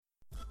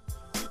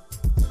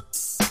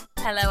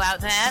Hello out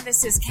there,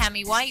 this is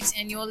Cammie White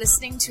and you're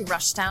listening to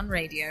Rushdown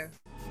Radio.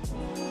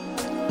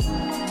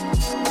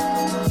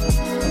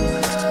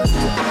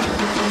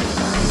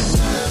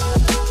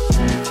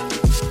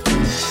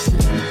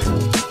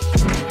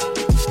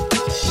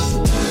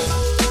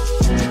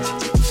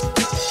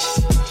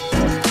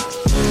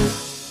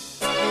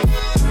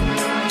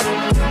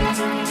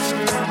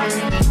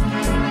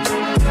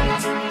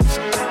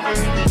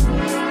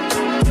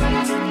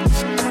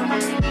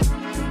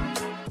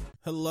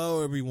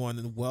 Hello, everyone,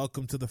 and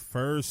welcome to the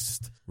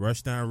first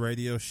Rushdown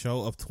Radio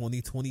show of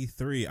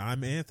 2023.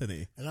 I'm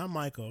Anthony. And I'm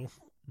Michael.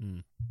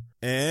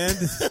 And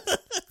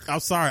I'm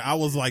sorry, I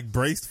was like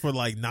braced for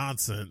like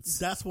nonsense.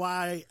 That's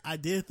why I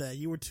did that.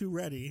 You were too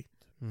ready.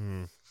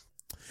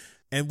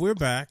 And we're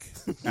back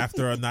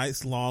after a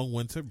nice long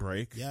winter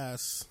break.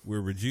 Yes.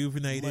 We're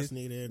rejuvenated. Much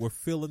needed. We're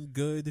feeling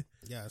good.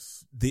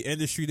 Yes. The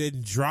industry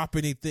didn't drop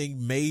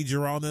anything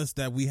major on us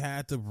that we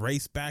had to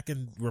race back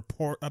and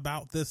report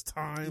about this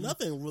time.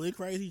 Nothing really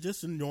crazy,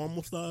 just some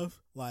normal stuff.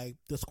 Like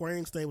the Square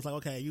Enix thing was like,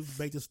 okay, you've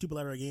baked this stupid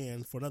letter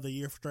again for another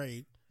year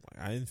straight.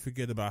 I didn't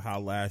forget about how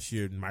last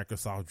year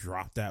Microsoft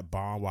dropped that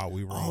bomb while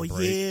we were on break. Oh,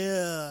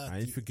 yeah. I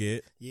didn't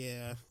forget.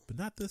 Yeah. But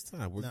not this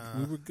time. We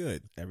were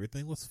good.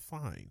 Everything was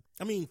fine.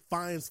 I mean,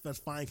 that's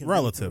fine.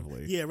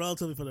 Relatively.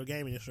 Relatively for the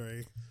game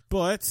industry.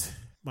 But,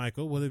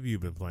 Michael, what have you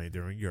been playing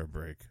during your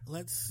break?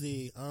 Let's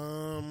see.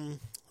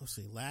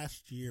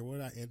 Last year, what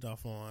did I end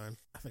off on?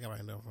 I think I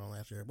ended off on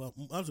last year. Well,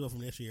 I'll just go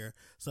from this year.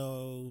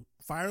 So,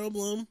 Fire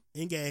Emblem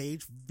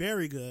Engage,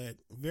 very good,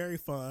 very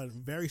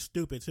fun, very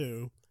stupid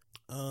too.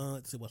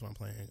 Let's see what I'm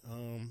playing.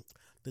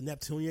 The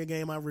Neptunia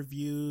game I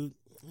reviewed,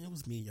 it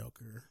was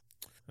mediocre.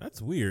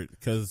 That's weird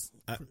because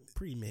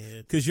pretty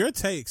mid. Because your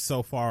takes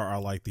so far are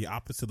like the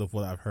opposite of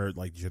what I've heard.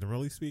 Like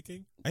generally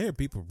speaking, I hear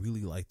people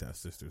really like that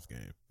Sisters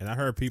game, and I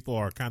heard people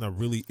are kind of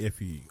really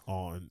iffy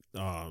on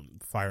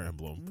Fire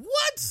Emblem.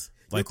 What?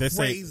 Like You're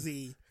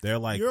crazy. They're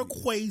like, you're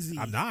crazy.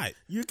 I'm not.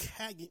 You're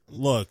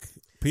Look,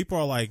 people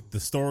are like, the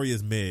story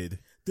is mid.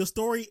 The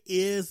story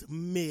is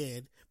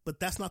mid. But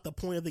that's not the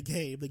point of the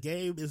game. The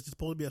game is just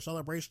supposed to be a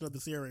celebration of the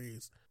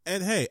series.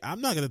 And hey,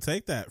 I'm not going to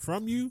take that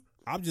from you.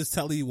 I'm just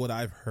telling you what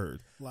I've heard.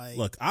 Like,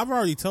 look, I've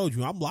already told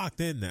you I'm locked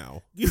in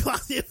now. You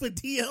locked in for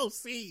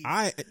DLC.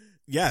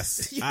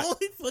 Yes.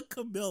 Only for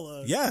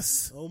Camilla.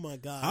 Yes. Oh my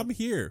God. I'm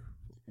here.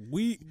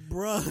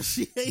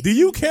 Bruh, do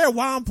you care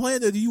why I'm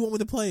playing it, or do you want me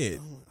to play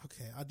it?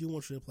 Okay, I do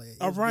want you to play it.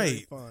 All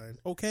right. Fine.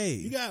 Okay.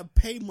 You got to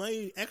pay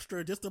money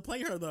extra just to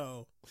play her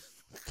though.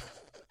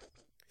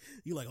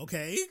 You like,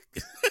 okay.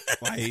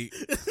 Like,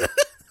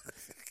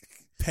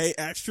 pay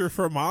extra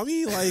for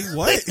mommy? Like,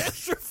 what? Pay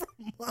extra for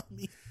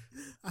mommy.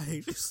 I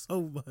hate you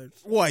so much.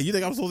 What, you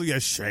think I'm supposed to be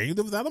ashamed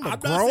of that? I'm a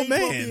grown not saying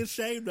man. You're be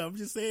ashamed of. I'm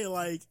just saying,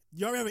 like,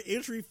 you already have an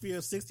entry fee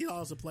of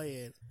 $60 to play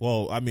it.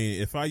 Well, I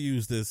mean, if I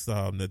use this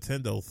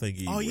Nintendo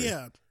thingy. Oh,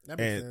 yeah. That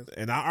makes sense.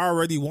 And I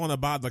already want to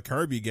buy the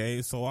Kirby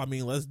game, so, I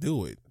mean, let's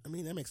do it. I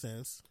mean, that makes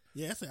sense.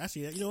 Yeah,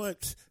 actually, you know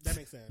what? That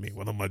makes sense. I mean,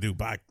 what am I do?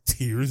 Buy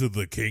Tears of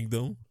the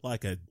Kingdom?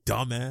 Like a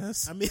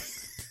dumbass? I mean,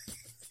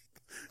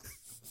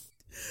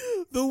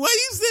 the way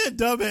you said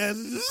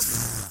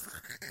dumbass,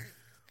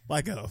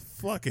 like a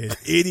fucking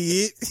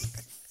idiot.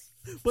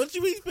 But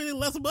you be spending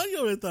less money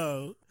on it,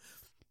 though.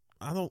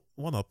 I don't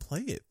want to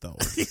play it, though.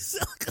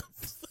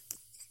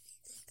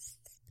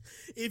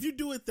 If you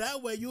do it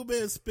that way, you'll be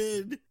able to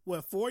spend,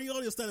 what, 40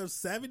 on it instead of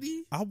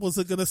 70? I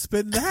wasn't going to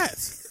spend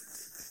that.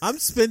 I'm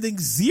spending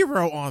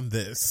 $0 on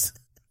this.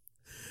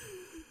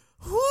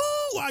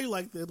 Why are you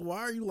like this? Why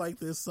are you like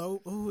this?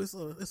 So,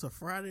 it's a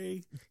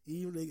Friday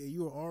evening and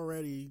you are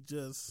already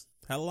just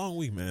had a long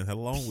week, man. Had a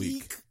long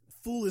week.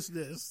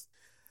 Foolishness.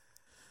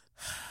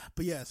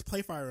 But yes,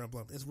 play Fire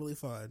Emblem. It's really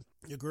fun.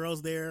 Your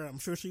girl's there. I'm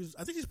sure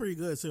I think she's pretty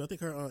good too. I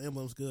think her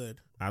emblem's good.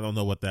 I don't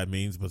know what that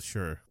means, but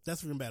sure.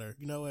 That's even better.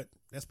 You know what?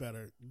 That's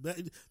better.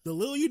 The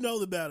little you know,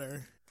 the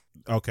better.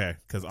 Okay,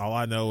 because all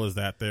I know is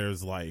that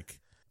there's like.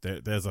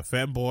 There's a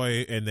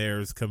femboy and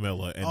there's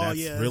Camilla, and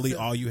that's really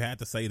all you had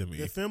to say to me.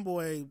 The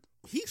femboy,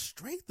 he's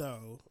straight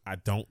though. I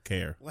don't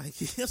care. Like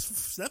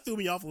that threw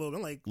me off a little.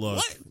 I'm like, look,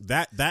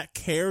 what? That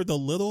cared a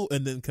little,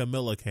 and then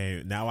Camilla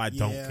came. Now I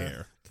don't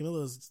care.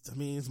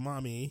 It's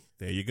mommy.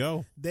 There you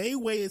go. They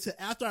waited till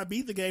after I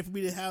beat the game for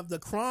me to have the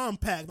Crom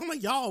pack. I'm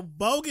like, y'all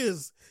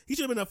bogus. He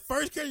should have been the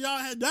first character y'all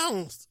had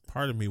announced.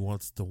 Part of me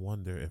wants to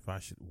wonder if I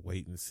should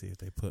wait and see if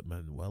they put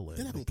Manuela in.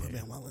 They're not going to put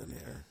Manuela in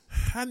there.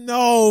 I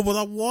know, but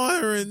I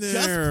want her in there.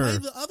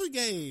 Just play the other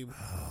game.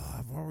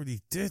 I've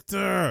already did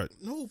that.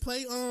 No,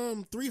 play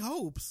Three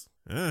Hopes.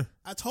 I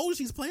told you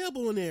she's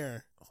playable in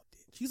there.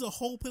 She's a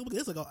whole playable.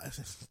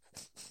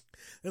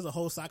 There's a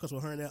whole cycle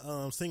with her and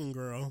that singing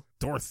girl.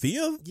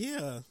 Dorothea?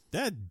 Yeah.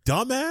 That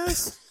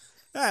dumbass?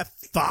 That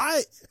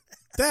thought?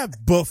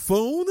 That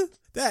buffoon?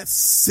 That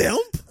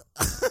simp?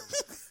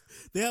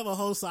 They have a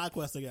whole side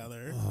quest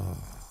together.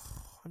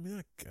 I mean,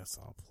 I guess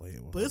I'll play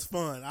it. But it's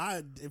fun.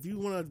 If you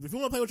want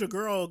to play with your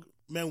girl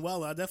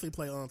Manuela, I definitely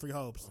play on Three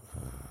Hopes.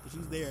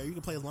 She's there. You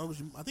can play as much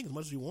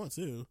as you want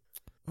too.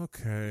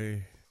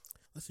 Okay.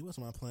 Let's see, what's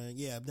am I playing?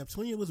 Yeah,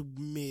 Neptunia was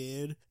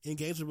mid.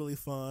 Engage was really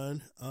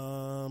fun.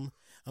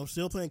 I'm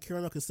still playing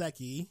Kira no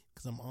Kiseki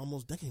because I'm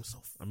almost. That game's so.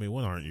 I mean,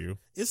 when aren't you?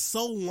 It's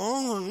so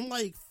long. I'm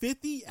like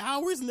 50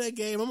 hours in that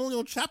game. I'm only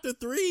on chapter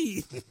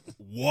 3.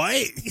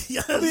 What?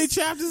 Yes. How many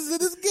chapters in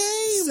this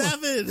game?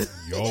 7.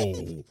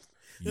 Yo.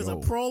 There's a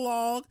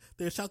prologue.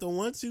 There's chapter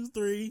 1, 2,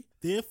 3,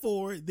 then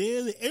 4,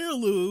 then the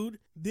interlude,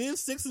 then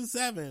 6 and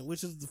 7,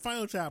 which is the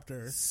final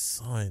chapter.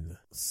 Son.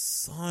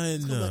 It's like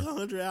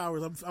 100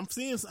 hours. I'm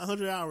seeing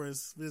 100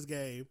 hours for this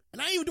game,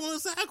 and I ain't even doing a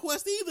side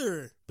quest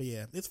either. But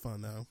yeah, it's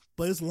fun though.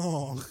 But it's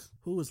long.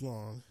 Who is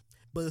long?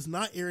 But it's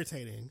not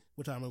irritating,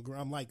 which I'm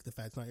like the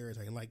fact it's not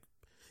irritating. Like,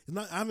 it's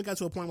not. I haven't got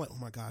to a point like, oh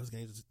my god, this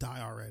game just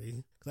die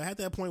already. Because I had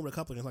that point with a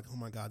couple of games, like, oh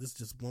my god, this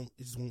just won't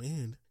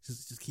end.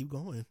 Just keep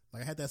going.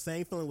 Like I had that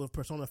same feeling with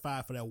Persona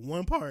 5 for that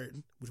one part,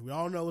 which we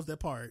all know is that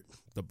part.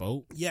 The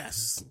boat.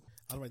 Yes.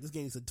 I was like, this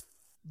game needs to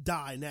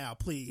die now,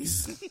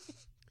 please.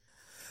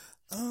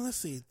 Let's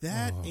see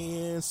that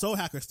and Soul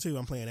Hackers 2.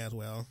 I'm playing as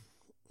well.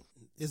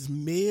 It's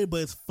mid,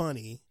 but it's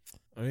funny.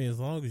 I mean, as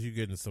long as you're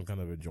getting some kind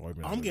of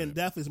enjoyment. I'm getting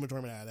definitely some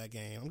enjoyment out of that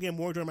game. I'm getting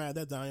more enjoyment out of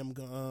that than I am.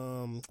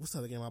 What's the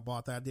other game I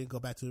bought that I didn't go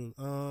back to?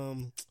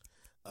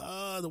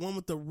 The one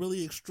with the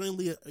really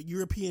extremely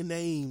European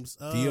names.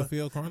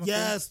 Diofield Chronicles?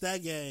 Yes,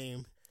 that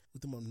game.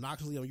 With them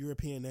obnoxiously on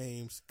European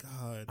names.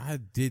 God. I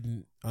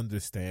didn't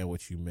understand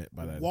what you meant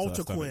by that.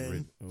 Walter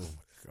Quinn. Oh my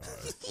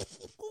god.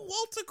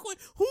 Walter Quinn.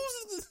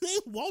 Who's his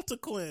name? Walter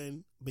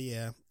Quinn. But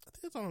yeah, I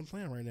think that's all I'm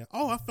playing right now.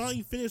 Oh, I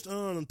finally finished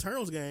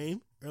Turtles game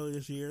earlier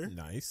this year.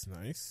 Nice.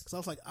 So I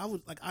was like,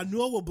 I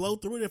knew I would blow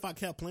through it if I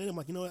kept playing. I'm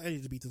like, you know what? I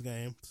need to beat this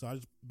game. So I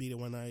just beat it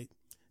one night.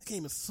 The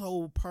game is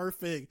so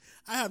perfect.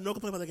 I have no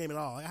complaint about the game at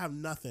all. I have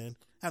nothing.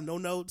 I have no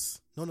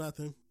notes, no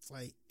nothing. It's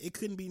like, it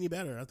couldn't be any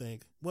better, I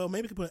think. Well,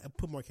 maybe we could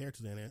put more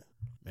characters in it.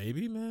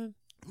 Maybe, man.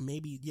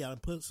 Maybe, yeah,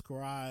 put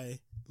Scry,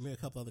 maybe a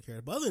couple other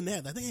characters. But other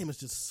than that game is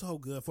just so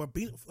good. For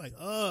beat, like,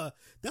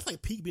 that's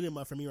like peak beat 'em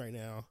up for me right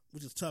now,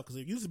 which is tough because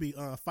it used to be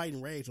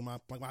Fighting Rage on my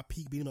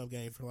peak beat 'em up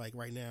game for like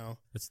right now.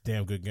 It's a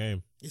damn good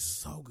game. It's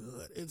so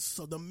good. It's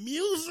so the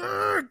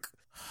music.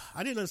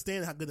 I didn't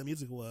understand how good the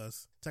music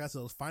was. So I got to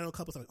those final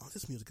couples. I'm like, oh,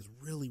 this music is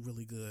really,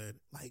 really good.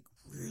 Like,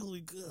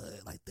 really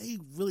good. Like, they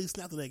really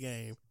snapped in that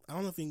game. I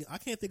don't know I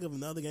can't think of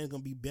another game that's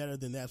going to be better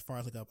than that as far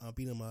as like a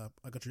beat 'em up,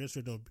 like a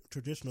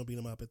traditional beat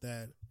 'em up at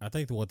that. I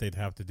think what they'd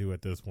have to do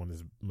at this one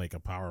is make a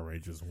Power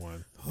Rangers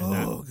one.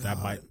 And that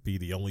might be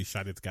the only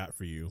shot it's got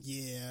for you.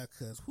 Yeah,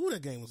 because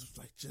that game was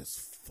like just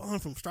fun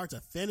from start to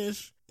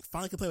finish.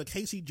 Finally could play with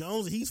Casey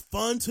Jones, and he's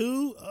fun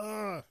too.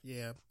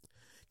 Yeah.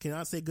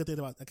 Cannot say good things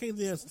about. I can't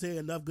say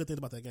enough good things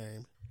about that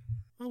game.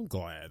 I'm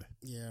glad.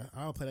 Yeah,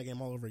 I'll play that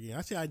game all over again.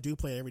 Actually, I do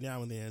play it every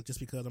now and then, just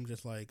because I'm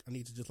just like I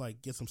need to just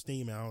like get some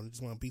steam out and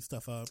just want to beat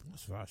stuff up.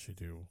 That's what I should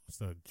do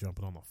instead of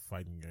jumping on a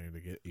fighting game to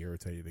get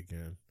irritated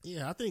again.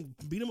 Yeah, I think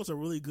beat 'em ups are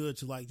really good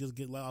to like just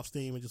get let off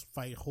steam and just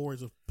fight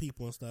hordes of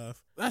people and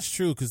stuff. That's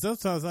true, because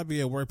sometimes I'd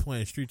be at work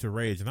playing Streets of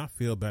Rage and I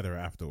feel better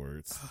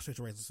afterwards. Oh, Streets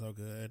of Rage is so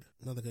good.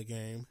 Another good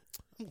game.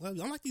 I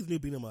like these new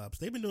beat 'em ups.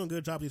 They've been doing a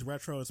good job with these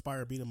retro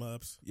inspired beat 'em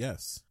ups.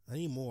 Yes. I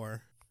need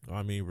more.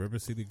 I mean, River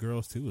City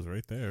Girls 2 is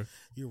right there.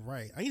 You're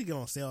right. I need to get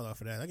on sale though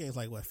for that. That game's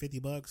like what,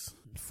 $50?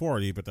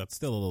 40, but that's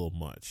still a little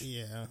much.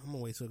 Yeah, I'm gonna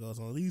wait till it goes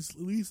on. At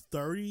least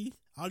 30.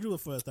 I'll do it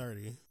for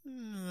 30.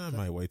 I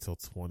might wait till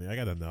 20. I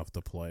got enough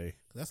to play.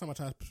 That's how much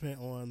I spent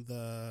on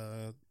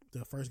the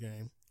first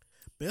game.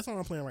 But that's what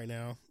I'm playing right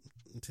now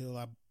until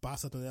I buy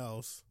something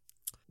else.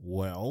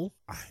 Well,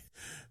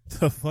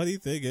 the funny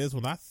thing is,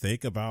 when I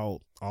think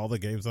about all the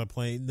games I'm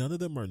playing, none of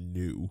them are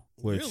new.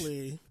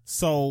 Really?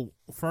 So,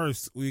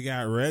 first, we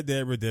got Red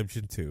Dead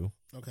Redemption 2.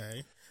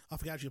 Okay. I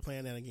forgot you were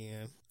playing that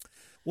again.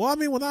 Well, I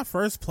mean, when I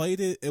first played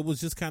it, it was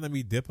just kind of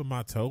me dipping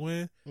my toe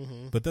in.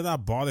 Mm-hmm. But then I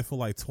bought it for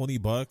like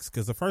 $20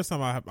 because the first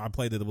time I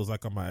played it was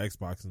like on my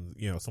Xbox,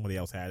 and somebody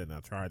else had it, and I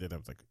tried it. And I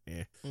was like,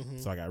 Mm-hmm.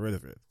 So I got rid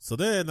of it. So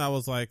then I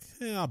was like,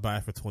 I'll buy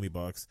it for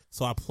 $20.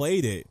 So I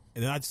played it,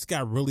 and then I just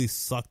got really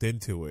sucked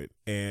into it,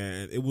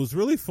 and it was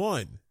really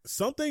fun.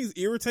 Some things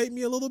irritate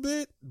me a little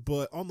bit,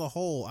 but on the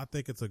whole, I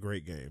think it's a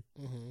great game.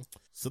 Mm-hmm.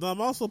 So then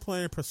I'm also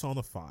playing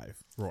Persona 5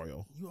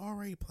 Royal. You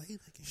already played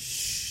the game.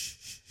 Shh.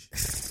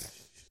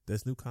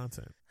 There's new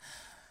content.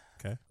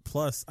 Okay.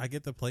 Plus, I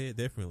get to play it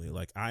differently.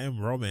 Like, I am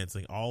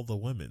romancing all the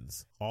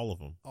women's. All of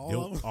them.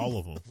 All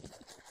of them.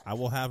 I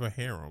will have a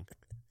harem.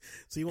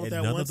 So you want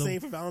that one scene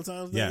for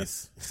Valentine's Day?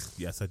 Yes.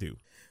 Yes, I do.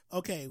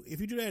 Okay, if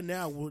you do that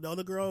now, will the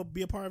other girl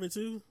be a part of it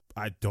too?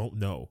 I don't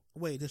know.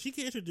 Wait, does she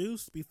get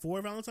introduced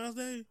before Valentine's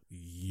Day?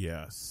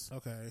 Yes.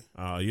 Okay.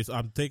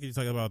 I'm thinking you're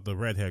talking about the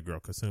redhead girl,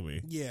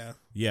 Kasumi. Yeah.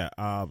 Yeah.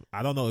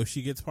 I don't know if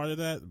she gets part of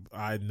that.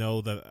 I know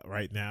that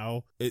right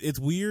now it's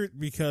weird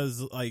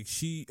because like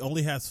she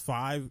only has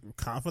 5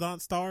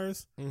 confidant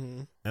stars,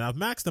 mm-hmm. and I've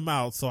maxed them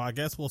out. So I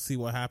guess we'll see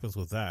what happens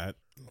with that.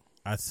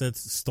 I sense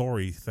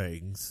story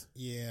things.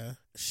 Yeah.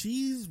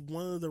 She's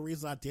one of the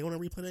reasons I did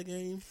want to replay that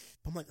game.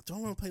 I'm like,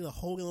 don't want to play the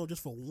whole game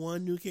just for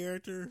one new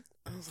character.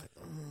 I was like,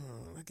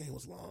 that game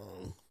was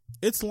long.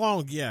 It's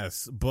long,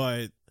 yes,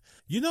 but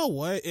You know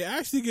what? It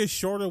actually gets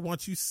shorter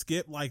once you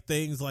skip like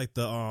things like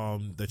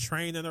the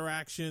train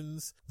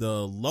interactions,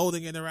 the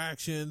loading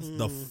interactions,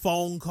 the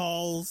phone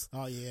calls.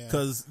 Oh yeah,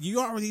 because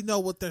you already know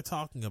what they're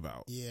talking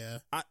about. yeah,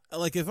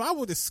 Like if I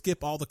were to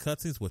skip all the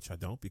cutscenes, which I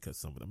don't because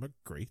some of them are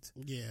great.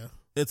 yeah.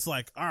 It's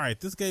like, all right,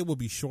 this game will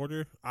be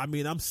shorter. I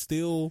mean, I'm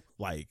still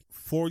like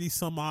 40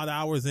 some odd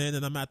hours in,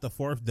 and I'm at the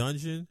 4th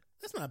dungeon.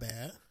 That's not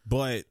bad.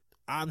 But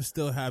I'm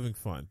still having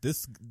fun.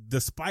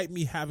 Despite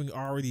me having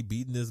already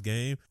beaten this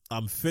game,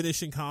 I'm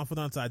finishing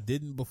Confidants I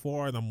didn't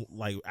before, and I'm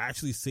like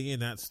actually seeing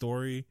that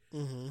story.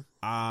 Mm-hmm.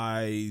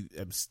 I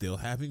am still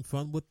having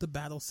fun with the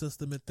battle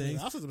system and things.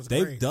 Yeah, the system is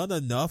They've great. done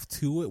enough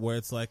to it where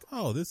it's like,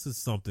 oh, this is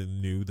something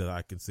new that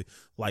I can see.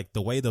 Like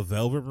the way the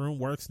Velvet Room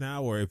works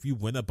now, where if you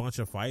win a bunch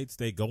of fights,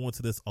 they go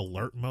into this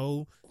alert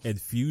mode and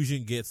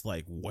fusion gets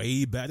like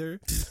way better.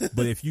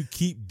 But if you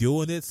keep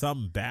doing it,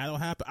 something bad will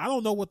happen. I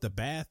don't know what the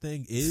bad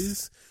thing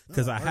is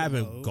because I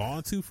haven't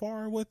gone too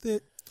far with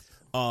it.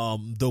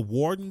 The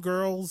Warden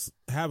girls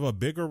have a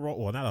bigger role.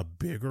 Well, not a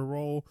bigger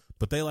role,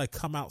 but they like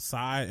come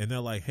outside and they're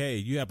like, hey,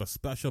 you have a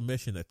special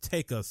mission to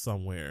take us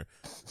somewhere.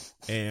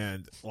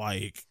 And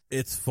like,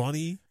 it's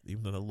funny,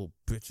 even though that little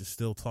bitch is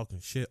still talking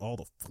shit all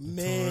the fucking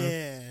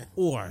time.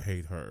 Oh, I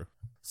hate her.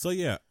 So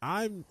yeah,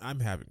 I'm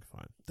having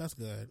fun. That's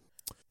good.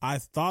 I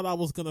thought I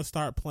was going to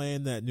start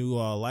playing that new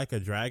Like a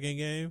Dragon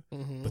game,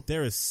 but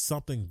there is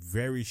something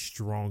very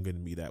strong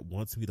in me that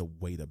wants me to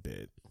wait a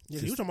bit.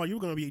 Yeah, you were talking about you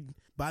were going to be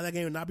buy that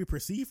game and not be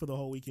perceived for the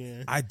whole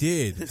weekend. I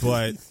did,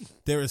 but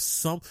there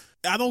is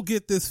I don't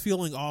get this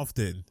feeling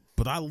often,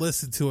 but I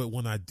listen to it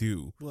when I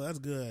do. Well, that's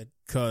good.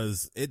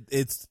 Because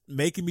it's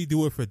making me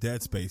do it for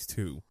Dead Space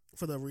 2.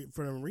 For the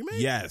remake?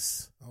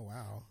 Yes. Oh,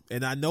 wow.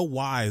 And I know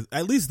why.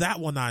 At least that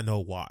one I know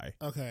why.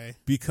 Okay.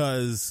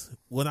 Because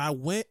when I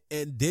went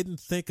and didn't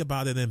think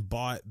about it and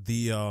bought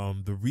the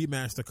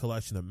remaster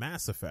collection of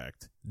Mass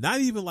Effect, not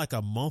even like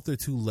a month or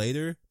two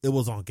later, it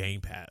was on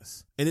Game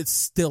Pass. And it's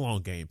still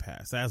on Game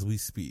Pass as we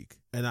speak.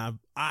 And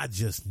I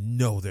just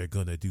know they're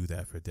going to do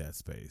that for Dead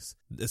Space.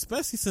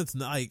 Especially since,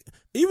 like,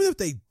 even if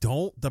they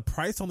don't, the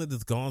price on it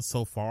has gone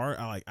so far,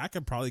 I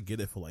could probably get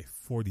it for like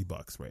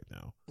 $40 right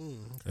now. Okay.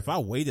 If I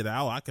wait it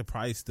out, I could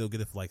probably still get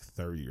it for like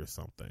 30 or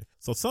something.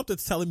 So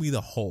something's telling me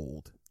to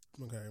hold.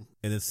 Okay.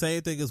 And the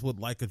same thing is with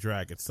Like a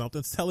Dragon.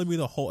 Something's telling me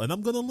to hold, and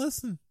I'm going to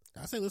listen.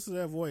 I say listen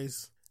to that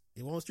voice.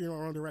 It won't steer in the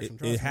wrong direction.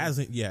 It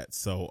hasn't yet,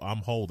 so I'm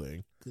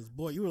holding. Because,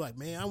 boy, you were like,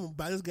 man, I'm going to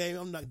buy this game.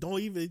 I'm not, don't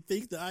even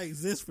think that I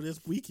exist for this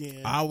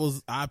weekend.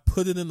 I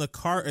put it in the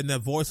cart, and that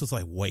voice was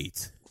like,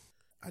 wait.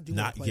 I do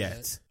not play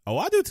yet. That. Oh,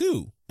 I do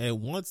too.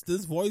 And once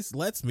this voice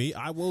lets me,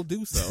 I will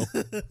do so.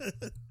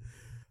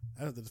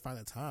 I have to find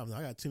that time.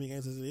 I got too many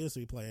games as it is to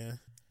be playing.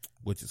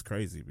 Which is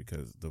crazy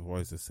because the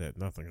voice has said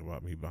nothing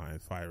about me buying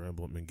Fire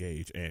Emblem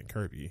Engage and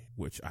Kirby,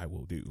 which I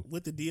will do.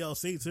 With the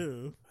DLC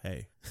too.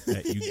 Hey,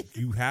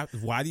 you have.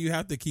 Why do you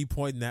have to keep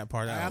pointing that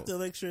part out? I have to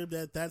make sure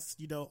that that's,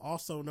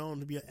 also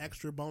known to be an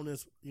extra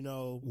bonus,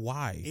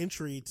 why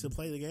entry to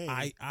play the game.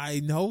 I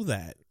know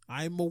that.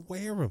 I'm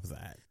aware of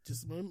that.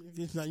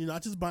 You're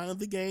not just buying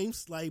the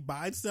games like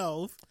by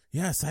itself.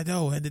 Yes, I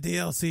know. And the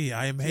DLC,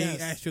 I am paying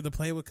Yes. extra to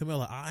play with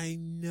Camilla. I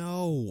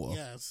know.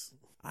 Yes.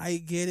 I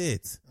get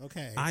it.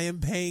 Okay. I am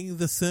paying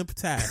the simp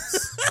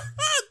tax.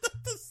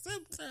 The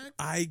simp tax.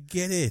 I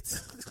get it.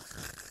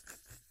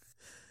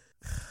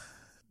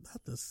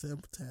 Not the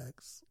simp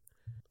tax.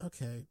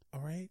 Okay.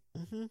 All right.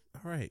 Mm-hmm.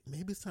 All right.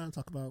 Maybe it's time to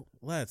talk about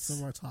Let's. some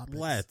of our topics.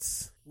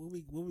 Let's.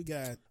 What we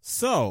got?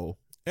 So,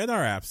 in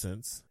our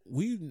absence,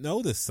 we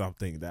noticed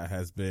something that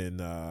has been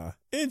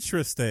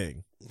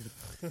interesting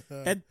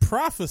and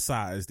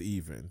prophesized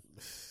even.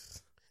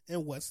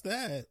 And what's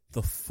that?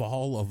 The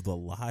fall of the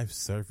live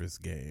service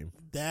game.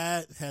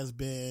 That has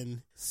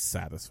been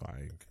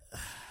Satisfying.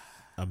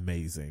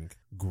 Amazing.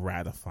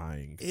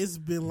 Gratifying. It's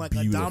been like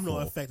Beautiful. a domino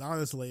effect,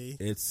 honestly.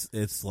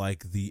 It's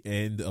like the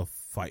end of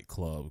Fight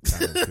Club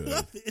kind of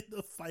good. In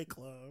the Fight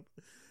Club.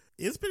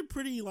 It's been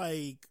pretty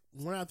like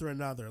one after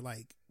another,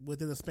 like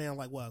within the span of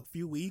like what, a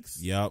few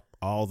weeks? Yep.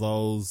 All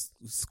those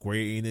Square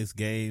Enix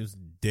games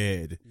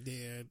dead.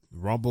 Dead.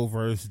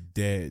 Rumbleverse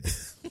dead.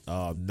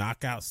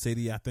 Knockout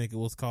City, I think it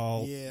was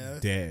called. Yeah.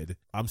 Dead.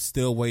 I'm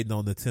still waiting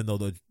on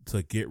Nintendo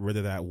to get rid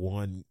of that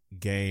one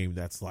game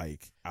that's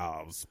like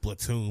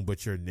Splatoon,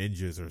 but you're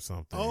ninjas or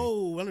something.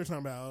 Oh, what are you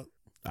talking about?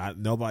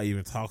 Nobody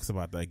even talks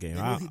about that game.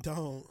 They really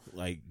don't.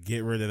 Like,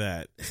 get rid of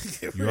that.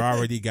 You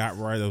already got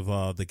rid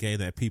of the game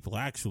that people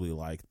actually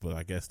liked, but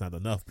I guess not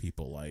enough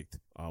people liked.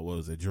 What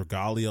was it?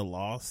 Dragalia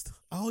Lost?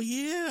 Oh,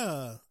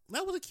 yeah.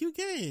 That was a cute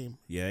game.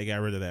 Yeah, they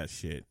got rid of that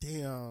shit.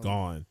 Damn.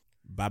 Gone.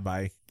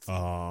 Bye-bye.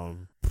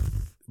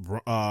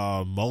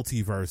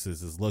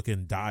 Multiverses is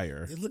looking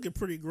dire. It's looking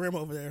pretty grim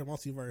over there,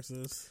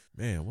 Multiverses.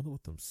 Man, I wonder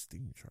what them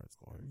Steam charts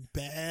are.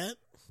 Bad.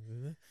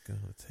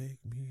 Gonna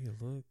take me a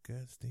look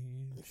at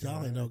Steam.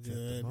 Y'all ain't no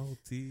good.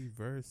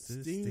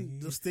 Multiverses.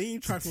 The Steam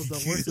chart was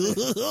the worst.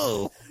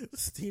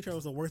 Steam chart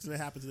was the worst thing that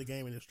happened to the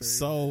game industry.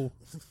 So,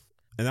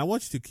 and I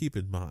want you to keep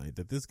in mind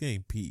that this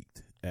game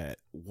peaked at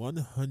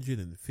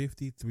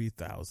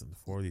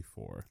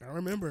 153,044. I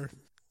remember.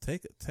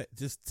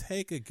 Just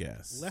take a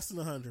guess. Less than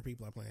 100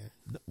 people are playing.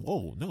 No,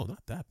 whoa, no,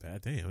 not that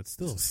bad. Damn, it's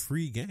still a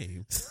free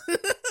game.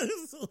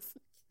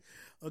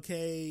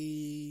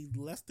 Okay,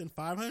 less than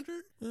 500?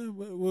 No,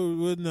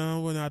 we're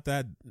not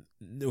that.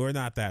 We're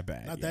not that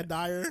bad. Not yet. that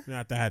dire?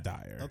 Not that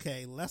dire.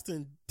 Okay, less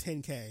than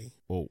 10K.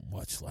 Oh,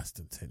 much less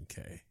than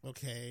 10K.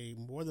 Okay,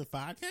 more than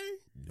 5K?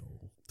 No.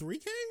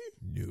 3K?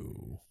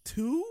 No.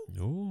 2?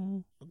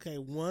 No. Okay,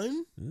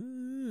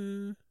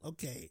 1?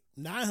 Okay,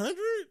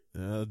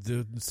 900?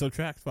 Dude,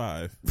 subtract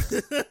 5.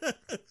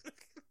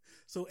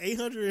 So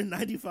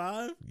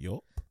 895?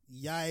 Yup.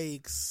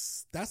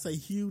 Yikes. That's a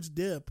huge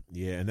dip.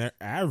 Yeah, and their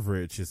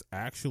average is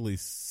actually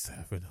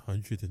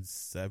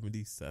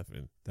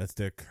 777. That's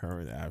their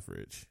current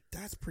average.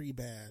 That's pretty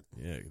bad.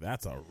 Yeah,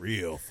 that's a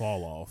real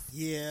fall off.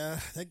 Yeah,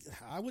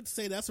 I would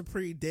say that's a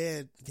pretty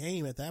dead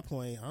game at that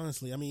point,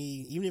 honestly. I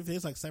mean, even if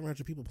it's like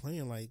 700 people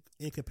playing, like,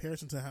 in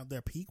comparison to how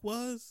their peak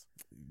was.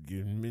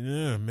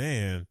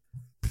 Man.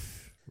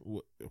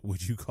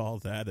 Would you call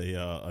that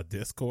a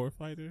Discord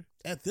fighter?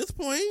 At this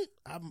point,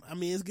 I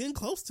mean, it's getting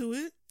close to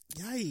it.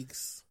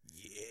 Yikes.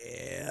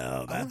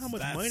 Yeah. I don't know how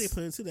much money they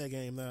put into that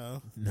game,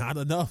 though. Not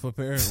enough,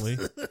 apparently.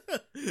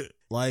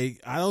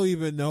 Like, I don't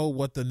even know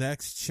what the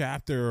next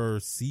chapter or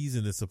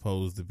season is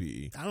supposed to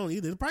be. I don't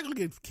either. It's probably going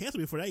to get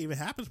canceled before that even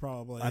happens,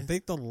 probably. I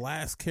think the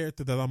last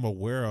character that I'm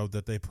aware of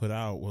that they put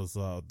out was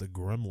the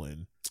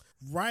Gremlin.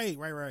 Right.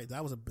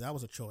 That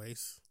was a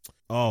choice.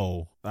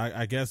 Oh,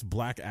 I guess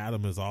Black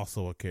Adam is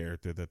also a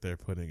character that they're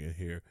putting in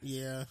here.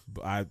 Yeah.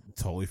 But I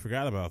totally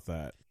forgot about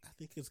that. I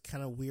think it's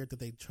kind of weird that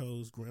they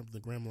chose the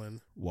Gremlin.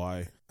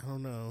 Why? I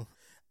don't know.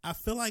 I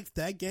feel like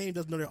that game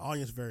doesn't know their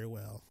audience very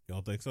well. You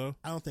don't think so?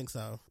 I don't think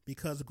so.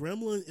 Because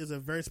Gremlin is a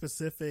very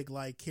specific,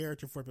 like,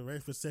 character for a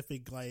very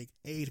specific, like,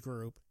 age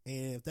group.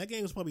 And if that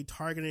game is probably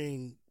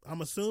targeting,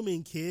 I'm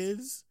assuming,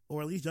 kids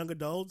or at least young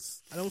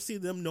adults, I don't see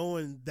them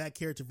knowing that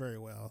character very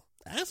well.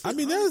 I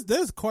mean,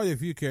 there's quite a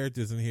few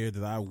characters in here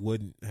that I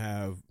wouldn't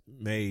have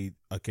made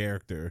a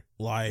character.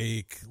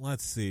 Like,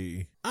 let's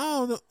see. I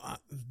don't know.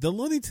 The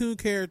Looney Tune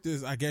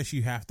characters, I guess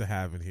you have to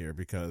have in here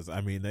because,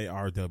 I mean, they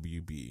are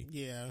WB.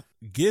 Yeah.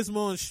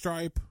 Gizmo and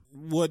Stripe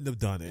wouldn't have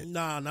done it.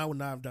 Nah, I would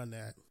not have done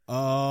that.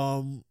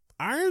 Iron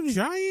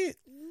Giant,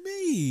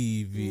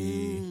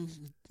 maybe.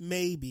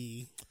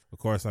 Maybe. Of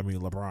course, I mean,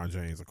 LeBron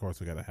James. Of course,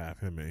 we got to have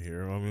him in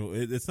here. I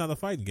mean, it's not a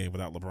fighting game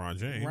without LeBron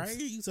James. Right?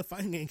 He's a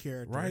fighting game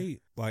character. Right?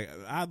 Like,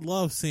 I'd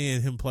love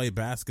seeing him play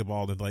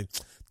basketball and like,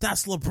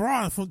 that's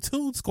LeBron from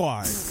Toon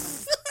Squad.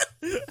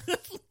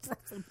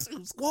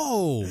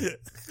 Whoa.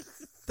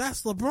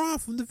 That's LeBron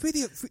from the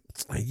video.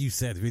 Like you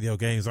said, video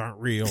games aren't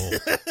real.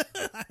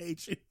 I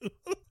hate you.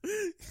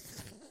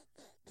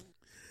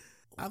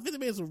 I think they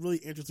made some really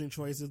interesting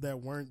choices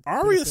that weren't.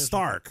 Arya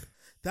Stark.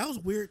 That was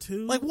weird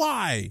too. Like,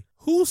 why?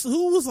 Who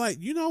was like,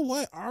 you know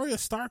what? Arya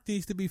Stark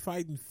needs to be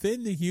fighting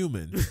Finn the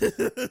Human.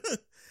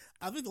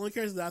 I think the only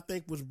characters that I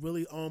think was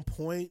really on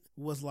point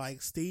was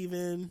like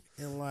Steven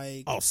and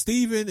like... Oh,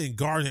 Steven and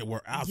Garnet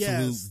were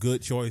absolute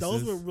good choices.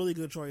 Those were really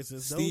good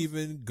choices.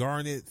 Steven,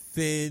 Garnet,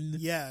 Finn.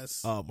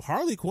 Yes.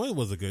 Harley Quinn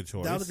was a good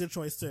choice. That was a good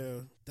choice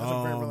too. That was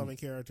a very relevant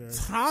character.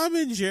 Tom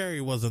and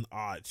Jerry was an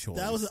odd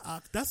choice.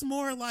 That's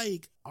more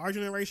like our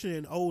generation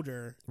and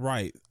older.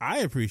 Right. I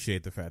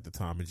appreciate the fact that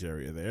Tom and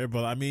Jerry are there,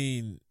 but I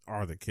mean,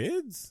 are the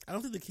kids? I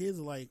don't think the kids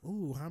are like,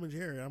 ooh, Tom and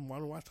Jerry. I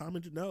want to watch Tom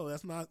and Jerry. No,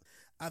 that's not...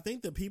 I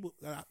think that people,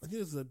 I think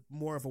this is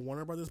more of a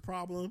Warner Brothers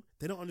problem.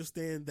 They don't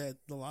understand that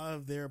a lot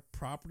of their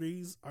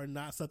properties are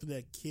not something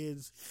that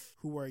kids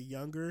who are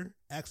younger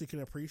actually can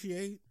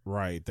appreciate.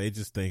 Right. They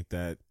just think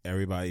that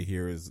everybody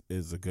here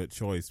is a good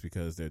choice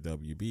because they're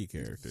WB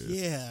characters.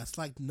 Yeah. It's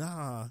like,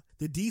 nah.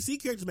 The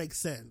DC characters make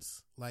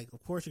sense. Like,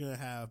 of course you're going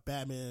to have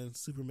Batman,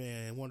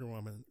 Superman, Wonder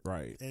Woman.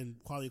 Right. And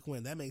Harley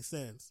Quinn. That makes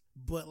sense.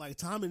 But like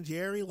Tom and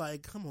Jerry,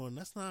 like, come on.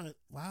 That's not,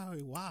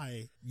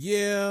 why?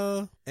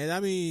 Yeah. And I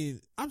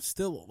mean, I'm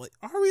still like,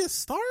 Arya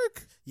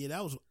Stark? Yeah,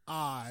 that was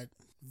odd.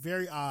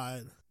 Very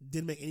odd.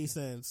 Didn't make any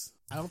sense.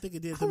 I don't think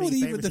it did. I would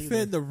even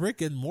defend the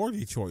Rick and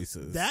Morty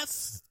choices.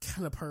 That's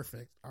kind of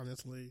perfect,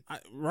 honestly.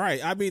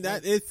 Right. I mean,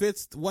 that it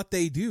fits what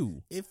they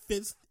do. It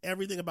fits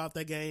everything about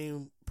that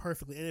game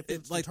perfectly. And it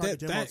fits like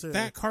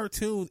that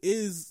cartoon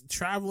is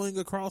traveling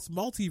across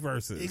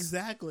multiverses.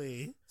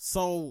 Exactly.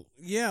 So,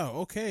 yeah,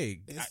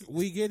 okay.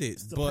 We get it.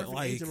 It's the but perfect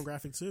like, age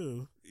demographic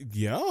too.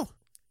 Yeah.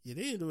 Yeah,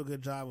 they didn't do a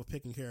good job of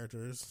picking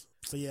characters.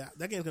 So yeah,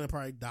 that game's going to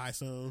probably die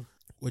soon.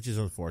 Which is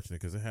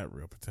unfortunate because it had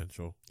real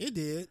potential. It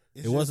did.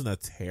 It wasn't a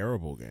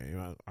terrible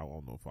game. I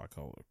don't know if I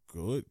call it a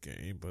good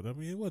game, but I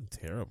mean, it wasn't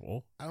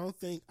terrible. I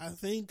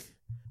think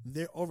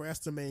they're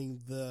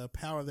overestimating the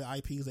power of the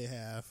IPs they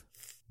have.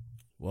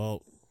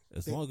 Well,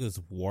 as long as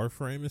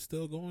Warframe is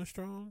still going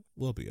strong,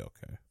 we'll be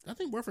okay. I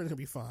think Warframe's going to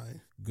be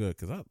fine. Good,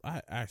 because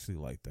I actually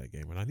like that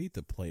game, and I need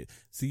to play it.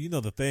 See,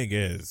 the thing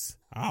is,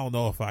 I don't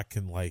know if I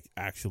can, like,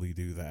 actually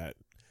do that.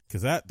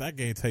 Because that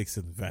game takes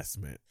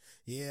investment.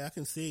 Yeah, I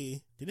can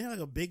see. Did they have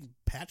like a big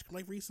patch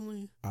like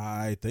recently?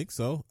 I think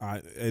so.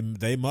 And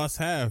they must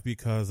have,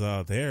 because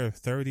they're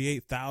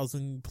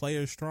 38,000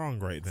 players strong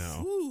right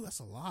now. Ooh, that's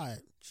a lot.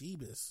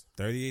 Jeebus.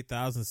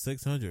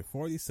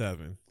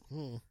 38,647.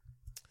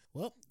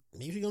 Well,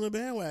 maybe you're on the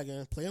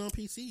bandwagon. Play it on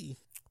PC.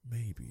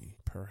 Maybe.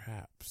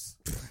 Perhaps.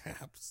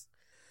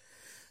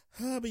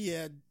 But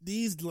yeah,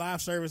 these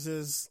live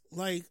services,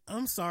 like,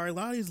 I'm sorry, a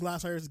lot of these live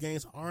service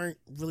games aren't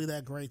really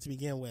that great to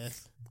begin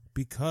with.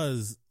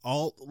 Because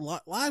all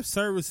live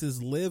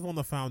services live on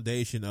the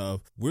foundation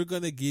of, we're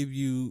going to give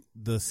you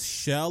the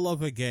shell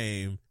of a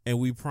game and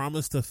we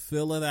promise to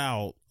fill it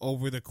out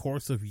over the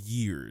course of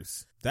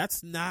years.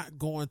 That's not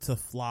going to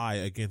fly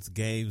against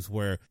games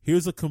where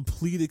here's a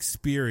complete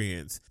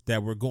experience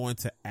that we're going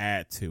to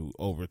add to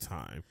over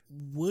time.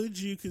 Would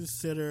you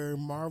consider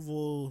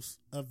Marvel's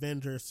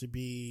Avengers to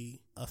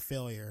be a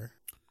failure?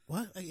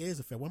 What? It is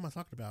a failure. What am I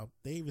talking about?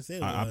 They even said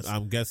it was.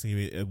 I'm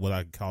guessing what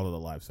I call it a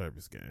live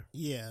service game.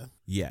 Yeah.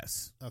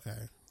 Yes. Okay.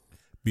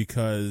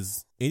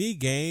 Because any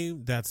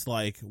game that's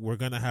like, we're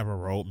going to have a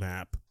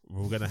roadmap,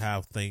 we're going to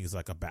have things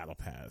like a battle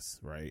pass,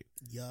 right?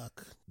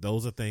 Yuck.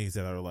 Those are things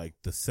that are like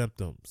the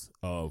symptoms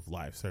of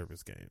live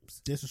service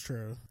games. This is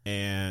true.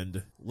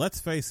 And let's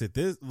face it,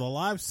 the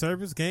live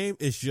service game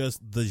is just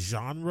the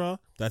genre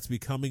that's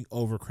becoming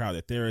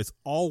overcrowded. There is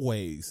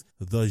always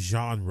the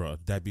genre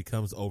that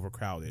becomes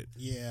overcrowded.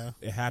 Yeah.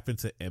 It happened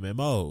to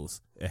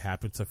MMOs. It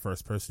happened to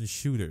first-person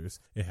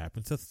shooters. It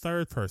happened to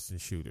third-person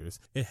shooters.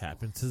 It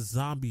happened to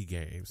zombie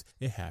games.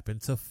 It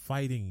happened to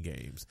fighting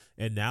games.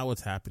 And now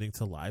it's happening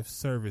to live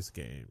service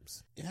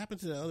games. It happened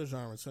to the other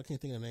genres, so I can't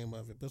think of the name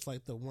of it. But it's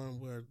like the one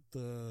where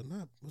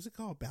what's it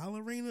called? Battle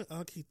Arena?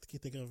 I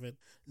can't think of it.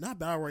 Not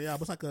Battle Royale,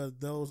 but it's like what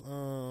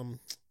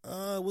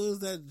is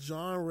that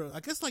genre? I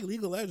guess like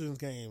League of Legends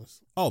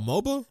games. Oh,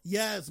 MOBA?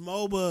 Yes,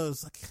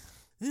 MOBAs.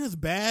 It was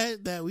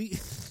bad that we...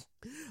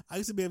 I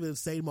used to be able to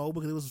say MOBA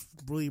because it was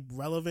really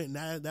relevant.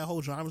 Now that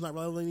whole genre's not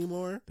relevant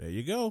anymore. There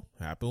you go.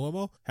 Happened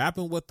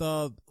with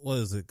what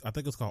is it? I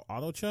think it's called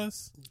Auto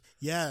Chess.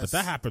 Yes. But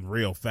that happened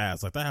real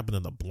fast. Like, that happened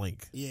in a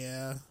blink.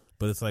 Yeah.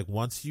 But it's like,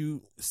 once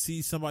you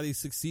see somebody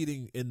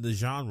succeeding in the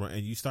genre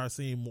and you start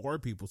seeing more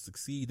people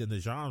succeed in the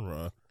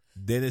genre,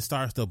 then it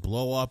starts to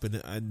blow up,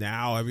 and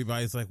now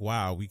everybody's like,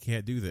 wow, we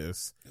can't do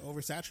this. It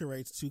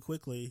oversaturates too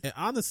quickly. And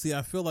honestly,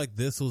 I feel like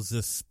this was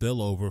just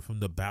spillover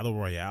from the Battle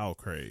Royale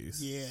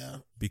craze. Yeah.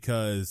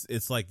 Because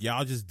it's like,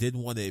 y'all just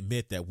didn't want to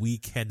admit that we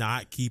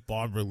cannot keep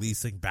on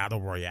releasing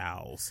Battle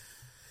Royales.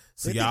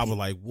 So y'all were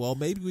like, well,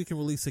 maybe we can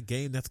release a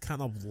game that's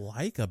kind of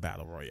like a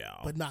Battle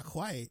Royale. But not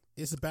quite.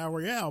 It's a Battle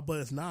Royale, but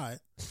it's not.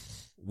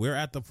 We're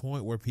at the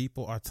point where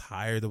people are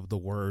tired of the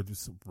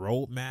words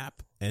roadmap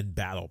and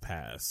battle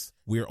pass.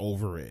 We're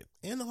over it.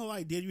 And the whole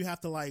idea you have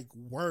to like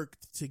work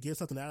to get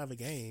something out of a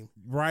game.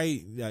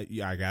 Right.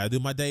 Yeah, I gotta do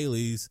my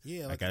dailies.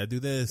 Yeah. I gotta do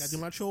this. Gotta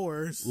do my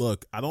chores.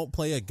 Look, I don't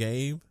play a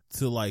game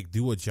to like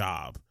do a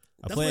job.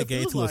 I play a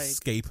game to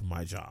escape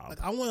my job.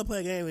 Like, I want to play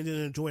a game and then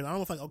enjoy it. I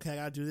don't feel like, okay, I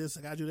gotta do this,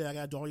 I gotta do that, I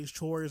gotta do all these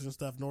chores and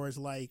stuff, nor is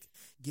like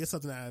get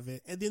something out of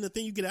it. And then the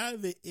thing you get out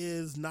of it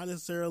is not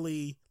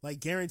necessarily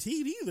like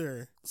guaranteed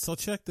either. So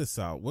check this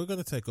out. We're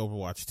gonna take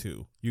Overwatch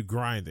 2. You're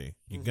grinding.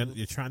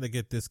 You're trying to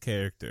get this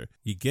character.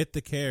 You get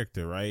the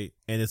character, right?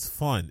 And it's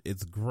fun.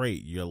 It's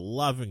great. You're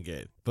loving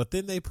it. But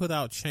then they put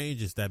out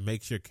changes that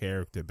makes your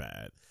character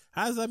bad.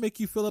 How does that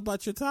make you feel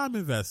about your time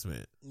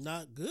investment?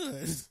 Not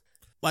good.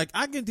 Like,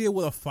 I can deal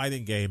with a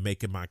fighting game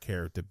making my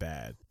character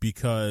bad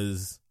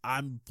because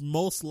I'm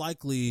most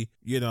likely,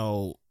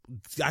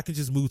 I can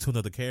just move to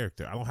another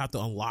character. I don't have to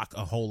unlock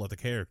a whole other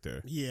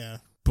character. Yeah.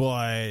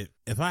 But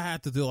if I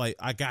had to do like,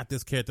 I got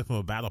this character from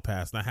a battle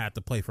pass and I had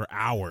to play for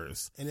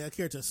hours. And that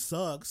character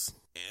sucks.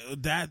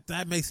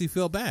 That makes me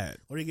feel bad.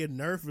 Or they get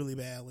nerfed really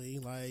badly.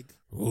 Like,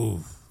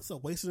 oof. It's a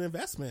wasted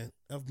investment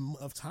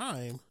of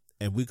time.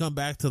 And we come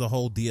back to the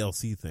whole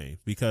DLC thing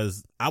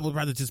because I would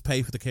rather just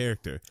pay for the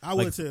character. I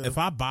would too. If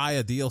I buy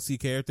a DLC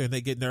character and they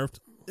get nerfed,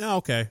 yeah,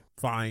 okay,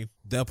 fine.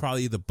 They'll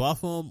probably either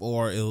buff them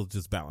or it'll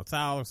just balance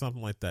out or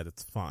something like that.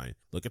 It's fine.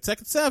 Look at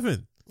Tekken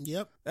 7.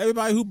 Yep.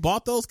 Everybody who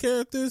bought those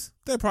characters,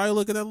 they're probably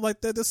looking at them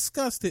like they're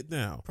disgusted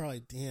now.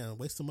 Probably, damn,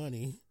 waste of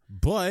money.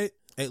 But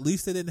at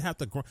least they didn't have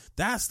to grind.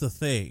 That's the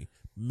thing.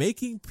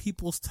 Making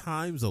people's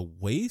times a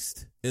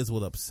waste is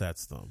what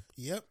upsets them.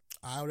 Yep.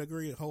 I would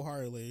agree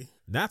wholeheartedly.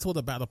 That's what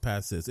a battle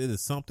pass is. It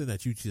is something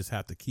that you just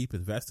have to keep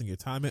investing your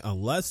time in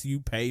unless you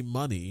pay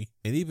money.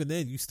 And even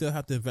then, you still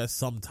have to invest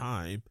some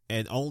time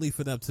and only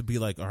for them to be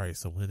like, all right,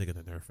 so when are they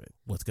going to nerf it?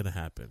 What's going to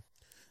happen?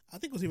 I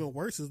think what's even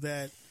worse is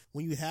that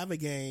when you have a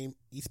game,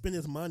 you spend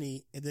this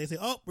money, and they say,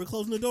 oh, we're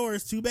closing the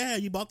doors. Too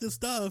bad. You bought this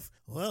stuff.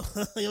 Well,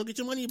 you don't get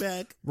your money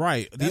back.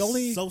 Right.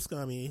 That's so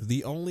scummy.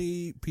 The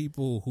only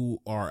people who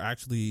are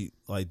actually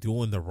like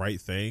doing the right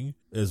thing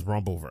is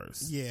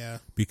Rumbleverse. Yeah.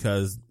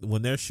 Because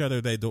when they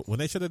shutter their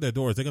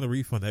doors, they're going to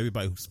refund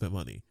everybody who spent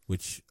money,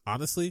 which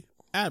honestly,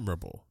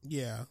 admirable.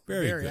 Yeah,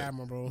 Very good.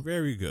 admirable.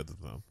 Very good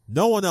of them.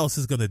 No one else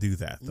is going to do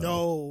that, though.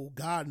 No,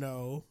 God,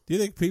 no. Do you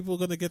think people are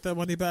going to get their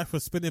money back for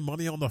spending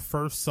money on the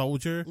first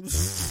soldier?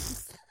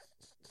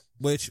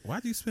 Which, why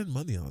do you spend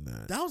money on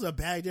that? That was a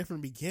bad idea from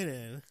the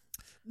beginning.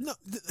 No,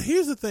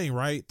 here's the thing,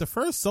 right? The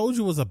first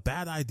soldier was a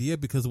bad idea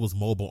because it was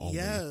mobile only.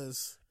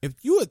 Yes. If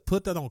you had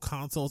put that on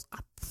consoles, I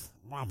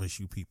promise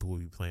you people would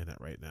be playing that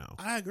right now.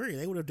 I agree.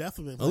 They would have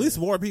definitely been At least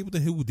playing. more people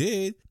than who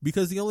did.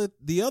 Because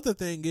the other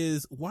thing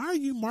is, why are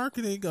you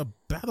marketing a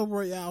battle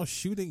royale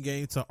shooting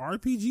game to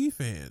RPG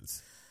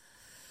fans?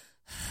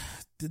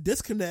 The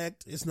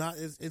disconnect is not.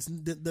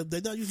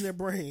 They're not using their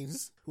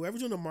brains.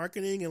 Whoever's doing the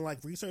marketing and like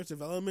research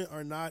development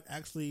are not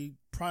actually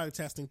product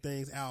testing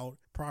things out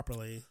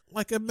properly.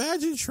 Like,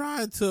 imagine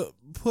trying to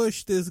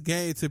push this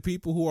game to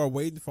people who are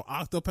waiting for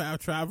Octopath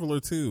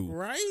Traveler 2.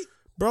 Right?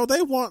 Bro,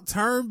 they want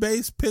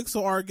turn-based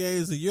pixel art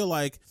games, and you're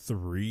like,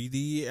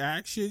 3D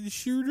action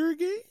shooter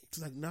game?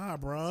 It's like, nah,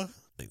 bruh.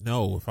 Like,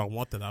 no, if I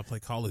want that, I'll play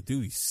Call of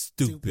Duty,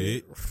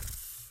 stupid.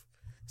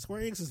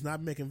 Square Enix is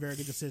not making very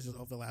good decisions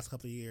over the last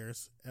couple of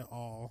years at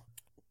all.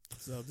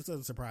 So this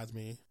doesn't surprise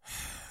me.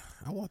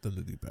 I want them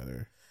to do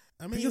better.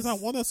 I mean, Because I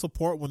want to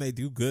support when they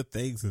do good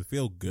things and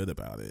feel good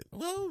about it.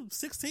 well,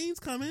 16's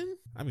coming.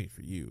 I mean,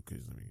 for you,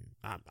 because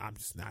I'm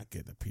just not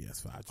getting a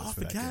PS5 just I for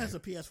that forgot it's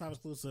game. a PS5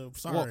 exclusive.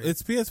 Sorry. Well,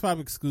 it's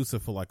PS5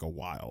 exclusive for like a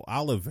while.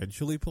 I'll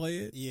eventually play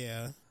it,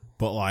 yeah.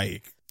 but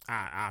like,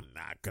 I'm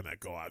not gonna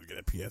go out and get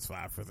a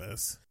PS5 for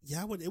this.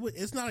 Yeah,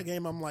 it's not a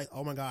game I'm like,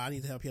 oh my god, I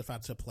need to have a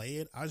PS5 to play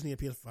it. I just need a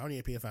PS5. I don't need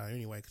a PS5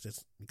 anyway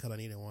because I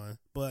needed one.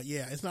 But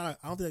yeah, it's not.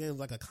 I don't think the game's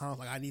like a console.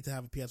 Like I need to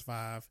have a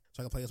PS5 so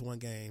I can play this one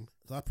game.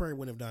 So I probably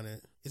wouldn't have done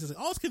it. It's just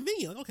like, oh, it's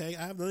convenient. Like, okay,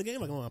 I have another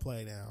game I want to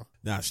play now.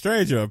 Now,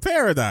 Stranger of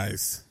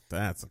Paradise.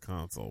 That's a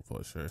console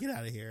pusher. Get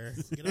out of here.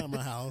 Get out of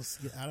my house.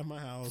 Get out of my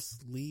house.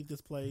 Leave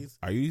this place.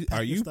 Are you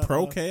Pack your stuff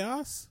pro up.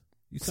 chaos?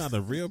 You sound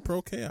a real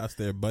pro chaos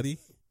there, buddy.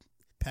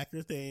 Pack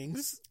your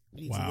things.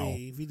 You need to Wow.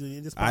 leave. You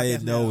doing this I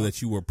didn't podcast know now.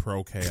 that you were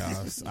pro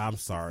chaos. I'm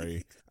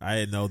sorry. I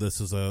didn't know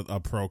this was a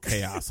pro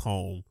chaos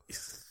home.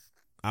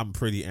 I'm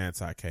pretty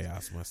anti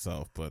chaos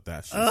myself, but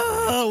that's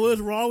Oh,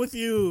 what's wrong with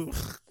you?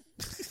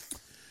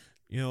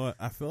 you know what?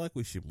 I feel like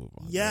we should move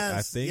on.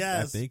 Yes, I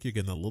yes. think you're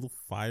getting a little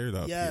fired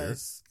up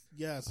Yes.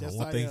 Yes. here. Yes. I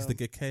want I things am. to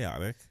get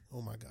chaotic.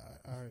 Oh my god.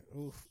 All right.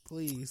 Oof,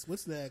 please.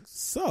 What's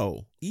next?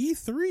 So,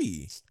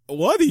 E3.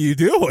 What are you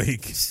doing?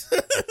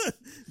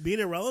 Being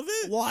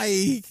irrelevant?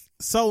 Like,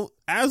 so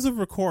as of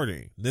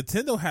recording,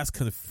 Nintendo has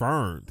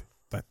confirmed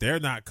that they're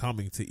not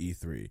coming to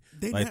E3.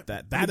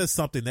 That is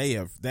something they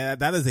have,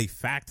 that is a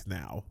fact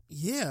now.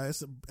 Yeah.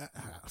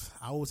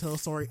 I will tell a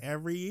story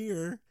every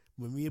year.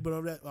 When me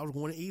about that, I was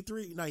going to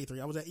E3, not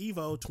E3. I was at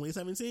Evo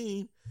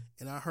 2017,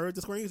 and I heard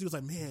the Square Enix. He was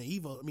like, "Man,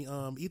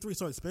 E3 is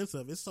so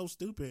expensive. It's so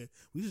stupid.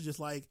 We should just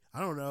like,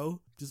 I don't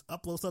know, just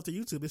upload stuff to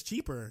YouTube. It's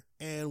cheaper."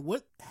 And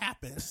what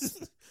happened?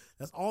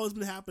 That's all that's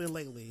been happening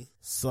lately.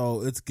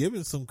 So it's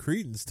giving some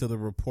credence to the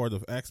report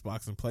of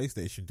Xbox and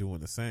PlayStation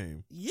doing the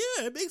same. Yeah,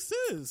 it makes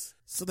sense.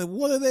 So then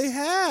what do they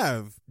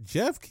have?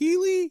 Jeff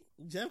Keighley?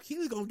 Jeff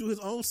Keighley's gonna do his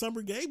own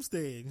Summer Games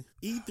thing.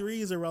 E3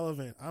 is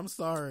irrelevant. I'm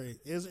sorry,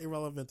 it's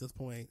irrelevant at this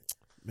point.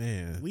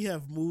 Man, We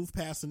have moved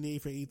past the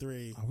need for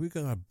E3. are we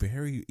gonna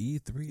bury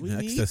E3 We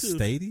next need to to.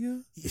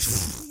 Stadia?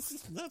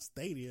 Not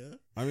Stadia.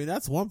 I mean,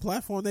 that's one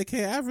platform they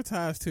can't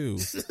advertise to.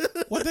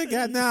 What they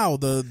got now?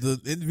 The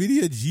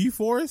NVIDIA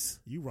GeForce?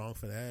 You wrong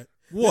for that.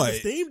 What? There's a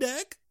Steam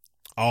Deck.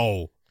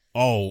 Oh,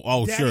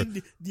 sure.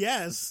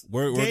 Yes.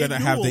 We're Gabe gonna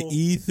have the Newell.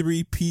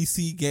 E3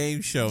 PC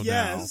game show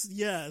now.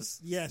 Yes.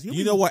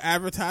 You know what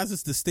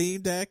advertises the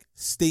Steam Deck?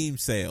 Steam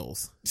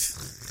sales.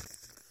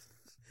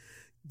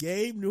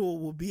 Gabe Newell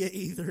will be at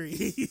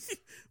E3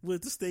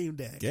 with the Steam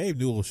Deck. Gabe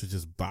Newell should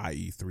just buy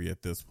E3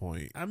 at this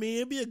point. I mean,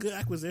 it'd be a good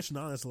acquisition,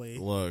 honestly.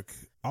 Look,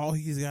 all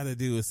he's got to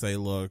do is say,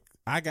 look,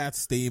 I got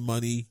Steam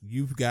money.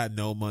 You've got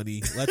no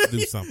money. Let's do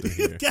something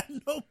You here. got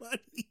no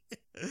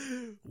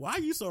money. Why are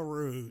you so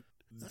rude?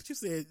 Not you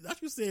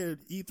said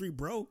E3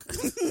 broke.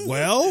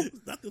 Well,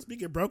 Not to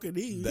speak in broken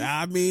news.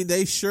 I mean,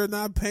 they sure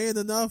not paying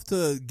enough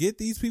to get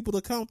these people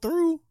to come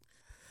through.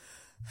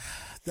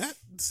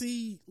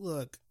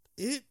 Look,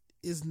 it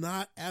is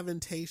not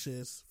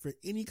advantageous for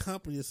any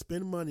company to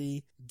spend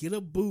money, get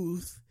a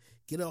booth,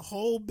 get a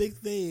whole big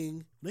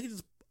thing. They can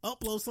just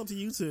upload something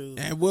to YouTube.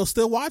 And we'll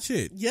still watch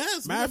it.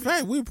 Yes. Matter of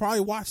fact, we'll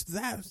probably watch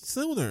that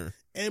sooner.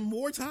 And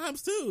more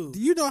times too. Do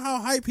you know how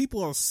hype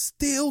people are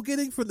still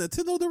getting for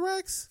Nintendo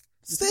Directs?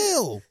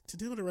 Still.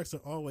 Nintendo Directs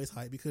are always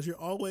hype because you're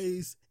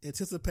always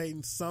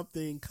anticipating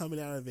something coming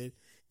out of it,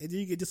 and then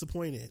you get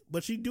disappointed.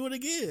 But you do it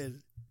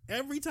again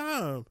every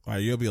time. All right,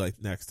 you'll be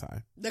like, next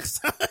time. Next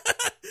time.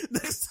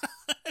 Next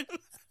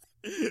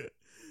time.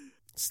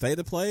 State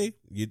of Play,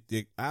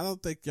 I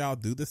don't think y'all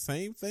do the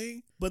same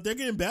thing. But they're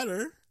getting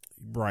better.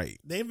 Right.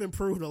 They've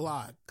improved a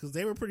lot because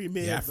they were pretty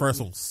mid. Yeah, that first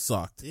one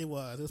sucked. It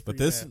was But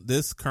pretty bad.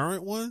 this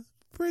current one,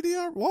 pretty,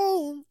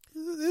 well,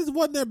 it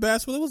wasn't their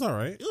best, but it was all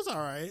right. It was all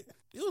right.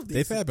 It was decent.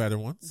 They've had better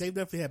ones. They've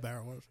definitely had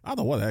better ones. I don't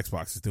know what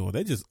Xbox is doing.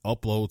 They just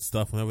upload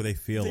stuff whenever they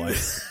feel like.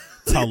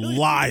 to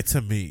lie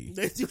to me.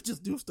 They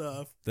just do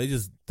stuff.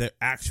 They're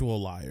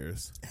actual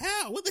liars.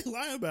 How? What they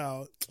lie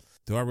about?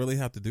 Do I really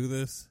have to do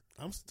this?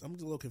 I'm just a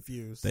little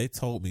confused. They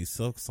told me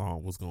Silk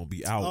Song was going to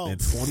be out in Oh.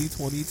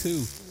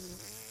 2022.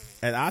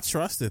 And I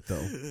trust it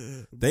though.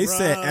 They Bruh.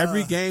 said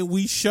every game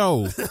we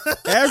show,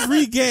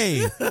 every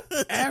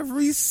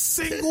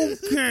single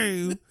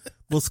game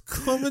was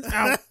coming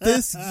out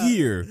this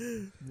year.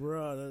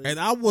 Bruh. And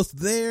I was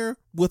there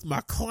with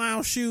my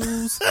clown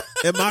shoes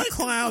and my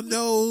clown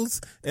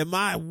nose and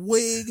my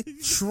wig,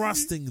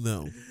 trusting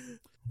them.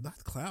 Not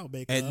the cloud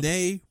makeup. And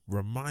they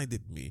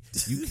reminded me,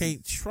 you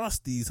can't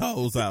trust these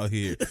hoes out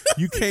here.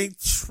 You can't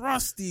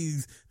trust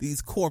these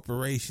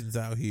corporations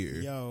out here.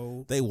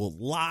 Yo. They will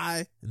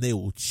lie and they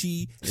will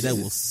cheat and they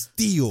will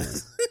steal.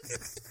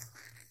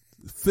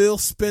 Phil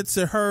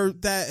Spencer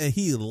heard that and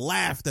he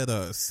laughed at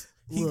us.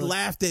 He Look.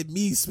 laughed at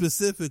me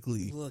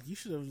specifically. Look, you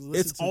should have listened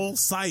It's to on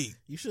site.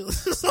 You should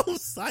listen on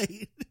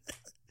site.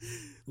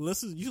 You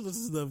should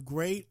listen to the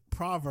great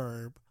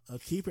proverb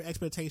of keep your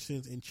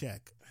expectations in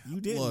check. You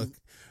didn't. Look,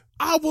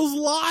 I was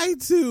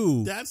lied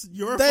to. That's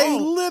your They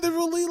fault.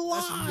 literally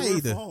That's your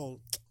lied. fault.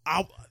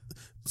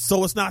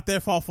 So it's not their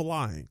fault for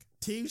lying.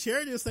 Team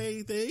Cherry didn't say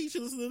anything. You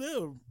should listen to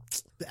them.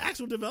 The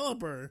actual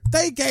developer.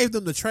 They gave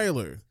them the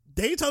trailer.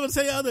 They told them to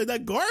say other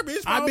that garbage.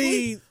 I Probably.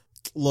 mean,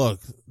 look,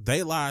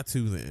 they lied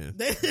too then.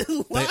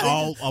 they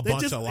all a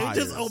bunch just, of They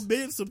just liars.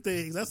 omitted some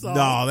things. That's all.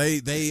 No,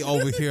 they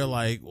over here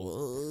like, well,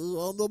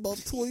 I don't know about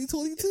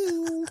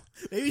 2022.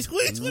 Maybe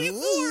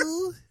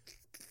 2024.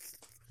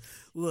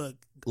 Look,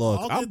 Look,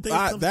 all good things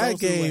come that close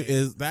to the game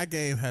way. that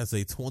game has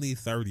a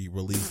 2030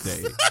 release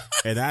date,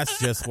 and that's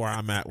just where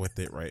I'm at with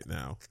it right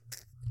now.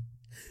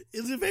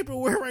 Is it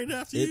vaporware right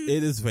now to you?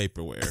 It is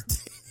vaporware.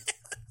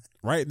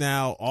 Right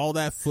now, all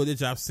that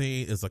footage I've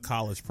seen is a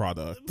college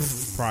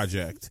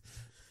project.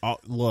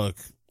 Look,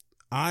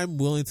 I'm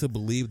willing to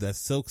believe that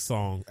Silk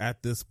Song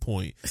at this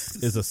point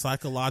is a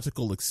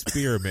psychological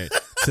experiment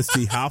to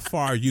see how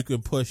far you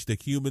can push the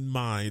human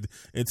mind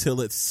until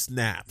it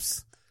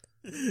snaps.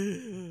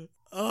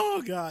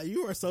 Oh God,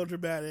 you are so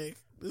dramatic.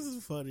 This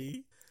is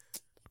funny.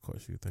 Of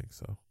course you think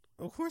so.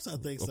 Of course I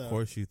think so. Of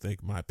course you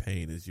think my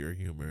pain is your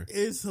humor.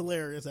 It's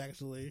hilarious,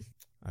 actually.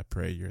 I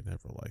pray you're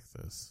never like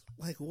this.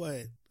 Like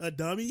what? A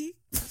dummy?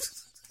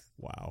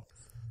 Wow.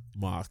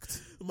 Mocked.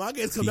 My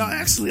game's come out.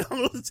 Actually, I don't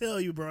know what to tell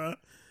you, bro.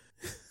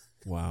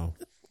 Wow.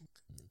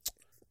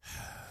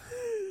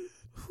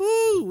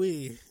 Whoo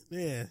wee,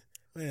 man.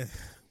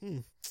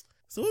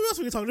 So what else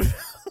we talking about?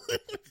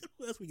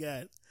 What else we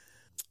got?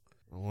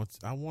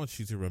 I want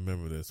you to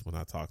remember this when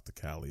I talk to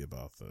Callie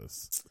about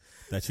this.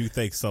 That you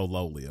think so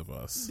lowly of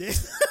us.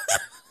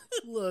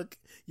 Look,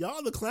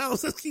 y'all the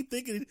clowns. Let's keep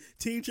thinking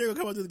Team Cherry will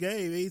come out to the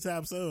game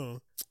anytime soon.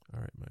 All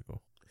right,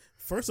 Michael.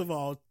 First of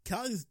all,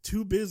 Callie's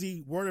too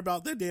busy worried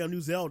about that damn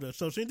new Zelda,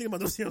 so she ain't thinking about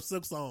those damn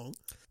Silk Song.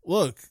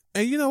 Look,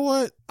 and you know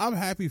what? I'm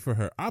happy for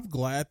her. I'm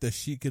glad that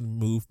she can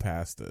move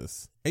past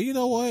this. And you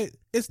know what?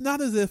 It's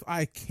not as if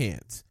I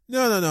can't.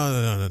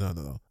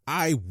 No.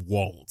 I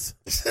won't.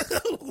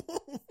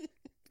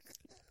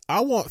 I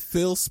want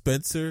Phil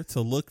Spencer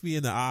to look me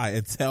in the eye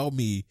and tell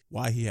me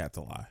why he had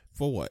to lie.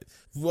 For what?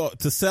 Well,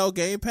 to sell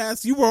Game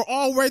Pass? You were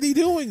already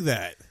doing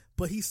that.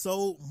 But he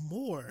sold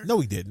more. No,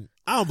 he didn't.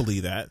 I don't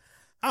believe that.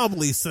 I don't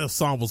believe Silk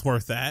Song was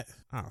worth that.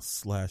 I'll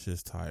slash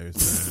his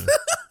tires,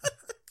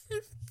 man.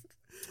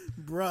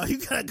 Bro, you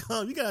gotta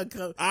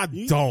come. I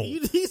You don't.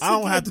 need to I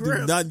don't get have a to grip.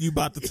 do nothing you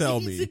about to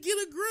tell You need me. to get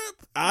a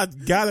grip. I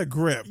got a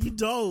grip. You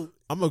don't.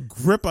 I'm going to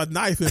grip a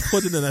knife and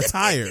put it in a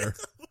tire.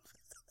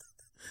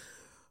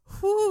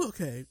 Whew,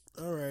 okay.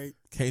 All right.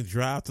 Can't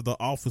drive to the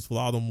office with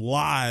all them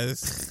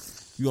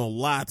lies. You going to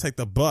lie, take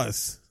the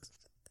bus.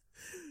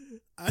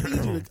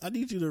 I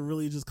need you to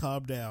really just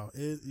calm down.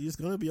 It's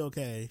gonna be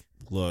okay.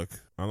 Look,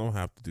 I don't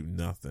have to do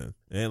nothing.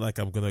 It ain't like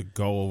I'm going to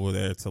go over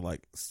there to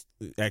like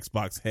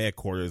Xbox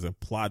headquarters and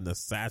plot an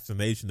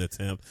assassination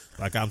attempt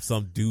like I'm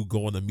some dude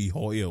going to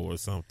MiHoYo or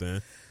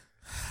something.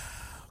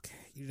 Okay,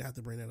 you didn't have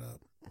to bring that up.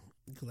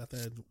 We could left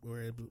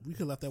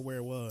that where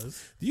it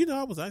was. Do you know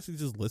I was actually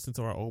just listening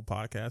to our old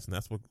podcast and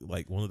that's what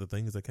like one of the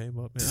things that came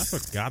up? Man, I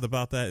forgot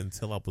about that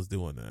until I was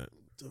doing that.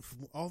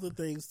 All the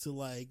things to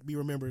like be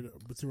remembered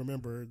to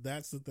remember.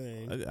 That's the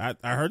thing.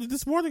 I heard it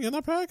this morning in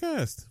our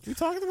podcast. We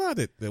talking about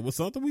it. It was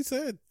something we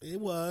said. It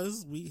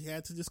was. We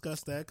had to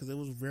discuss that because it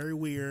was very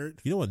weird.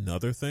 You know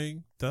another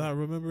thing that I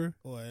remember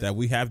What? that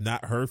we have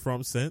not heard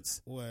from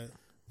since? What?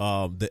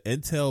 The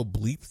Intel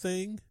bleep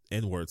thing,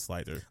 N-word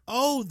slider.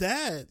 Oh,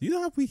 that. Do you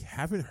know how we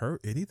haven't heard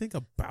anything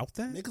about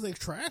that? Because they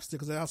trashed it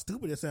because of how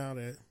stupid it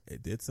sounded.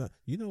 It did sound.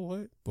 You know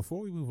what?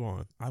 Before we move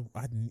on,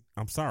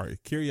 I'm sorry.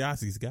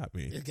 Curiosity's got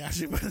me. It got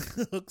you by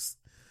the hooks.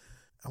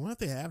 I wonder if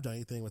they have done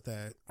anything with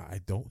that I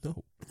don't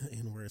know.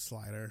 N-word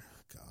slider.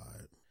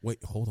 God.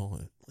 Wait, hold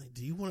on. Like,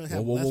 do you want to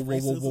have Whoa, less whoa, whoa,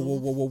 whoa, racism? whoa, whoa,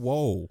 whoa, whoa,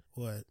 whoa.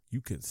 What?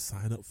 You can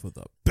sign up for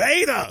the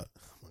beta.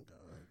 Oh my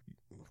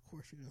God. Of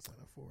course you're going to sign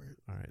up for it.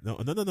 All right.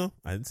 No.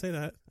 I didn't say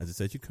that. I just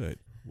said you could.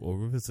 We'll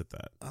revisit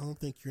that. I don't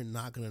think you're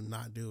not going to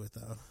not do it,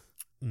 though.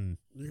 Mm.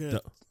 You're going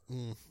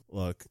to...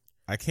 Look,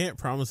 I can't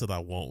promise that I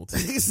won't.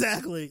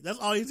 Exactly. That's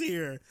all he's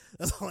here.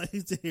 That's all I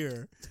need to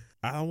hear.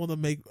 I don't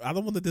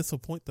want to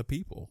disappoint the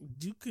people.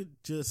 You could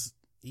just,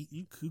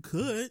 you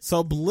could.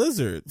 So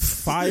Blizzard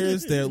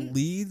fires their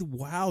lead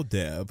WoW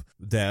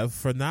dev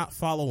for not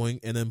following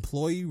an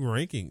employee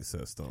ranking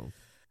system.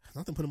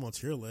 Not to put him on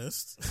tier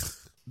list.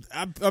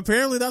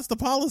 Apparently that's the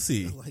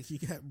policy. Like, you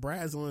got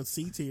Brad's on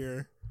C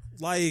tier.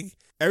 Like,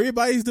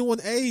 everybody's doing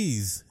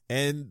A's,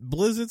 and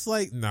Blizzard's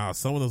like, nah,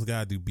 some of those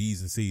gotta do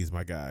B's and C's,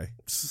 my guy.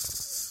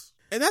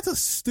 And that's a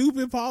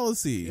stupid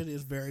policy. It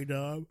is very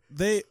dumb.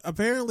 They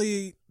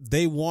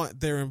want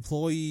their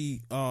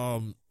employee,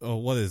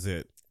 what is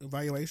it?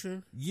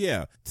 Evaluation?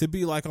 Yeah, to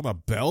be like on a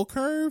bell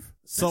curve.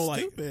 So That's like,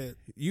 stupid.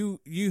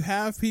 you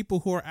have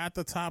people who are at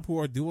the top who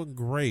are doing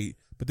great,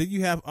 but then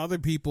you have other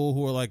people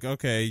who are like,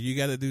 okay, you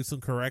got to do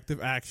some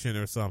corrective action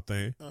or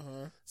something.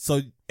 So,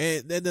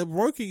 and the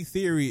working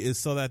theory is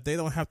so that they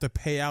don't have to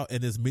pay out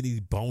in as many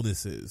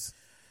bonuses.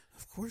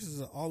 Of course, it's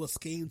all a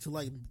scheme to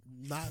like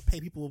not pay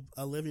people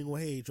a living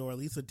wage or at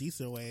least a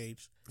decent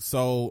wage.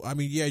 So, I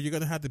mean, yeah, you're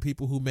going to have the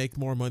people who make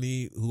more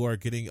money who are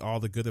getting all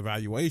the good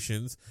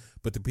evaluations,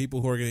 but the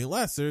people who are getting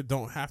lesser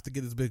don't have to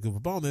get as big of a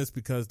bonus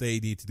because they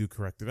need to do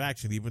corrective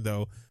action, even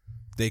though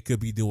they could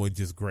be doing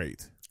just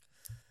great.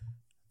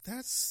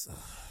 That's,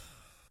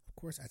 of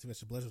course,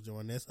 Activision Blizzard's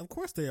doing this. Of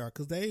course they are,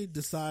 because they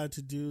decide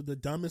to do the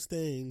dumbest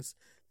things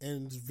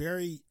and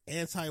very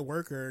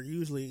anti-worker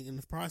usually in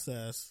the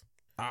process.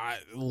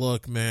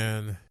 Look,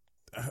 man,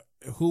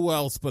 who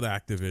else but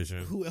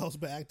Activision? Who else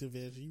but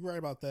Activision? You're right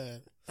about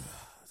that.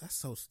 That's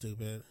so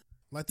stupid.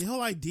 Like, the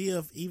whole idea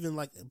of even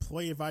like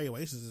employee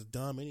evaluations is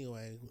dumb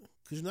anyway,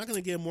 because you're not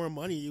going to get more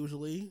money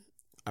usually.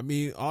 I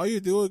mean, all you're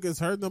doing is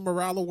hurting the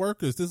morale of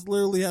workers. This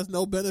literally has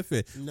no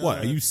benefit. No. What,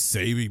 are you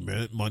saving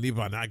money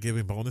by not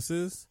giving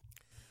bonuses?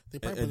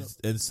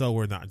 And so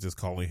we're not just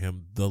calling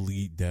him the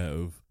lead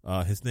dev.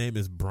 His name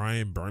is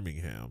Brian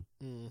Birmingham.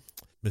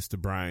 Mr.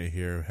 Brian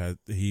here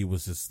he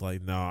was just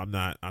like, no, I'm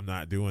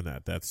not doing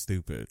that. That's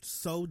stupid.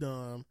 So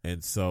dumb.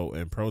 And so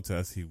in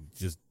protest, he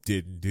just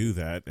didn't do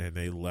that, and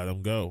they let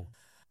him go.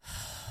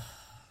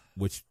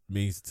 Which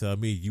means to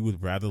me, you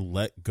would rather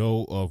let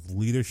go of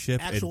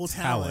leadership actual and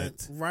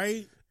talent,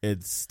 right?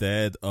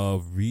 Instead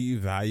of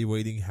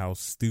reevaluating how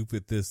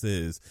stupid this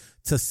is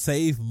to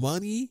save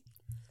money.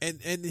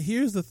 And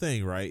here's the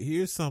thing, right?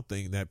 Here's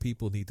something that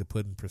people need to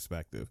put in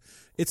perspective.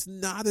 It's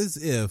not as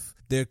if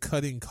they're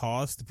cutting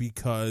costs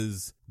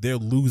because they're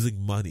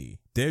losing money.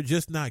 They're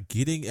just not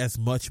getting as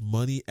much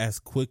money as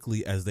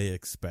quickly as they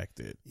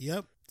expected.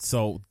 Yep.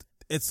 So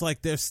it's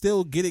like they're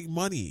still getting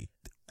money.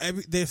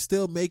 They're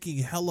still making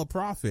hella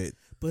profit.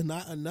 But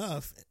not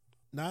enough.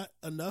 Not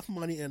enough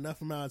money in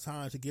enough amount of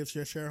time to give to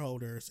their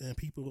shareholders and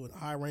people with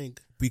high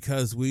rank.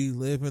 Because we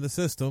live in a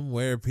system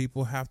where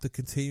people have to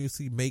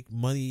continuously make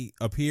money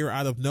appear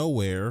out of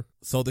nowhere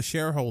so the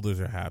shareholders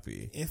are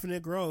happy.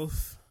 Infinite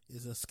growth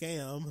is a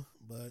scam,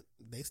 but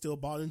they still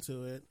bought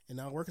into it, and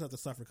now workers have to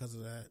suffer because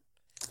of that.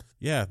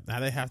 Yeah, now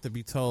they have to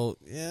be told,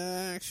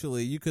 yeah,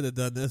 actually, you could have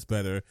done this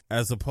better,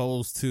 as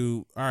opposed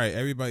to, all right,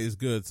 everybody's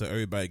good, so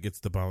everybody gets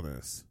the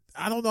bonus.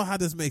 I don't know how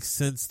this makes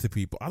sense to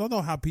people. I don't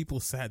know how people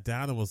sat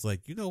down and was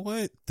like, you know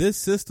what? This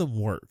system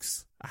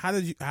works.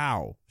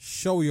 How?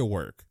 Show your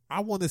work. I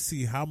want to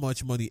see how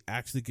much money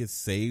actually gets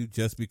saved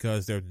just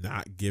because they're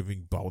not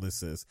giving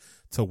bonuses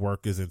to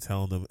workers and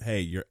telling them,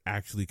 hey, you're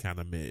actually kind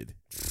of mid.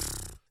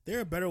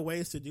 There are better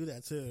ways to do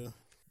that too.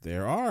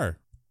 There are.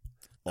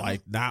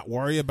 Like, not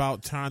worry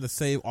about trying to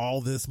save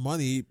all this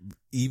money,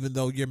 even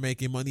though you're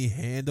making money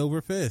hand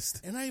over fist.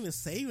 And not even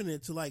saving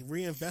it to, like,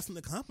 reinvest in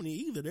the company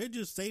either. They're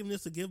just saving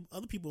this to give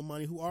other people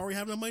money who already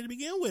have enough money to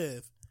begin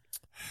with.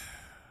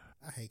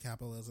 I hate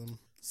capitalism.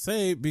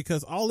 Save,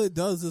 because all it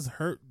does is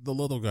hurt the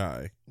little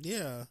guy.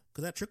 Yeah,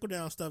 because that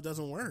trickle-down stuff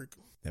doesn't work.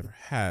 Never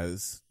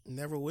has.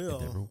 Never will.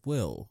 It never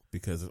will.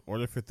 Because in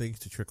order for things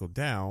to trickle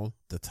down,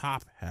 the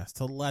top has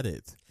to let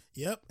it.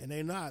 Yep, and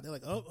they're not. They're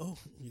like, oh,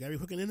 you got to be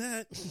hooking in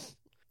that.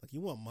 Like,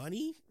 you want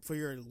money for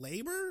your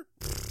labor?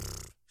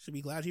 Should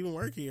be glad you even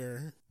work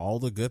here. All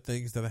the good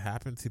things that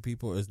happen to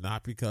people is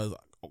not because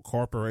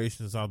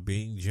corporations are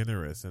being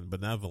generous and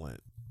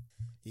benevolent.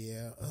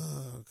 Yeah.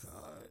 Oh,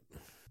 God.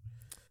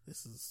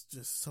 This is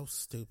just so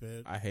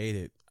stupid. I hate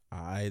it.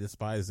 I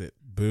despise it.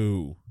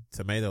 Boo.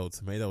 Tomato,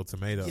 tomato,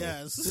 tomato.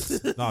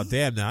 Yes. No,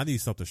 damn, now I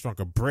need something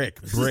stronger. Brick.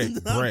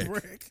 All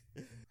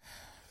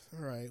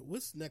right.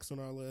 What's next on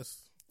our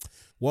list?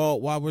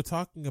 Well, while we're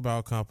talking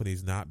about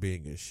companies not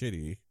being as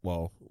shitty,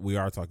 well, we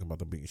are talking about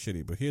them being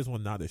shitty, but here's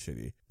one not as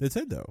shitty.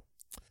 Nintendo.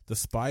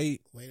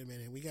 Despite... Wait a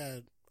minute.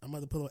 I'm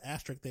going to put a little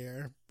asterisk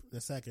there in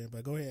a second,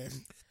 but go ahead.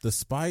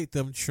 Despite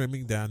them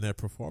trimming down their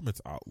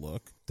performance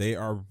outlook, they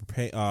are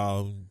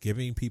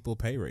giving people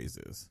pay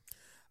raises.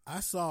 I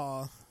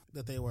saw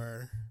that they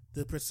were.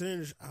 The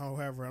percentage,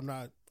 however,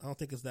 I don't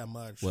think it's that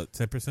much. What,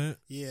 10%?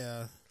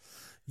 Yeah.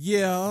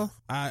 Yeah,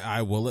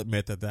 I will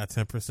admit that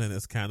 10%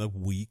 is kind of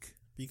weak.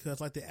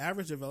 Because, like, the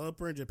average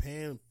developer in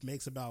Japan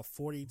makes about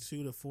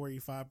 42 to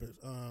 45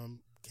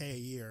 K a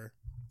year.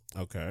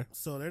 Okay.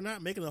 So they're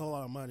not making a whole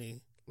lot of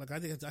money. Like I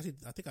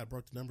think I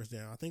broke the numbers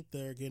down. I think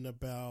they're getting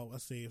about,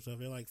 let's see, so if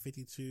they're like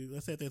 52.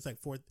 Let's say it's like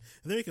if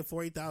they're making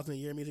 $40,000 a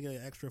year, it means they get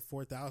an extra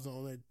 $4,000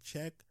 on their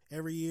check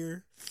every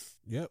year.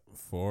 Yep,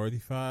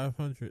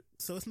 4,500.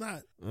 So it's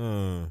not.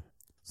 So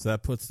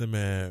that puts them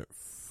at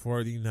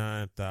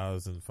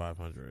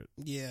 49,500.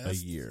 Yeah, a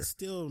year.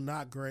 Still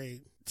not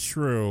great.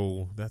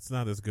 True, that's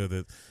not as good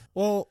as.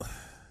 Well,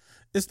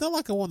 it's not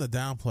like I want to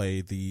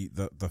downplay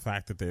the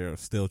fact that they're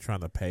still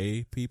trying to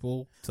pay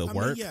people to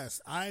work. Mean,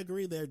 yes, I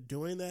agree they're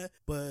doing that,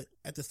 but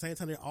at the same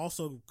time, they're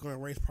also going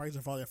to raise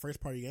prices for all their first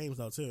party games,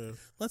 though, too.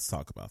 Let's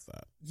talk about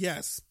that.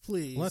 Yes,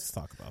 please. Let's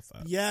talk about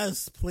that.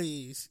 Yes,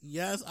 please.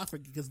 Yes, I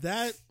forget because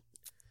that.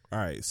 All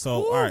right,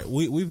 so all right,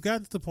 we've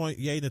gotten to the point.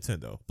 Yay,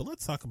 Nintendo! But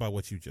let's talk about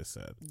what you just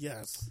said.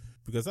 Yes,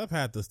 because I've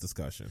had this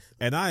discussion,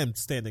 and I am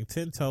standing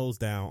 10 toes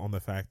down on the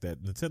fact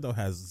that Nintendo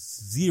has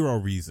zero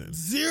reason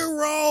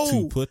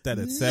to put that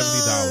at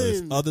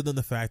 $70, other than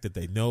the fact that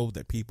they know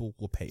that people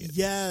will pay it.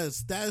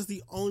 Yes, that is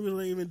the only reason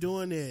they're even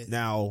doing it.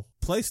 Now,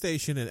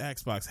 PlayStation and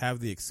Xbox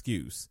have the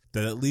excuse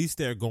that at least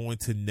they're going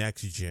to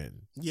next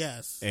gen.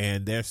 Yes,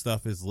 and their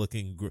stuff is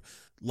looking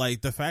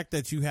like the fact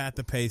that you had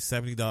to pay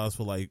 $70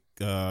 for like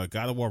God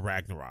of War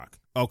Ragnarok.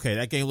 Okay,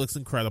 that game looks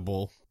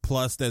incredible.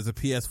 Plus, there's a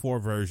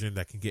PS4 version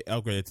that can get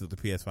upgraded to the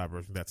PS5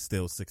 version that's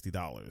still $60.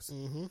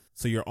 Mm-hmm.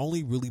 So you're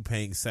only really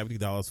paying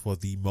 $70 for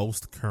the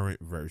most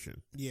current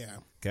version. Yeah.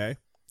 Okay,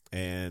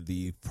 and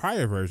the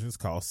prior version is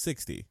called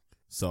 $60.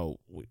 So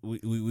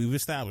we've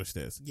established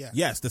this. Yeah.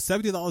 Yes, the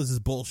 $70 is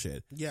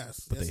bullshit.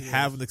 Yes. But they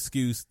have an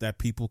excuse that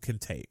people can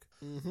take.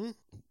 Mm-hmm.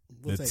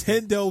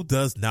 Nintendo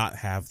does not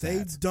have that.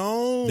 They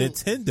don't.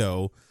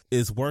 Nintendo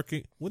is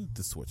working. When did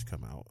the Switch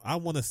come out? I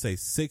want to say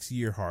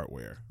 6-year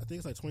hardware. I think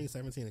it's like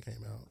 2017 it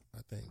came out. I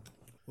think.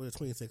 Or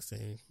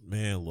 2016.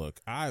 Man, look,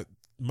 I've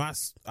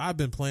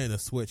been playing the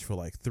Switch for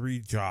like 3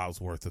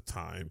 jobs worth of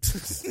time.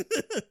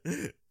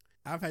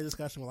 I've had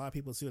discussion with a lot of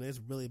people too, and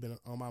it's really been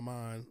on my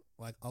mind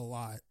like a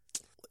lot.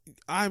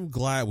 I'm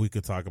glad we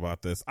could talk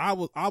about this. I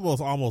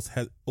was almost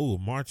had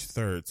March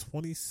 3rd,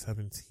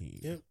 2017.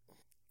 Yep.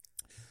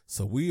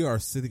 So we are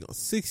sitting on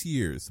 6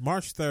 years.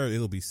 March 3rd,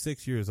 it'll be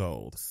 6 years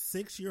old.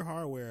 6-year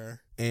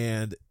hardware.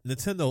 And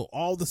Nintendo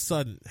all of a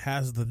sudden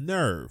has the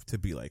nerve to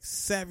be like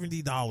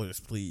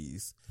 $70,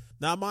 please.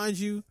 Now, mind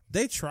you,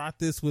 they tried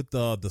this with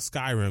the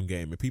Skyrim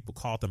game and people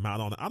called them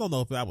out on it. I don't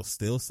know if that was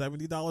still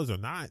 $70 or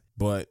not,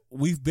 but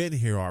we've been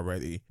here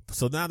already.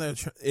 So now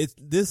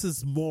this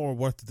is more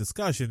worth the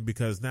discussion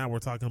because now we're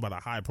talking about a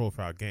high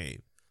profile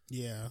game.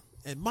 Yeah.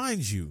 And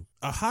mind you,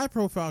 a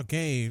high-profile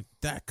game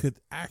that could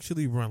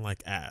actually run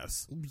like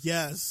ass.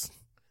 Yes.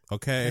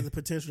 Okay? Has the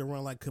potential to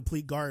run like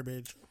complete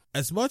garbage.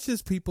 As much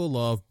as people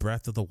love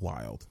Breath of the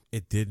Wild,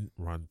 it didn't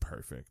run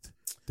perfect.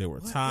 There were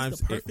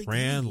times it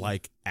ran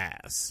like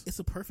ass. It's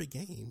a perfect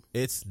game.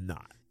 It's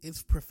not.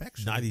 It's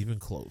perfection. Not even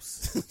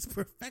close. It's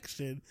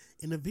perfection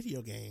in a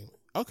video game.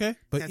 Okay,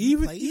 but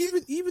even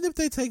if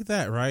they take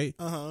that, right?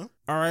 Uh-huh.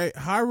 All right,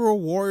 Hyrule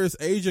Warriors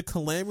Age of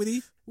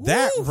Calamity,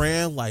 that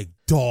ran like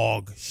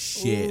dog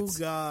shit. Oh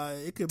god,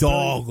 it could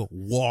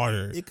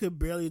water. It could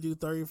barely do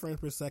 30 frames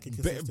per second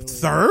consistently.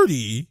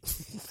 30?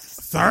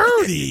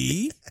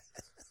 30?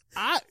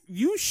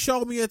 You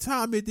show me a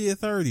time it did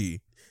 30.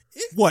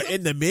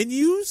 In the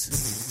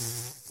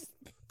menus?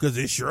 Because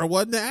it sure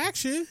wasn't the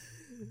action.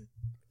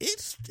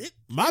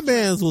 My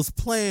man's was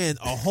playing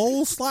a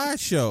whole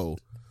slideshow.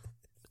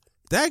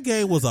 That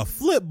game was a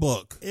flip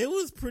book. It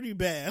was pretty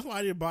bad. That's why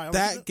I didn't buy it.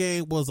 That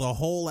game was a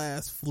whole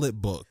ass flip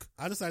book.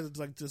 I decided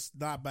to just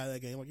not buy that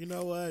game. Like, you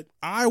know what?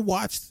 I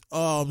watched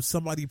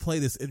somebody play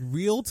this in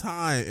real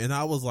time, and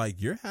I was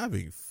like, "You're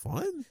having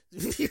fun?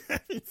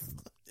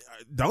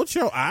 Don't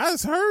your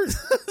eyes hurt?"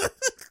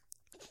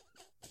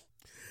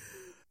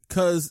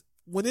 Because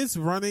when it's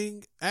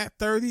running at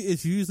 30,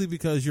 it's usually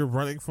because you're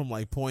running from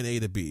like point A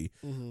to B.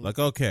 Mm-hmm. Like,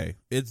 okay,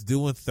 it's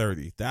doing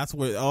 30. That's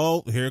where,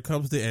 here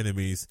comes the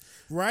enemies.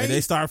 Right. And they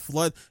start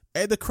flood.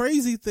 And the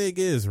crazy thing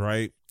is,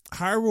 right,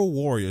 Hyrule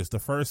Warriors, the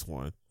first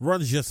one,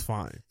 runs just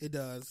fine. It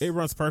does. It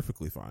runs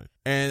perfectly fine.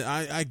 And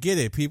I get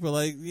it. People are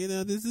like,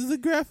 this is a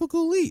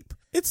graphical leap.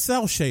 It's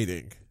cell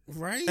shading.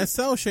 Right. And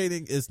cell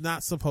shading is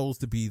not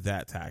supposed to be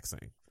that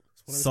taxing.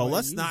 So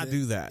let's not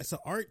do that. It's an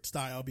art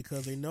style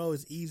because they know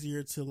it's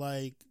easier to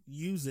like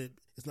use it.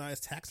 It's not as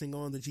taxing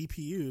on the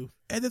GPU.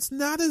 And it's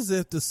not as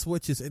if the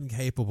Switch is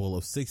incapable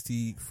of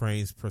 60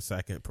 frames per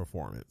second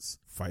performance.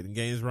 Fighting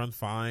games run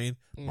fine.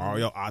 Mm-hmm.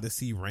 Mario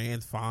Odyssey ran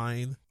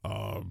fine.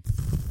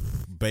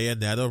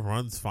 Bayonetta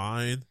runs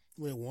fine.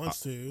 When it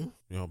wants to.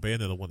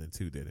 Bayonetta 1 and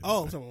 2 did it.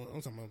 Oh,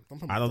 I'm talking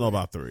about I don't know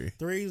about 3.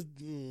 Three's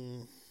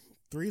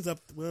up.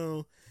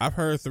 Well, I've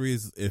heard 3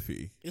 is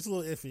iffy. It's a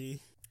little iffy.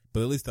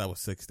 But at least that was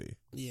 60.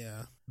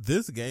 Yeah.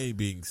 This game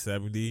being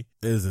 70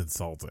 is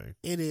insulting.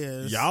 It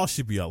is. Y'all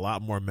should be a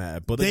lot more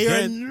mad. But they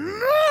are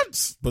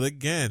nuts! But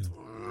again,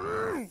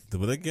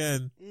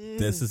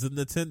 this is a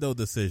Nintendo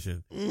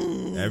decision.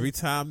 Every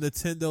time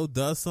Nintendo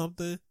does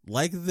something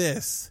like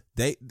this,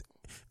 they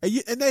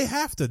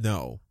have to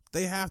know.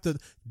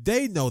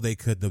 They know they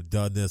couldn't have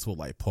done this with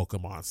like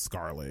Pokemon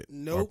Scarlet.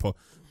 Nope.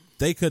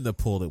 They couldn't have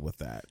pulled it with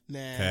that. Nah.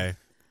 Okay.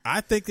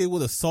 I think it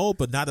would have sold,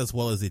 but not as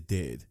well as it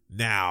did.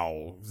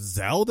 Now,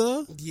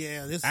 Zelda?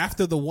 Yeah.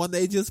 After the one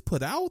they just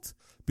put out?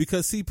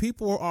 Because, see,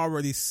 people were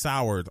already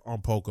soured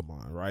on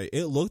Pokemon, right?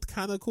 It looked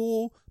kind of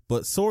cool,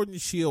 but Sword and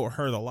Shield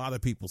hurt a lot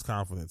of people's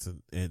confidence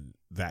in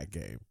that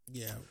game.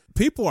 Yeah.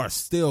 People are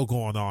still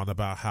going on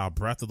about how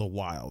Breath of the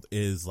Wild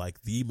is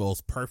like the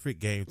most perfect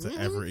game to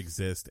ever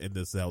exist in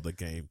the Zelda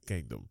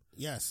kingdom.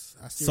 Yes.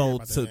 I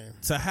still So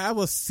to have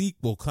a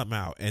sequel come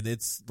out and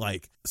it's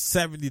like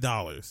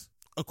 $70,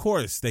 of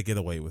course they get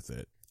away with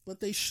it.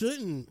 But they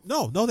shouldn't.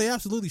 No, they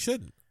absolutely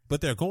shouldn't. But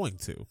they're going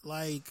to.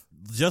 Like,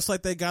 just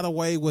like they got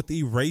away with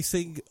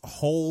erasing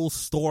whole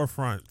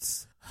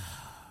storefronts.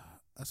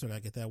 I still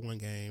gotta get that one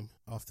game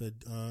off the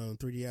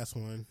 3DS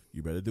one.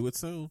 You better do it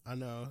soon. I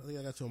know. I think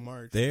I got till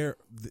March.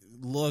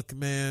 Look,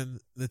 man,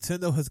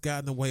 Nintendo has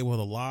gotten away with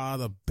a lot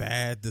of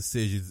bad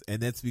decisions,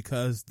 and it's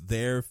because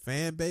their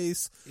fan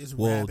base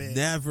will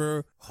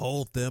never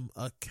hold them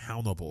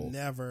accountable.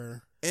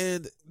 Never.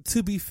 And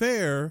to be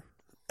fair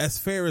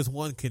as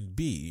one can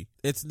be,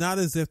 it's not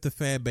as if the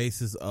fan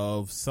bases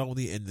of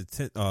Sony and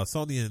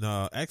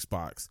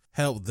Xbox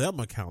held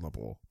them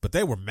accountable, but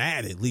they were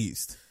mad at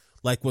least.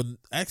 Like when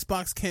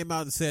Xbox came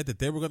out and said that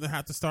they were going to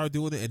have to start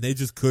doing it and they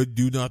just couldn't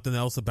do nothing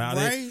else about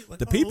it, like,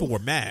 the people were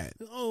mad.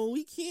 Oh,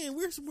 we can't.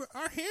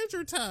 Our hands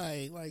are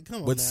tied. Like,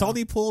 come on. When now.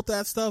 Sony pulled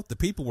that stuff, the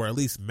people were at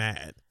least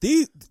mad.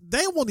 They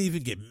won't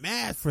even get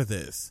mad for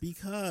this.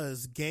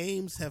 Because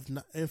games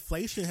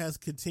inflation has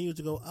continued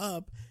to go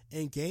up,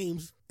 and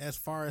games, as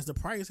far as the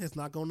price, has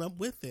not gone up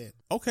with it.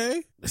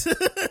 Okay. That's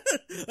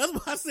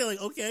why I say, like,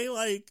 okay,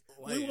 like,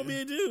 what do you want me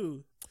to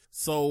do?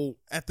 So,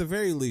 at the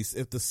very least,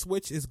 if the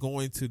Switch is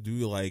going to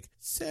do like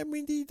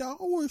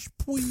 $70,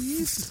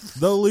 please,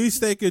 the least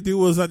they could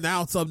do is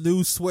announce a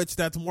new Switch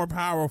that's more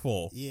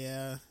powerful.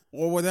 Yeah.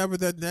 Or whatever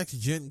the next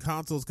gen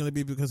console is going to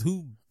be, because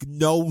who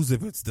knows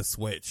if it's the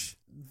Switch?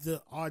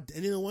 And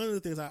then one of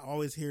the things I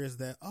always hear is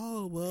that,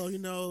 oh,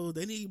 well,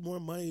 they need more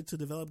money to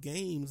develop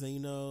games,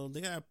 and,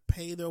 they got to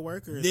pay their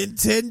workers.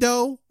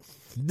 Nintendo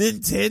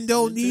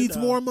needs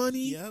more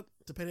money? Yep.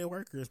 To pay their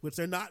workers, which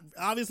they're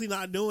obviously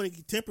not doing.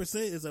 10%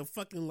 is a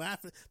fucking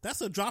laugh. That's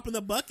a drop in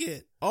the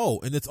bucket. Oh,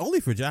 and it's only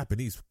for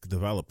Japanese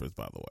developers,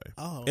 by the way.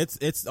 Oh,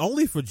 it's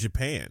only for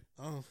Japan.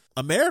 Oh,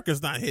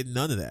 America's not hitting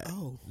none of that.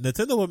 Oh,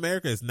 Nintendo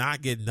America is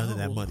not getting none of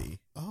that money.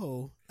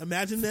 Oh,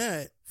 imagine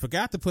that.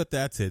 Forgot to put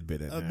that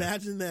tidbit in there.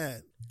 Imagine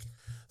that.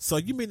 So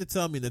you mean to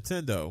tell me,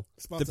 Nintendo,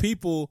 the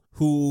people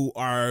who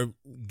are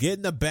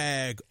getting a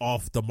bag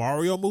off the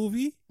Mario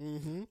movie,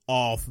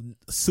 off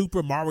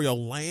Super Mario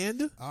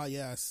Land? Oh,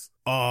 yes.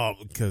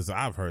 Because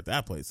I've heard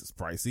that place is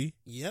pricey.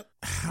 Yep.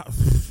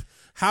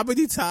 How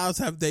many times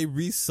have they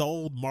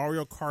resold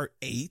Mario Kart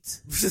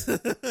 8?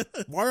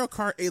 Mario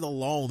Kart 8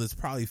 alone is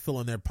probably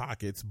filling their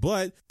pockets,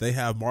 but they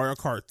have Mario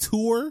Kart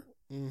Tour.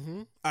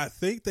 I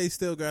think they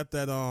still got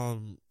that,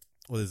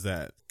 what is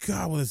that?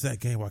 God, what is that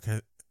game?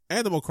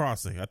 Animal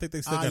Crossing. I think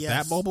they still got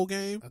that mobile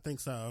game. I think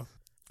so.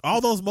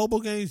 All those mobile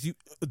games,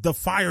 the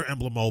Fire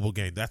Emblem mobile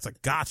game, that's a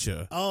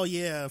gotcha. Oh,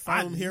 yeah. Fire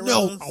Emblem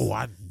Heroes.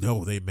 I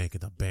know they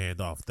making a band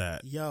off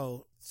that.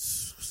 Yo,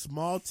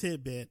 small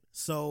tidbit.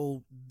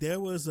 So there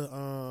was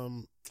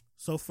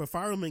so for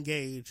Fire Emblem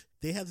Engage,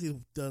 they had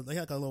like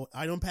a little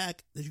item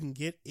pack that you can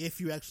get if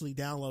you actually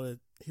downloaded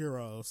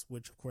Heroes,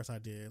 which of course I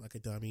did, like a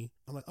dummy.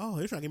 I'm like, oh,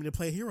 they're trying to get me to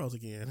play Heroes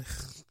again.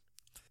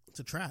 It's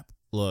a trap.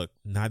 Look,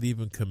 not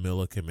even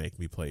Camilla can make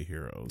me play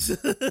Heroes.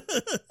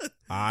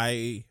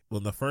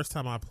 When the first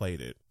time I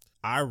played it,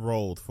 I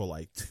rolled for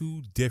like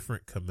 2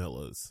 different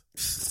Camillas.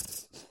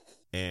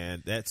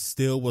 And that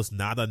still was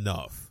not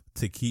enough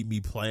to keep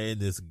me playing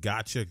this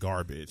gotcha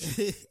garbage.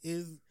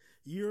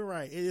 You're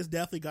right. It is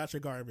definitely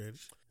gotcha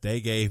garbage. They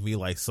gave me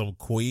like some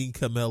Queen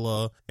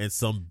Camilla and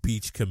some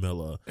Beach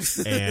Camilla.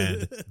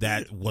 And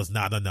that was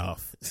not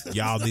enough.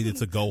 Y'all needed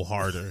to go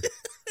harder.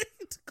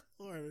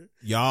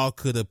 Y'all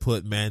could have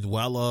put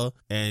Manuela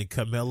and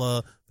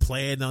Camilla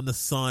playing on the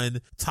sun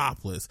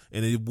topless,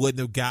 and it wouldn't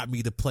have got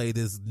me to play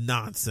this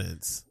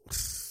nonsense.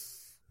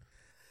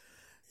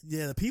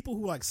 Yeah, the people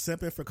who like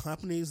simping for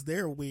companies,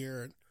 they're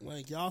weird.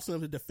 Like, y'all seem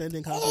to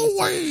defending companies.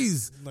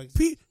 Always! Like,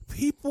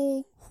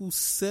 people who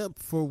simp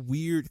for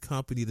weird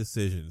company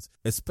decisions,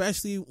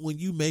 especially when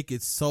you make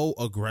it so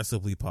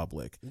aggressively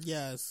public.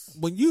 Yes.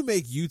 When you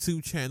make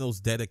YouTube channels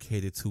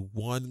dedicated to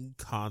one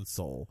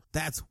console,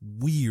 that's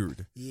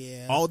weird.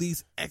 Yeah. All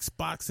these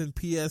Xbox and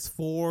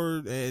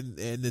PS4 and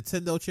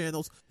Nintendo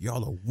channels,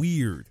 y'all are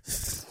weird.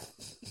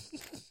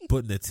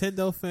 But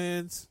Nintendo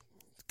fans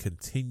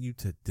continue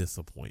to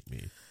disappoint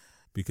me,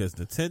 because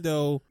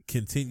Nintendo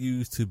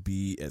continues to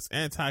be as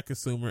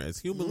anti-consumer as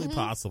humanly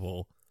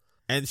possible.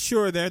 And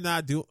sure, they're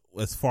not doing,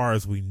 as far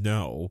as we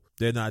know,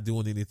 they're not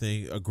doing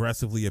anything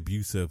aggressively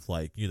abusive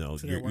like, your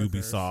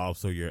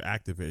Ubisofts or your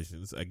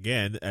Activisions.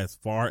 Again, as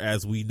far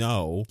as we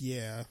know.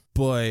 Yeah.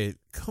 But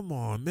come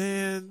on,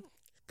 man.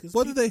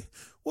 What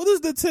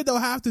does Nintendo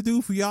have to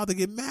do for y'all to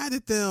get mad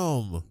at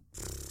them?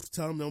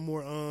 Tell them no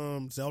more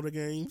Zelda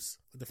games.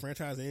 The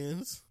franchise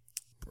ends.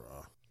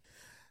 Bruh.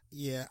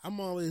 Yeah, I'm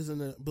always in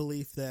the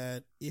belief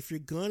that if you're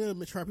gonna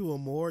charge people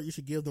more, you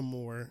should give them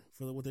more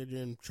for what they're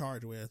being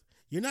charged with.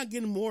 You're not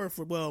getting more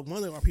for, well,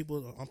 one of our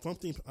people,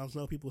 something I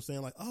know people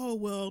saying like, oh,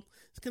 well,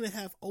 it's going to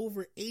have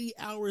over 80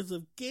 hours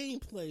of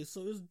gameplay,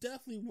 so it's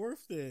definitely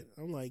worth it.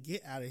 I'm like,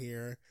 get out of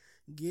here.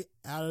 Get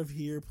out of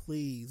here,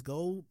 please.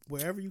 Go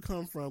wherever you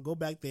come from. Go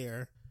back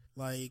there.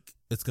 Like,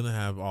 it's going to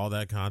have all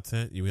that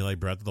content? You mean like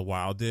Breath of the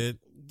Wild did?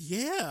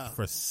 Yeah.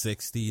 For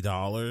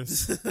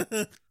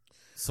 $60?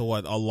 So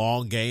what, a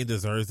long game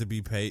deserves to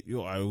be paid?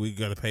 Are we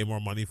going to pay more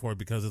money for it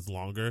because it's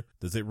longer?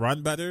 Does it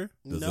run better?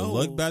 Does it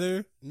look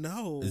better?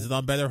 No. Is it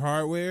on better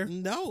hardware?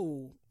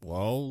 No.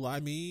 Well,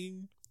 I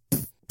mean...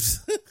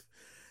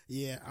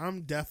 Yeah,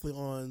 I'm definitely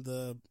on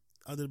the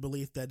other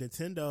belief that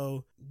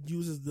Nintendo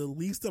uses the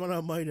least amount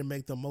of money to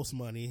make the most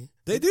money.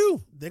 They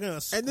do. They're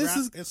going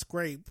to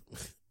scrape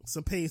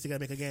some pennies to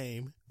make a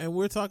game. And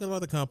we're talking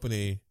about a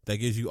company that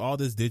gives you all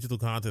this digital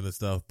content and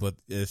stuff, but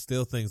there's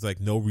still things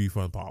like no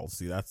refund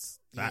policy.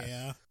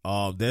 Yeah.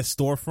 Their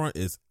storefront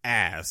is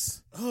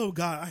ass. Oh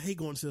God, I hate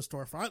going to the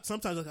storefront.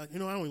 Sometimes I don't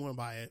even want to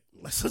buy it.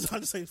 Sometimes I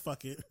just say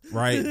fuck it.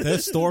 Right. Their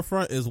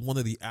storefront is one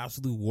of the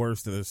absolute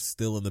worst that are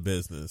still in the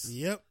business.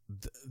 Yep.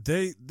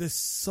 There's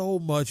so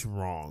much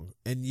wrong,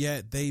 and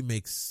yet they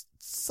make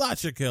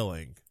such a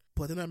killing.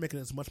 But they're not making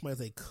as much money as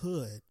they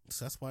could,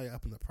 so that's why they're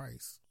upping the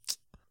price.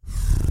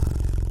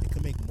 They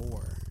could make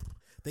more.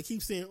 They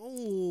keep saying,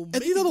 "Oh,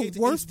 and you know the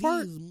worst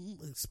part?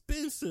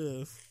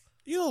 Expensive."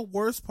 You know the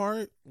worst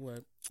part?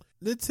 What?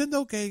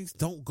 Nintendo games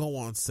don't go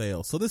on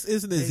sale, so this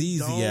isn't as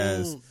easy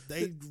as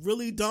they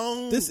really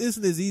don't. This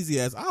isn't as easy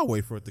as I'll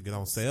wait for it to get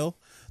on sale.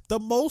 The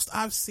most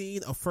I've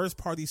seen a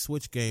first-party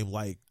Switch game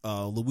like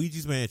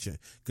Luigi's Mansion,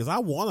 because I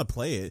want to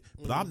play it,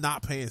 but I'm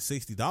not paying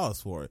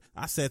 $60 for it.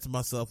 I said to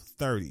myself,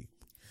 $30.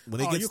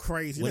 When it gets, you're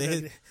crazy. When it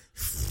hit,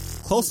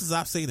 closest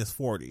I've seen is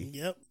 $40.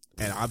 Yep.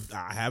 And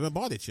I haven't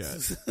bought it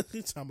yet.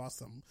 You're talking about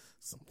some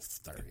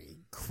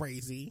 30.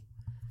 Crazy.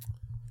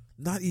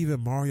 Not even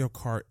Mario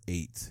Kart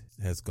 8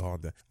 has gone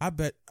there. I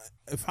bet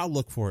if I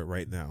look for it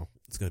right now,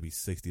 it's going to be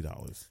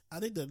 $60. I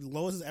think the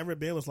lowest it's ever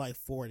been was like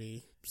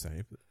 40.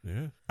 Same.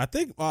 Yeah. I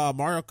think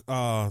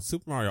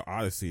Super Mario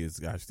Odyssey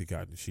has actually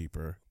gotten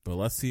cheaper. But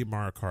let's see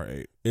Mario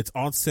Kart 8. It's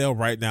on sale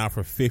right now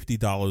for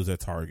 $50 at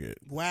Target.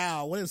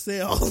 Wow, what a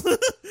sale.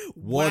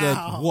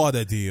 What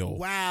a deal.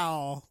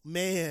 Wow,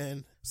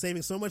 man.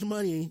 Saving so much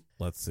money.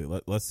 Let's see.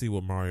 Let's see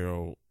what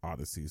Mario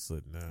Odyssey is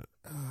sitting at.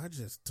 I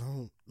just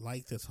don't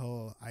like this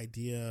whole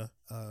idea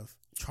of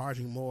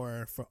charging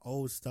more for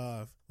old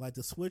stuff. Like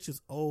the Switch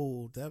is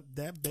old.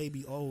 That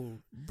baby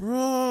old.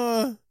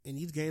 Bruh. And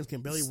these games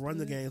can barely run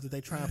the games that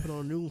they try and put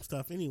on new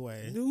stuff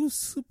anyway. New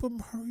Super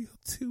Mario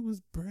 2 is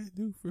brand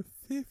new for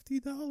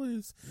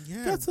 $50.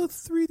 Yeah. That's a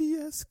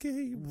 3DS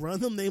game.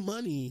 Run them they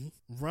money.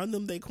 Run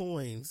them they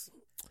coins.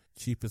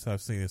 Cheapest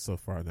I've seen it so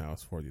far now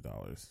is $40.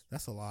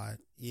 That's a lot.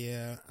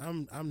 Yeah,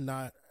 I'm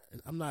not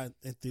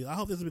enthused. I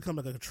hope this will become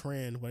like a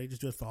trend where they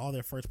just do it for all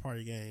their first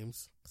party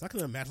games. Cause I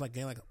couldn't imagine like a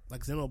game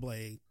like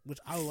Xenoblade, which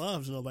I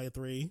love Xenoblade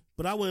 3,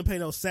 but I wouldn't pay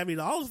no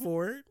 $70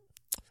 for it.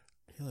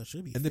 Hell, it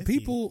should be. And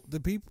 $50. the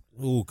people.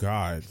 Oh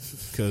God,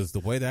 because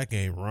the way that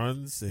game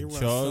runs and it runs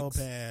chugs, so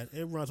bad.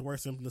 It runs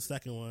worse than the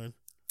second one.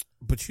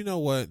 But you know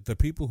what? The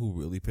people who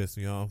really piss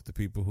me off, the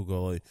people who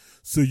go like,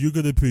 so you're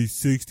going to pay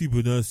 $60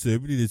 but not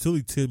 $70? It's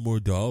only $10 more.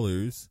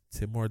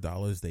 $10 more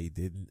they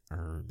didn't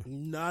earn.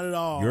 Not at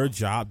all. Your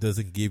job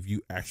doesn't give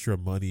you extra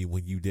money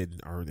when you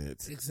didn't earn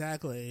it.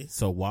 Exactly.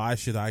 So why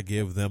should I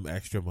give them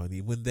extra money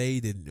when they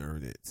didn't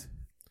earn it?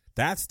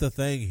 That's the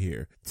thing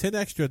here. $10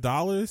 extra.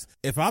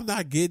 If I'm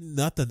not getting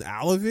nothing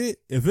out of it,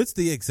 if it's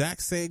the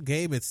exact same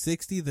game at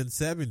 60 than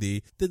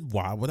 70, then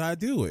why would I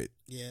do it?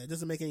 Yeah, it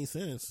doesn't make any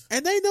sense.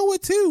 And they know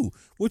it too,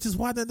 which is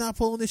why they're not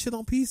pulling this shit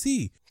on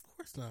PC. Of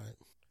course not.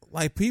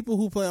 Like, people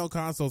who play on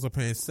consoles are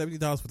paying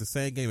 $70 for the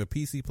same game, a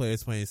PC player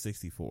is paying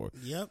 $64.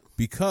 Yep.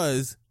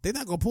 Because they're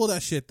not going to pull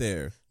that shit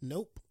there.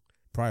 Nope.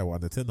 Probably why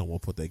Nintendo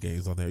won't put their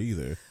games on there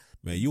either.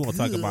 Man, you want to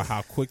talk about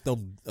how quick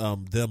them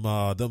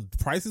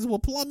prices will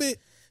plummet?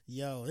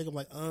 Yo, they go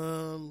like,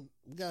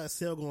 we got a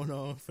sale going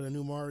on for the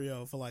new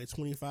Mario for like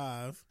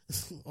 $25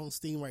 on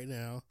Steam right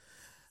now.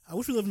 I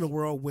wish we lived in a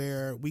world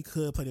where we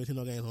could play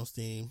Nintendo games on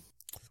Steam.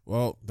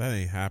 Well, that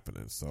ain't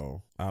happening,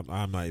 so I'm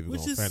not even going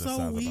to fantasize about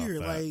that. Which is so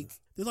weird. Like,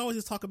 there's always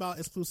this talk about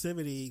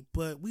exclusivity,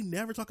 but we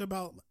never talk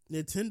about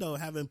Nintendo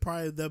having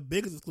probably the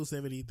biggest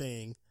exclusivity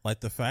thing.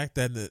 Like, the fact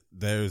that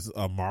there's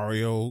a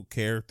Mario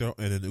character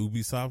in an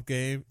Ubisoft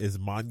game is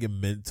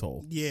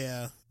monumental.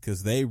 Yeah.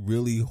 Because they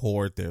really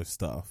hoard their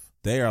stuff.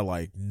 They are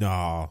like,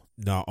 nah,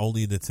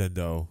 only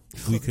Nintendo.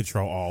 We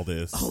control all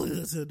this. Only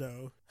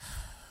Nintendo.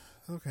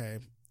 Okay.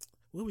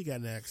 What we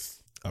got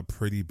next? A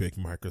pretty big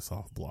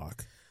Microsoft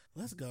block.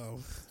 Let's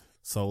go.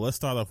 So let's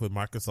start off with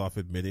Microsoft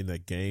admitting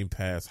that Game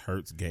Pass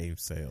hurts game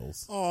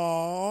sales.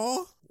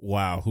 Aww.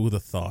 Wow, who'd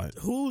have thought?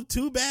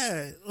 Too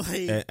bad.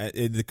 Like,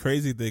 and the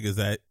crazy thing is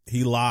that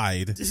he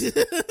lied.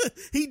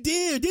 He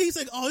did. He's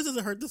like, this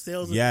doesn't hurt the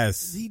sales.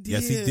 Yes. He did.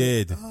 Yes, he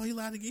did. Oh, he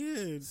lied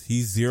again.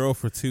 He's 0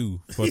 for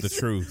 2 for the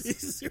truth.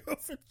 He's 0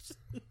 for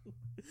 2.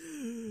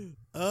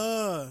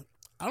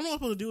 I don't know what I'm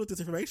supposed to do with this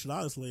information,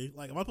 honestly.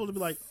 Like, am I supposed to be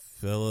like,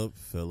 Philip.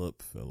 am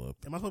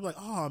I supposed to be like,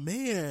 oh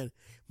man,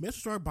 I should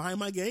start buying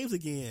my games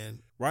again?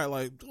 Right,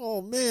 like,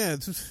 oh man,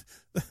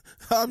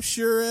 I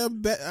sure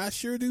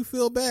do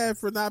feel bad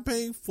for not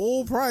paying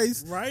full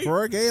price Right?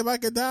 for a game I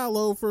can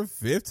download for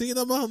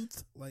 $15 a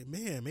month. Like,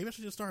 man, maybe I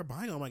should just start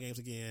buying all my games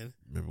again.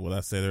 Remember what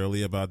I said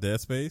earlier about Dead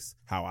Space?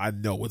 How I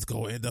know it's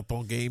going to end up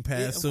on Game Pass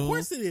Yeah, soon? of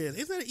course it is.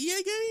 Isn't that an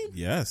EA game?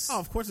 Yes. Oh,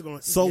 of course it's going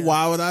to. So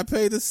why would I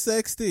pay the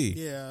 60?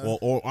 Yeah. Well,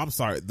 or I'm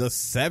sorry, the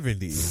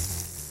 70.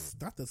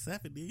 Not the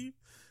 70.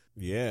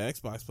 Yeah,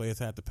 Xbox players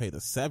have to pay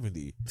the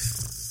 70.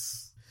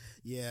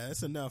 Yeah,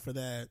 it's enough for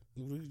that.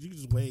 You can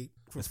just wait.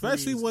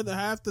 Especially freeze. when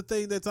half the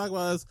thing they talk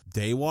about is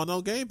day one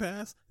on Game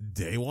Pass.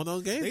 Day one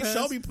on Game They Pass.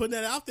 should be putting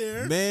that out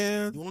there.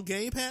 Man. You want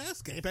Game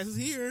Pass? Game Pass is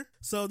here.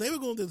 So they were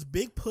going this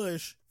big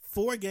push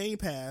for Game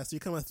Pass to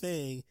become a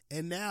thing,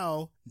 and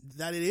now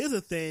that it is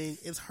a thing,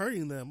 it's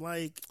hurting them.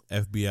 Like,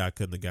 FBI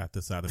couldn't have got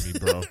this out of me,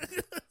 bro.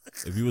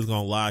 If you was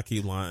gonna lie,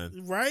 keep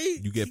lying. right?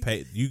 You get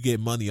paid. You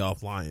get money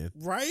off lying.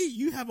 Right?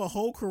 You have a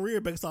whole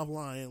career based off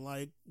lying.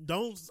 Like,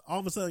 don't all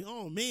of a sudden,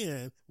 oh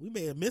man, we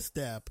made a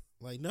misstep.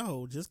 Like,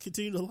 no, just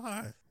continue to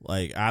lie.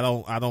 Like, I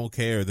don't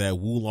care that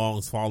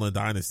Wulong's Fallen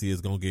Dynasty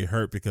is gonna get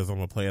hurt because I'm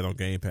gonna play it on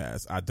Game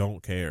Pass. I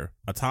don't care.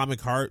 Atomic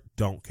Heart,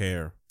 don't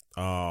care.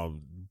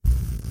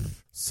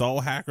 Soul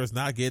Hackers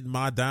not getting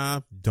my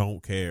dime,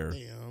 don't care.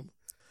 Damn.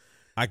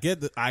 I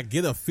get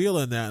a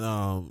feeling that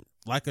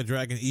Like a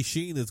Dragon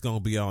Ishin is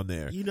gonna be on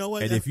there. You know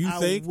what? And if you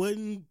think, I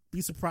wouldn't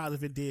be surprised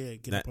if it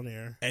did get up on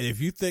there. and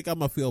if you think I'm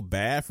gonna feel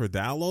bad for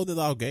downloading it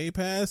on Game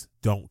Pass,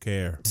 don't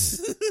care.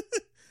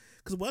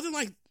 Because it wasn't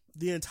like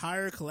the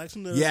entire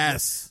collection of...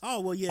 Yes. Oh,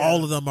 well, yeah.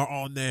 All of them are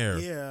on there.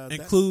 Yeah.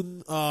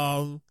 Including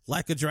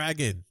Like a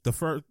Dragon,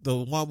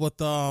 the one with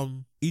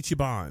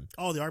Ichiban.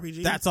 Oh, the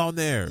RPG? That's on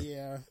there.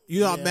 Yeah.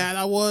 You know how Yeah. mad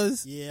I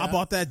was? Yeah. I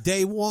bought that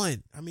day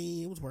one. I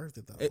mean, it was worth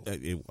it, though.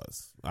 It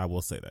was. I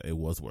will say that. It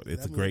was worth it.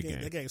 It's a That great game.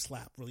 game. That game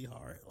slapped really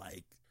hard.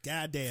 Like,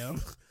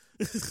 goddamn.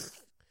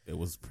 It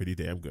was pretty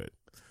damn good.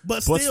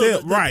 But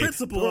still, the right.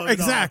 principle of it all.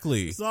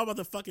 Exactly. It's all about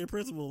the fucking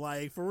principle.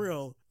 Like, for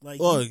real. Like,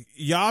 Look,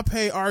 y'all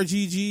pay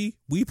RGG,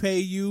 we pay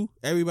you,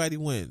 everybody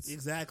wins.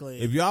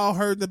 exactly. If y'all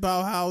heard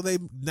about how they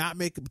not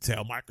make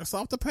tell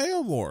Microsoft to pay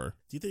them more,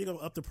 Do you think you're going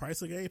to up the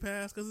price of Game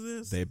Pass because of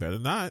this? they better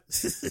not.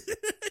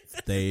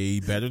 They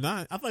better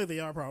not. I think they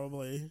are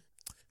probably.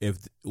 If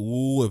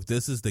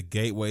this is the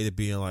gateway to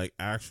being like,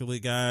 actually,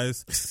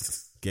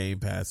 guys,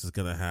 Game Pass is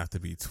gonna have to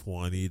be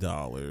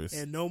 $20,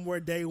 And no more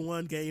day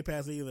one Game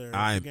Pass either.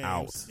 I'm games.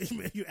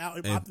 out. You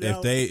out.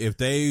 If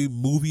they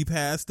movie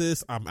past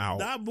this, I'm out.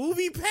 Not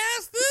movie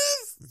past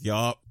this?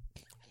 Yup.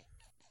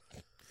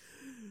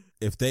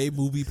 If they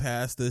movie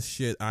past this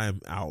shit, I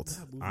am out.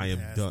 Not movie I am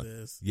past done.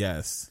 this.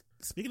 Yes.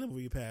 Speaking of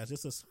movie pass,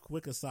 just a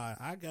quick aside.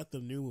 I got the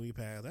new movie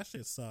pass. That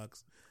shit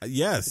sucks. I have to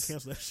Yes.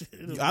 cancel that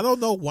shit. I don't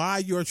know why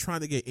you're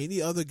trying to get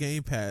any other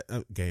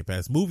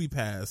movie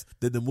pass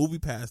than the movie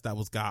pass that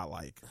was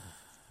godlike.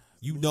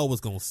 You know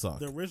it's gonna suck.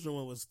 The original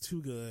one was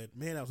too good.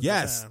 Man, that was a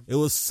Yes, good it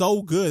was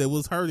so good. It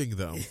was hurting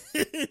them.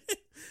 time.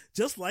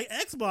 Just like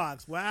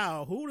Xbox.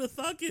 Wow, who would have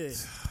thunk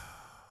it?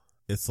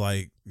 It's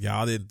like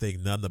y'all didn't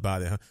think nothing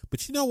about it, huh?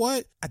 But you know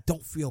what? I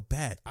don't feel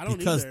bad I don't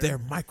because either. they're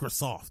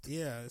Microsoft.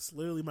 Yeah, it's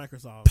literally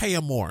Microsoft. Pay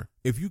them more.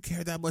 If you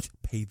care that much,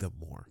 pay them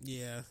more.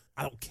 Yeah.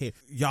 I don't care.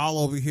 Y'all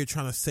over here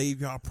trying to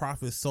save y'all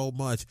profits so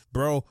much.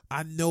 Bro,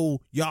 I know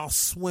y'all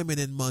swimming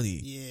in money.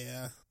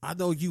 Yeah. I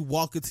know you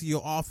walk into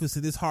your office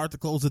and it's hard to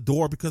close the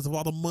door because of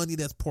all the money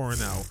that's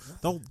pouring out.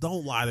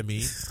 Don't lie to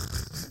me.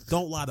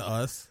 Don't lie to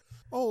us.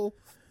 Oh,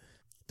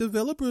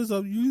 developers are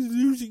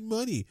losing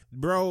money.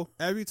 Bro,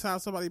 every time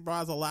somebody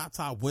buys a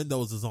laptop,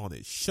 Windows is on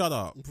it. Shut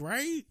up.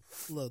 Right?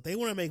 Look, they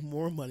want to make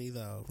more money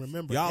though.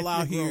 Remember, Y'all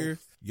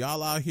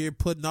out here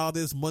putting all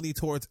this money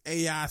towards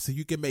AI so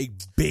you can make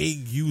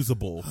Bing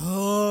usable.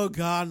 Oh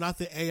God, not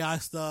the AI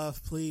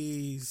stuff,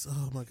 please.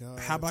 Oh my God.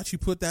 How about you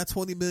put that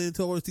 $20 million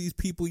towards these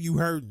people you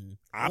hurting?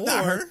 I'm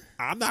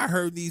not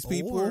hurting these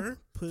people. Or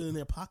put it in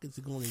their pockets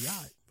to go on a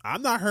yacht.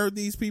 I'm not hurting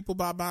these people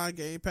by buying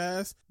Game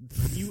Pass.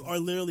 You are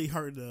literally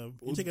hurting them.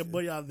 You're taking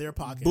money out of their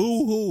pockets.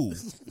 Boo hoo.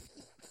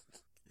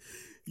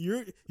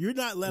 You're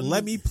not letting Let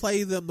them, me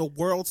play them the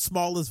world's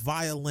smallest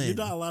violin. You're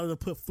not allowing them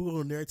to put food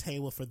on their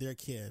table for their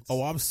kids.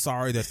 Oh, I'm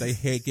sorry that they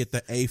get the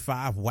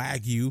A5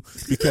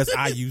 Wagyu because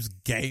I use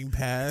Game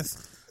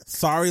Pass.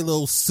 Sorry,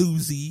 little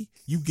Susie,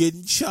 you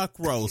getting chuck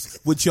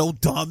roast with your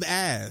dumb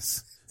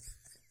ass.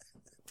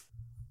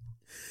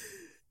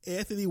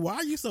 Anthony, why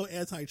are you so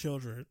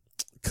anti-children?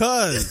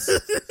 Cause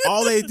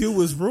all they do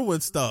is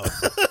ruin stuff.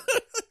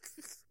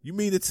 You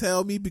mean to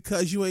tell me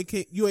because you ain't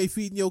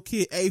feeding your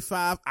kid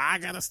A5, I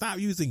gotta stop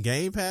using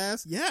Game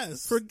Pass?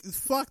 Yes.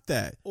 Fuck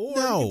that. Or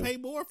no. you can pay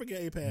more for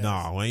Game Pass. No,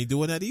 I ain't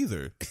doing that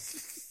either.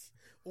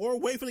 Or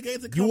wait for the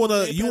games to come You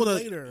wanna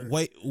later.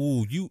 wait?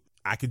 Ooh,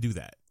 I can do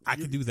that. I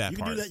can do that you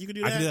can part. do that. You can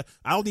do I that.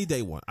 I don't need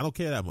day one. I don't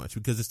care that much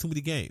because there's too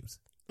many games.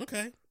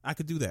 Okay. I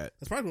could do that.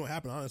 That's probably what will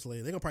happen, honestly.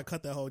 They're going to probably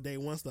cut that whole day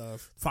one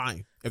stuff.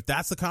 Fine. If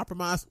that's a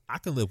compromise, I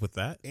can live with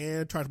that.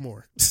 And charge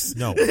more.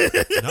 No.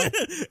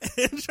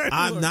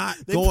 I'm not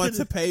going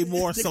to pay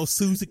more so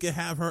Susie can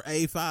have her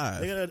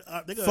A5. They're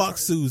gonna Fuck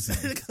Susie.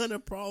 They're going to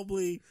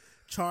probably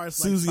charge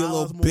Susie like a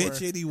little more.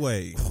 bitch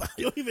anyway.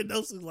 You don't even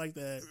know Susie like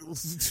that.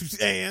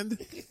 And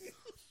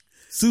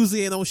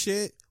Susie ain't on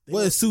shit.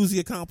 What is Susie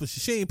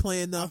accomplishing? She ain't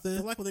playing I nothing.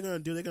 feel like what they're gonna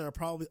do, they're gonna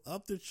probably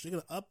up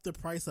the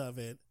price of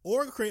it,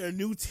 or create a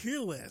new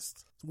tier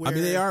list. I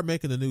mean, they are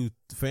making a new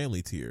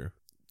family tier,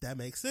 That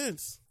makes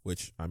sense.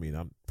 which I mean,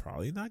 I'm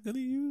probably not gonna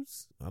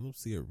use. I don't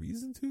see a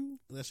reason to.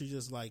 Unless you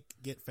just like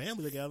get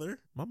family together.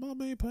 My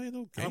mom ain't playing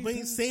no game. I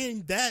ain't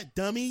saying that,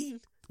 dummy.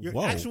 Your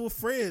Whoa. actual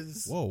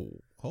friends.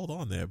 Whoa, hold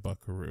on there,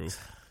 Buckaroo.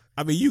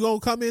 I mean, you gonna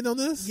come in on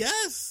this?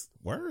 Yes.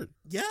 Word.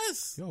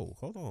 Yes. Yo,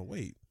 hold on,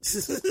 wait.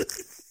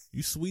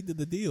 You sweetened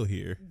the deal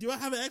here. Do I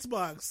have an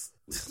Xbox?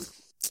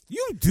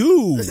 You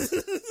do.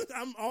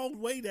 I'm all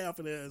way down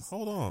for this.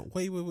 Hold on.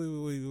 Wait.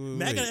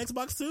 Matt got an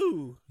Xbox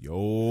too.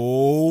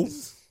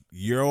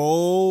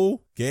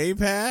 Yo, Game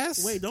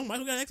Pass. Wait, don't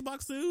Michael got an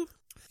Xbox too?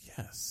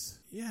 Yes.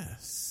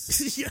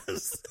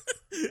 Yes.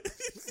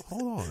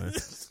 Hold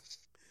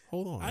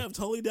on. I am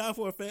totally down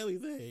for a family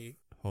thing.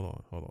 Hold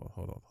on.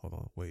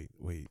 Wait.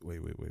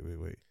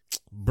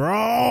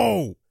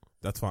 Bro!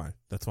 That's fine.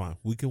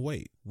 We can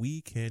wait.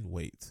 Wait,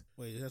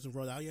 it hasn't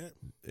rolled out yet?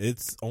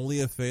 It's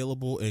only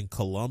available in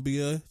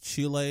Colombia,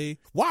 Chile.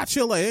 Why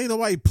Chile? Ain't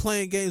nobody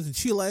playing games in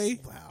Chile.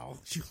 Wow.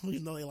 You don't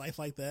even know their life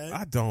like that?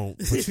 I don't.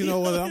 But you know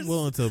what? I'm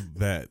willing to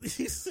bet.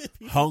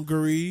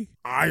 Hungary,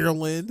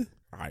 Ireland,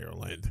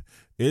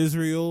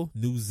 Israel,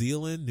 New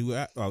Zealand, New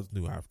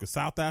Africa,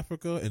 South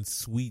Africa, and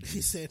Sweden. He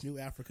said New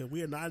Africa.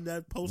 We are not in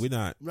that post. We're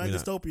not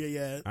dystopia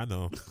yet. I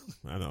know.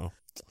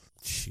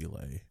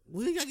 Chile.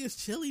 We got against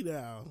Chile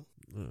now.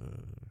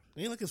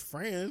 Ain't like his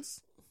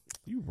friends.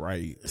 You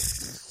right.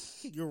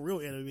 You're a real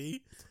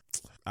enemy.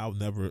 I'll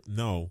never.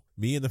 No,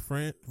 me and the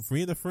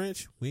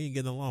French, we ain't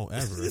getting along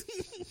ever,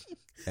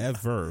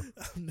 ever.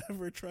 I'll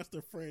never trust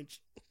the French.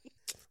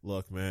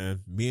 Look, man,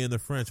 me and the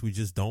French, we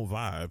just don't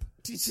vibe.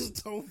 You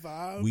just don't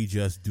vibe. We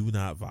just do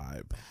not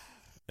vibe.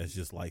 It's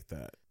just like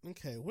that.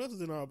 Okay, what else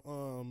is in our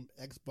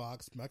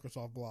Xbox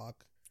Microsoft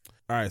block?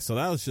 All right, so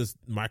that was just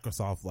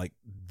Microsoft, like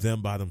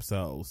them by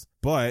themselves.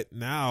 But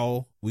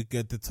now we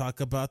get to talk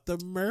about the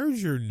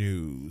merger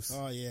news.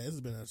 Oh yeah, this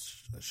has been a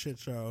shit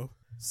show.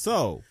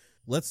 So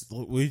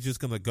we're just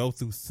gonna go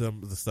through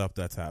some of the stuff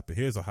that's happened.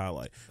 Here's a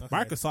highlight. Okay.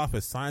 Microsoft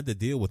has signed a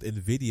deal with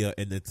Nvidia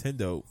and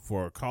Nintendo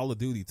for Call of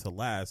Duty to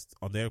last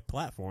on their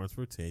platforms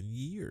for 10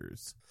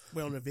 years.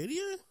 Wait, on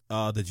Nvidia?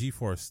 The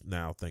GeForce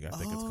Now thing, I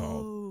think it's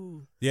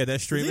called. Yeah, that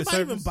streaming service.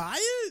 Did anybody even buy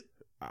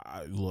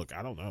it? Look,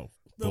 I don't know.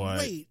 But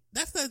wait,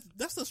 that's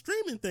the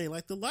streaming thing,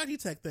 like the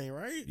Logitech thing,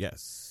 right?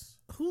 Yes.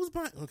 Who's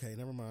buying? Okay,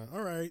 never mind.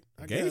 All right.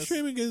 Game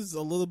streaming is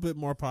a little bit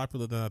more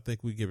popular than I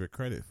think we give it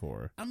credit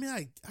for. I mean,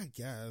 I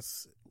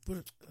guess.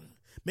 But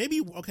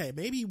maybe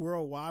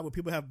worldwide where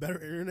people have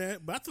better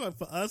internet. But I thought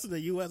for us in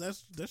the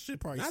U.S., that shit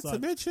probably sucks. Not to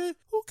mention,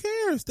 who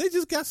cares? They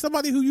just got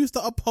somebody who used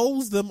to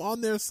oppose them on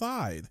their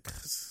side.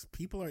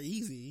 People are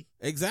easy.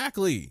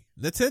 Exactly.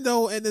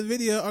 Nintendo and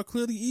Nvidia are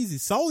clearly easy.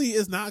 Sony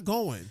is not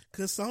going.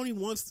 Because Sony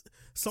wants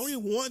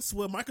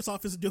what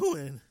Microsoft is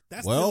doing.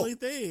 That's the only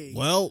thing.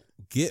 Well,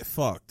 get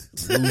fucked,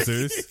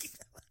 losers.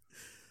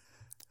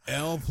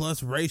 L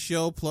plus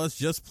ratio plus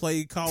just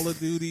play Call of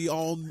Duty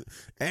on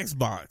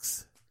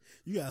Xbox.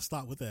 You gotta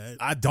stop with that.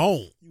 I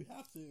don't. You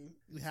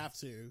have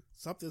to.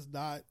 Something's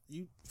not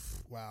you.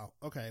 Wow.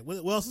 Okay. What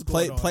else is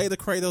going on? Play the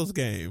Kratos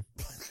game.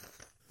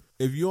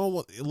 If you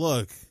don't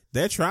look,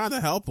 they're trying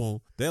to help them.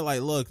 They're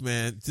like, look,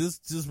 man,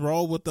 just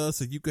roll with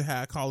us, and you can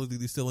have Call of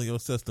Duty still in your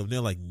system.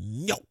 They're like,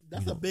 no,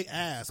 that's a big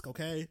ask.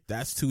 Okay,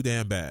 that's too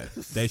damn bad.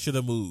 They should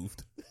have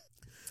moved.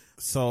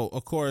 So,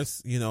 of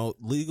course,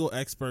 legal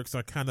experts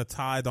are kind of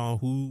tied on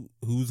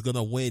who's going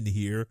to win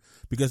here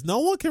because no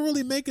one can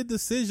really make a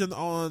decision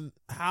on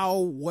how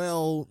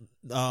well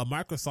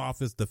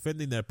Microsoft is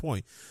defending their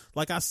point.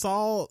 Like, I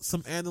saw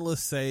some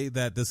analysts say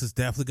that this is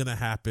definitely going to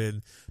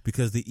happen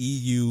because the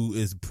EU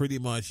is pretty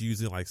much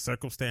using, like,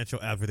 circumstantial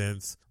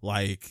evidence.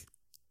 Like,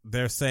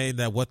 they're saying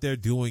that what they're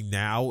doing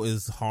now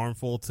is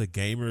harmful to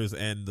gamers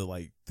and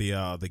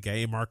the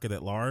game market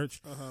at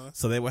large.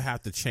 So they would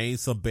have to change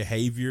some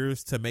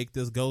behaviors to make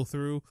this go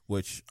through,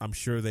 which I'm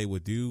sure they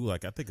would do.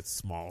 Like, I think it's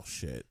small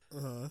shit,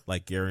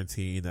 like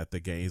guaranteeing that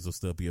the games will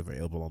still be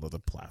available on other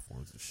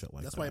platforms and shit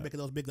like that. That's why you're making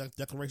those big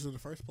declarations in the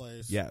first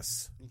place.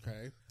 Yes.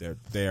 Okay.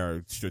 They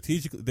are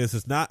strategically. This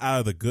is not out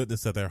of the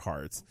goodness of their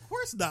hearts. Of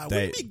course not. What do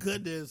you mean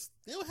goodness?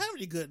 They don't have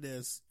any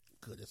goodness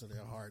in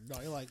their heart. No,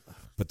 you're like.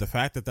 But the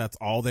fact that that's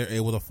all they're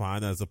able to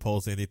find as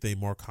opposed to anything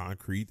more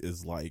concrete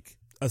is like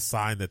a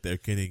sign that they're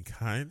getting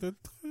kind of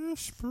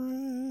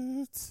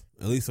desperate.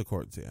 At least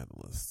according to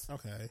analysts.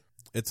 Okay.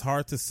 It's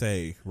hard to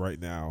say right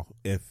now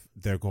if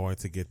they're going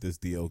to get this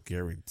deal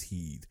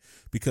guaranteed,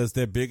 because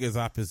their biggest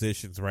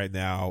oppositions right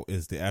now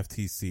is the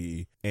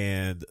FTC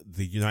and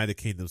the United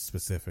Kingdom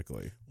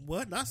specifically.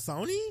 What? Not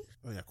Sony?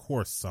 I mean, of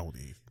course,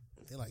 Sony.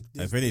 They're like,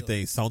 If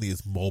anything, Sony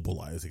is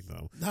mobilizing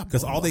them, Not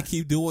because all they mobilizing.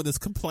 keep doing is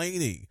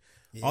complaining.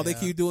 All they Yeah.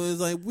 keep doing is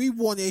like, we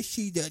want to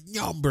see the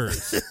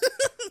numbers.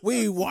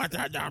 We want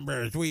the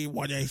numbers. We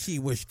want to see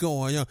what's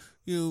going on.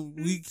 You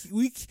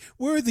know,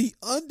 we're the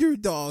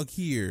underdog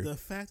here. The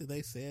fact that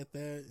they said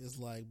that is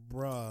like,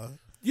 bruh.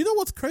 You know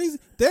what's crazy?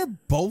 They're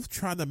both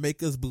trying to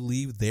make us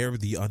believe they're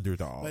the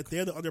underdog. Like,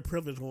 they're the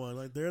underprivileged one.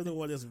 Like, they're the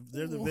one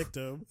they're the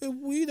victim. If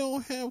we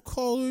don't have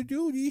Call of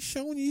Duty,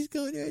 Sony's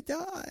gonna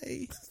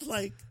die.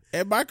 Like,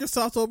 And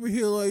Microsoft's over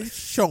here like,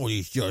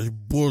 Sony's just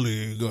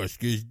bullying us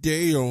because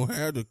they don't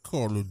have the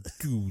Call of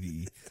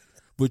Duty.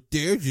 But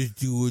they're just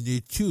doing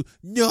it too.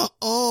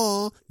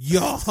 Nuh-uh.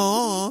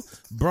 Yeah.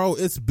 Bro,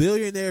 it's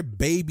billionaire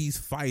babies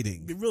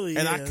fighting. it really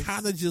And is. I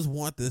kind of just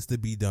want this to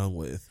be done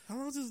with. How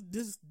long has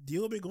this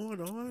deal been going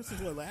on?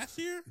 Since what, last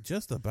year?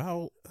 Just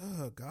about.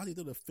 Oh, God, he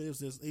to finish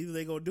this. Either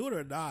they gonna do it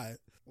or not.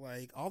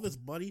 Like, all this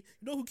money. You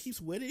know who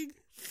keeps winning?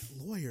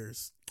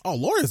 Lawyers. Oh,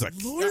 lawyers are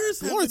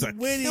Lawyers are been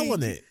winning.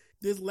 killing it.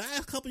 This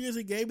last couple years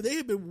in gaming, they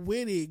have been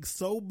winning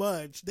so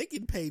much. They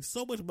getting paid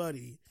so much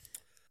money.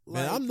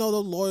 Man, Like, I know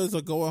the lawyers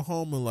are going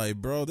home and like,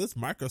 bro, this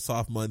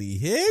Microsoft money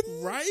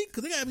hidden. right?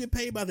 Because they got to get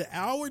paid by the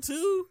hour,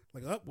 too.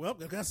 Like, oh, well,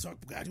 I got to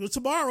do it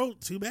tomorrow.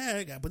 Too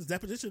bad. Got to put this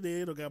deposition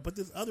in or got to put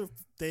this other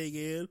thing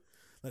in.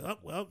 Like, oh,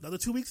 well, another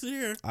 2 weeks in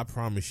here. I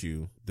promise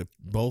you,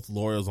 both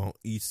lawyers on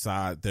each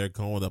side, they're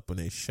going up and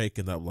they're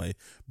shaking up like,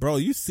 bro,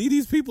 you see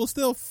these people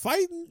still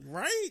fighting?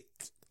 Right?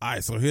 All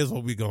right, so here's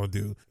what we going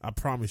to do. I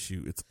promise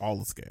you, it's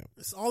all a scam.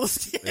 It's all a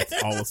scam.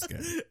 It's all a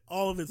scam.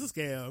 All of it's a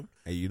scam.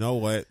 And you know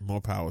what?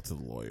 More power to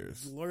the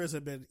lawyers. The lawyers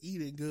have been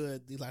eating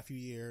good these last few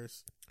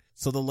years.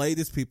 So the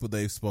latest people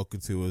they've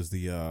spoken to is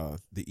the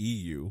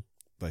EU.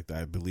 Like,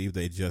 I believe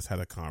they just had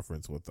a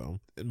conference with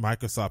them. And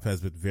Microsoft has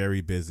been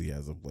very busy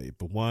as of late,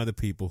 but one of the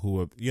people who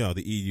are, you know,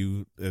 the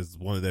EU is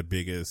one of their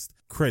biggest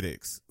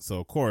critics. So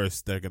of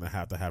course they're going to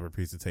have a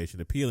presentation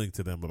appealing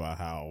to them about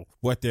how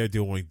what they're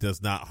doing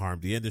does not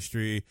harm the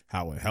industry,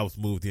 how it helps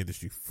move the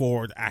industry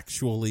forward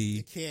actually.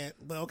 You can't,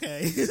 but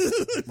okay.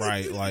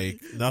 Right,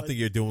 like nothing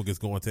you're doing is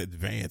going to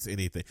advance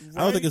anything. I don't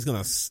Right. think it's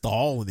going to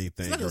stall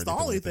anything. It's not or going to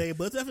stall like that. anything,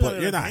 but it's definitely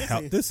But you're not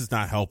advancing. this is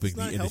not helping It's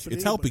the not industry.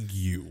 helping It's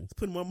anybody. helping you. It's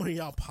putting more money in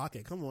y'all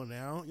pocket. Come on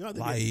now. You know,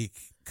 Like,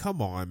 come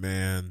on,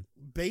 man.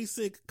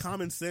 basic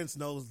common sense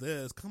knows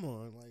this. Come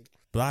on, like,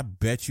 But I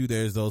bet you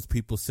there's those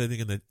people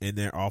sitting in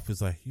their office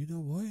like, you know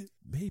what?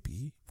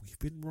 Maybe we've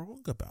been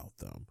wrong about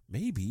them.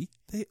 Maybe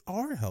they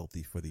are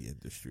healthy for the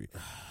industry.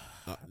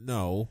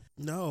 No,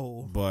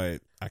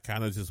 but I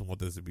kind of just want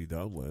this to be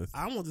done with.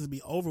 I want this to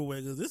be over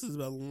with because this is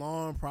a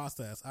long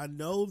process. I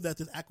know that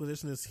this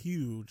acquisition is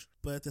huge,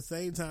 but at the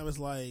same time, it's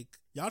like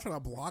y'all trying to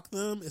block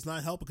them. It's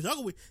not helping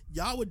because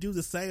y'all would do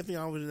the same thing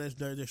over in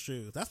their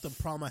shoes. That's the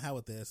problem I have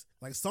with this.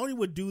 Like, Sony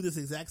would do this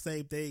exact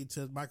same thing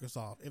to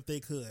Microsoft if they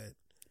could.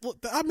 Well,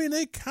 I mean,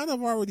 they kind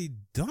of already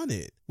done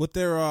it with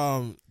their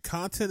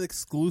content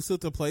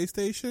exclusive to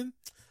PlayStation.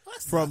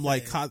 That's From nothing.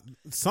 like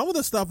some of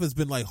the stuff has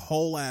been like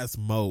whole ass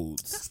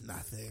modes, That's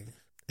nothing.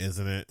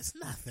 isn't it? It's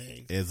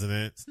nothing. Isn't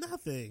it? It's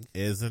nothing.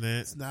 Isn't it?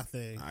 It's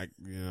nothing. I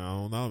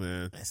don't know,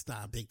 man. It's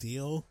not a big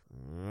deal.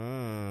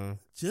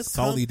 Just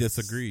Sony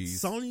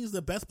disagrees. Sony's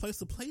the best place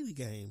to play the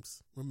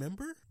games.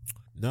 Remember?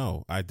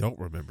 No, I don't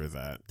remember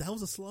that. That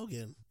was a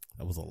slogan.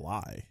 That was a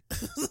lie.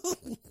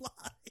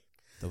 Lie.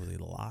 That was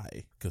a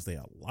lie because they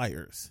are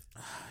liars.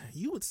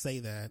 You would say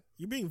that.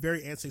 You're being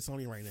very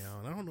anti-Sony right now,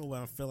 and I don't know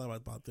what I'm feeling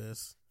about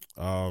this.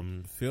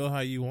 Feel how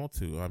you want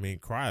to. I mean,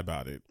 cry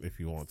about it if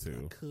you want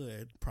to.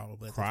 Could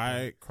probably at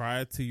this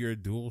Cry to your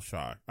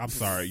DualShock. I'm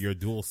sorry, your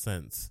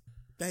DualSense. point.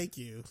 Thank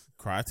you.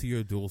 Cry to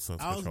your DualSense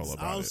controller I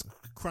about was it.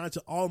 crying to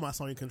all my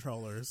Sony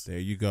controllers. There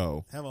you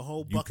go. Have a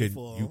whole You bucket can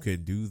full. you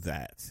can do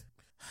that.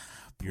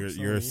 Poor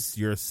Your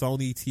Sony.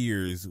 Sony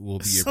tears will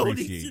be Sony-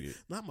 appreciated.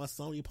 Not my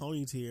Sony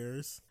pony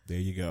tears. There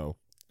you go.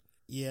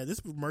 Yeah, this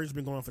merge has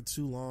been going on for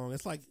too long.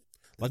 It's like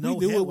Like no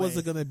we knew it headway.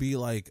 wasn't gonna be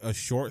like a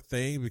short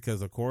thing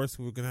because of course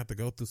we were gonna have to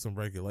go through some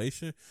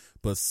regulation.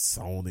 But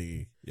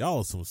Sony, y'all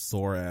are some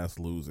sore ass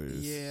losers.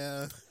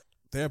 Yeah.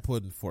 They're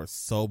putting forth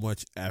so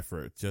much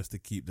effort just to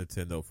keep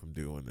Nintendo from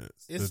doing this.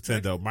 It's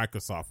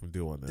Microsoft from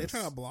doing this. They're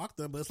trying to block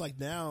them, but it's like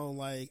now,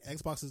 like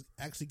Xbox is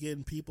actually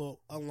getting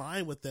people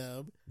aligned with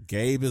them.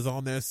 Gabe is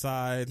on their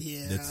side.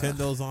 Yeah.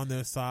 Nintendo's on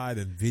their side.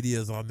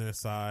 Nvidia's on their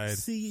side.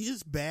 See,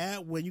 it's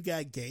bad when you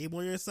got Gabe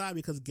on your side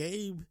because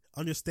Gabe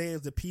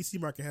understands the PC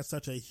market has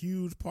such a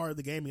huge part of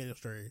the gaming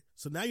industry.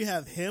 So now you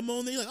have him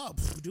on there, you're like, oh,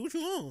 do what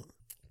you want.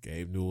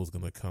 Gabe Newell's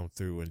gonna come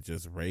through and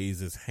just raise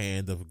his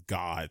hand of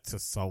God to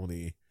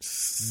Sony.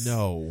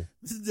 No,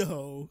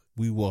 No.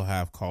 we will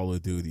have Call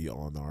of Duty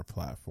on our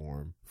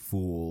platform.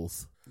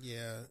 Fools.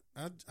 Yeah,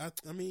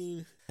 I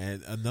mean,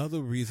 And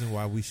another reason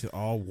why we should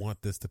all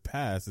want this to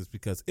pass is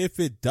because if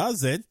it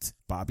doesn't,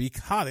 Bobby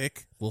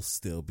Kotick will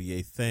still be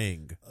a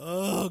thing.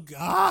 oh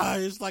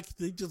god, it's like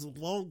they just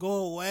won't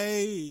go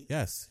away.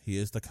 Yes, he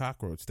is the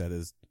cockroach that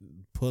is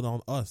put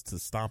on us to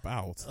stomp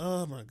out.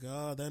 Oh my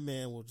god, that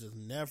man will just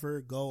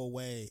never go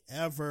away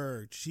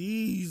ever.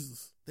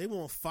 Jeez, they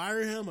won't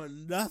fire him or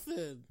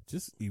nothing.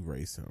 Just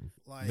erase him.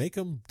 Like, Make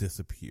him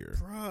disappear.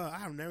 bruh, I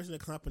have never seen a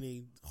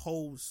company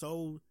hold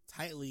so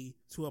tightly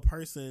to a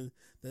person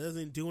that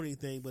doesn't do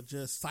anything but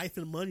just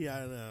siphon money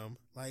out of them.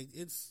 Like,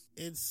 it's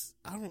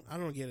I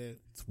don't get it.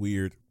 It's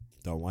weird.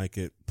 Don't like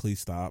it. Please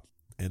stop.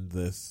 End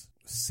this.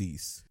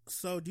 Cease.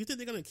 So, do you think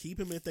they're gonna keep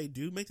him if they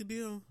do make the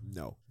deal?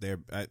 No,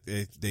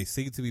 they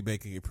seem to be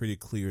making it pretty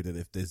clear that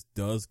if this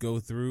does go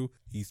through,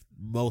 he's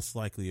most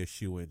likely a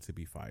shoo-in to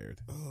be fired.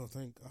 Oh,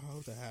 I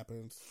hope that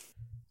happens.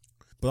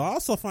 But I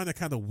also find it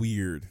kind of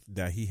weird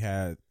that he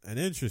had an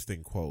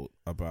interesting quote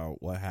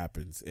about what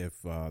happens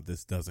if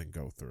this doesn't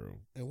go through.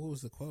 And what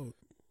was the quote?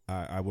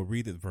 I will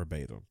read it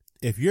verbatim.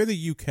 If you're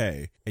the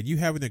UK and you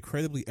have an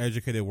incredibly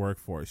educated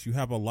workforce, you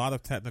have a lot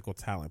of technical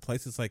talent,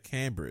 places like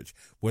Cambridge,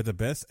 where the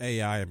best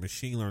AI and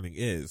machine learning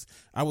is,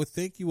 I would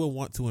think you will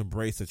want to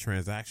embrace a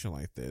transaction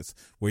like this,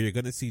 where you're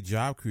going to see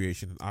job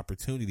creation and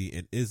opportunity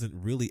and isn't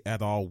really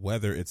at all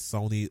whether it's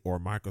Sony or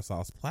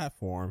Microsoft's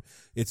platform.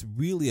 It's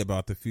really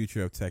about the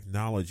future of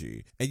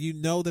technology. And you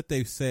know that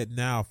they've said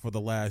now for the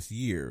last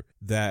year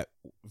that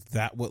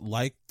would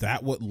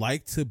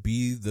like to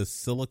be the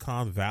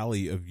Silicon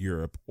Valley of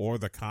Europe or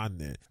the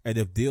continent. And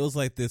if deals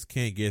like this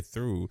can't get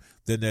through,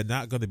 then they're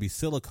not going to be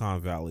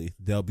Silicon Valley.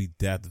 They'll be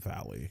Death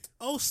Valley.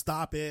 Oh,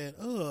 stop it.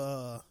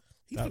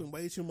 He's putting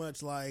way too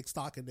much like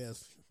stock in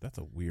this. That's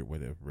a weird way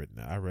to have written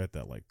that. I read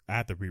that I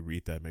had to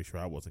reread that, make sure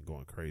I wasn't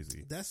going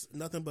crazy. That's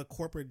nothing but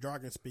corporate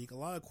jargon speak. A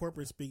lot of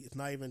corporate speak is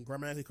not even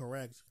grammatically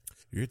correct.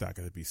 You're not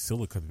going to be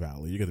Silicon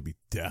Valley. You're going to be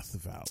Death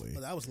Valley.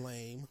 Well, that was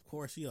lame. Of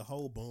course, he a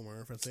whole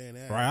boomer for saying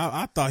that. Right?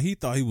 I thought he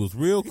was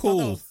real He cool.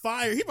 thought that was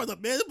fire. He about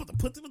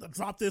to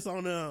drop this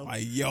on them.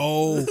 Like,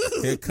 yo,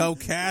 here come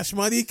Cash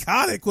Money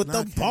Kotick with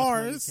Not the Cash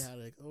bars. Money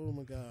Kotick. Oh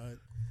my god,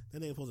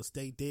 that ain't supposed to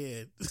stay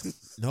dead.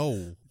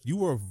 No, you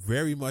were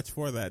very much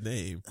for that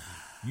name.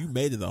 You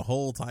made it a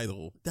whole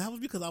title. That was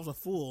because I was a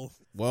fool.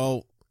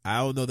 Well, I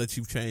don't know that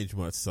you've changed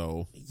much,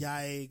 so.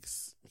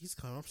 Yikes.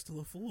 I'm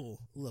still a fool.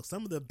 Look,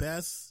 some of the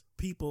best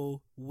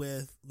people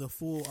with the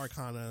Fool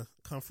Arcana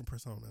come from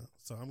Persona,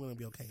 so I'm going to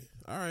be okay.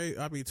 All right.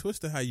 I mean,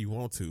 twist it how you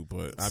want to,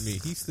 but I mean,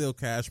 he's still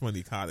Cash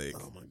Money Kotick.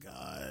 Oh my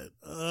god.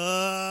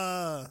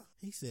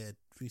 He said,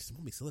 it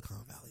won't be Silicon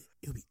Valley.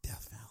 It'll be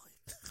Death Valley.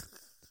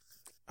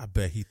 I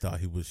bet he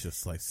thought he was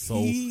just like so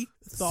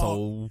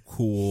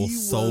cool,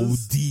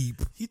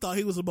 deep. He thought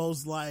he was the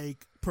most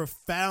like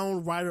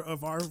profound writer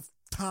of our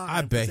time.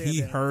 I bet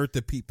he heard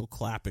the people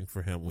clapping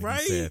for him when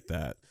he said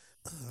that.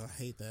 I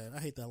hate that. I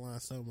hate that line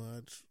so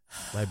much.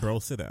 Like, bro,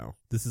 sit down.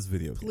 This is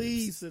video games.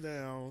 Please sit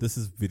down. This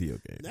is video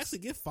games. Actually,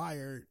 get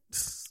fired.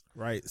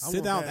 Right.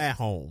 Sit down at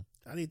home.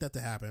 I need that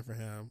to happen for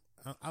him.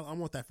 I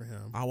want that for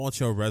him. I want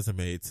your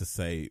resume to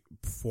say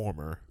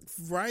former.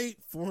 Right?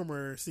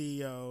 Former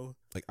CEO.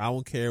 Like, I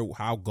don't care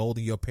how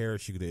golden your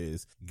parachute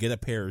is. Get a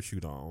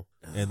parachute on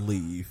and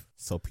leave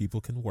so people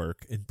can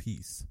work in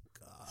peace.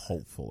 God.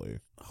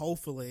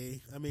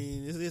 Hopefully. I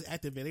mean, this is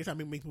activating. They're trying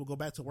to make people go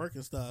back to work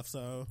and stuff,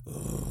 so.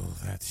 Oh,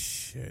 that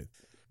shit.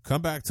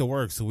 Come back to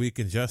work so we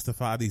can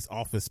justify these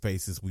office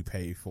spaces we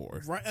paid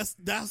for. Right?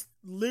 That's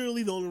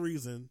literally the only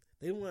reason.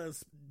 They want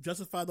to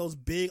justify those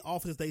big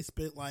offices they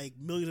spent like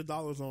millions of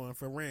dollars on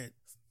for rent.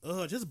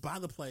 Just buy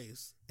the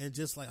place and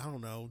just like, I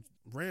don't know,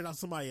 rent it out to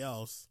somebody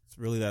else. It's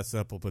really that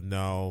simple, but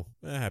no,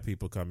 have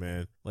people come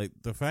in. Like,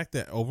 the fact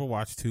that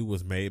Overwatch 2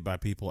 was made by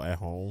people at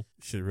home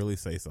should really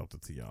say something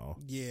to y'all.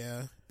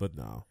 Yeah. But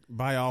no,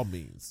 by all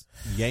means,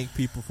 yank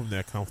people from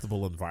their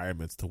comfortable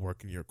environments to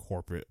work in your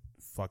corporate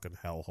fucking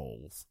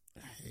hellholes.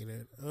 I hate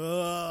it.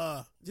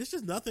 There's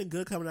just nothing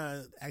good coming out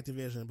of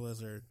Activision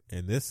Blizzard.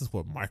 And this is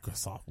what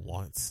Microsoft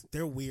wants.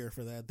 They're weird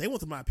for that. They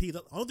want the IP.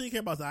 The only thing they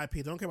care about is the IP.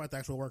 They don't care about the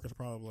actual workers,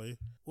 probably.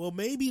 Well,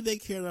 maybe they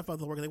care enough about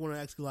the workers. They want to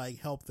actually, like,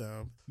 help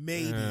them.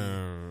 Maybe.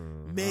 I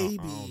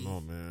don't know,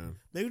 man.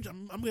 Maybe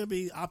I'm going to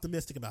be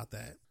optimistic about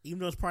that, even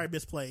though it's probably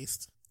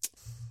misplaced.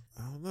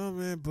 I don't know,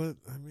 man, but,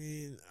 I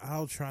mean,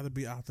 I'll try to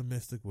be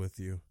optimistic with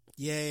you.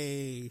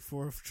 Yay,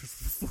 for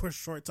a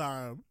short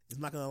time. It's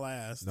not going to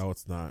last. No,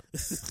 it's not.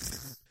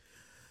 Is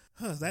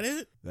that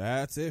it?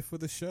 That's it for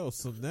the show.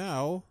 So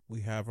now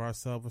we have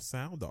ourselves a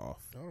sound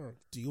off. Oh,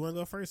 do you want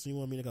to go first or you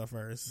want me to go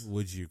first?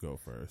 Would you go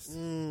first? So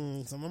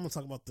I'm going to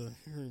talk about the...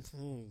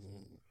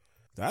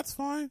 That's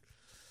fine.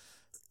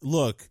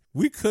 Look,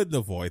 we couldn't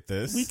avoid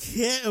this. We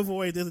can't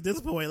avoid this at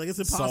this point. Like, it's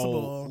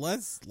impossible. So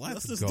let's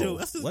just go. do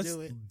it. Let's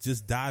do it.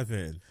 Just dive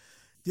in.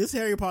 This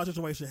Harry Potter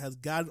situation has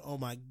gotten on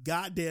my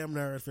goddamn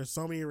nerves for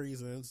so many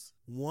reasons.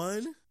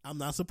 One, I'm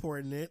not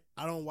supporting it.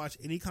 I don't watch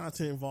any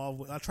content involved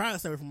with. I try to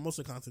stay away from most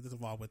of the content that's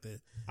involved with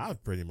it.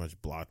 I've pretty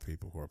much blocked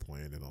people who are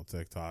playing it on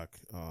TikTok.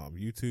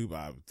 YouTube,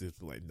 I'm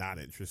just like not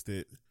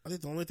interested. I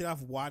think the only thing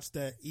I've watched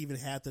that even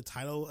had the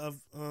title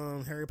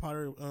of Harry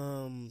Potter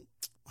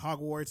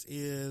Hogwarts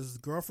is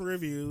Girlfriend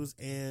Reviews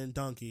and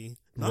Donkey's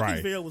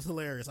video was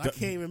hilarious. I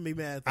can't even be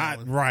mad at that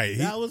one. Right.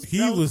 That was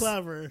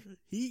clever.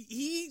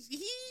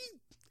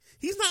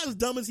 He's not as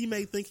dumb as he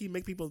make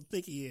people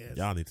think he is.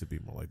 Y'all need to be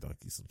more like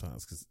Donkey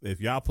sometimes, because if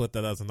y'all put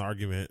that as an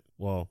argument,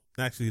 well,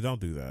 actually, don't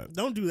do that.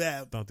 Don't do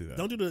that. Don't do that.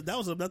 Don't do that. That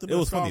was nothing. It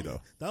was funny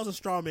though. That was a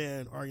straw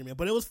man argument,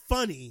 but it was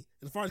funny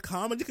as far as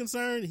comedy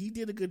concerned. He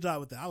did a good job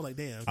with that. I was like,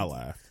 damn. I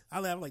laughed.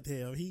 Like,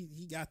 damn.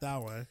 He got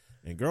that one.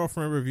 And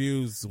Girlfriend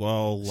Reviews,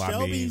 well,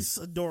 Shelby's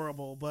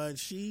adorable, but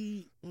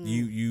she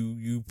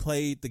you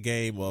played the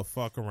game. Well,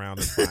 fuck around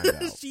and find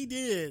out. She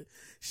did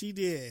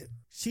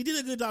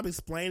a good job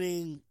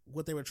explaining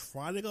what they were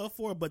trying to go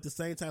for, but at the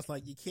same time, it's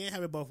like you can't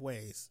have it both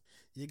ways.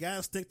 You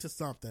gotta stick to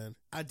something.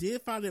 I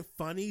did find it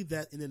funny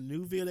that in the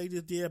new video they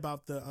just did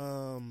about the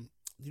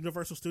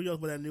Universal Studios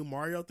with that new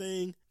Mario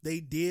thing,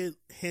 they did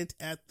hint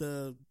at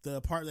the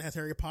part that has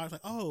Harry Potter.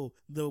 Like, oh,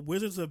 the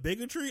Wizards of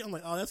Bigotry. I'm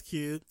like, oh, that's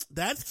cute.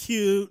 That's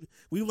cute.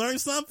 We learned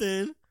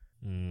something.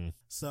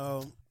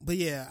 So, but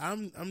yeah,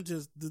 I'm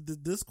just the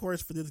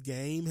discourse for this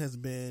game has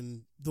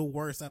been the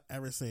worst I've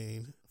ever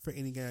seen for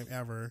any game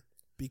ever,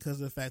 because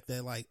of the fact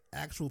that like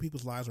actual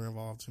people's lives are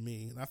involved to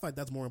me. And I feel like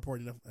that's more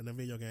important in a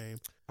video game.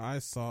 I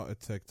saw a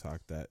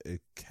TikTok that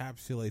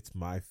encapsulates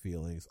my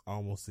feelings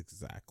almost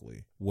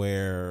exactly,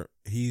 where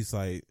he's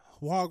like,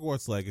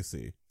 Hogwarts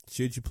Legacy,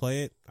 should you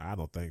play it? I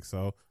don't think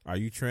so. Are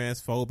you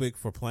transphobic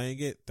for playing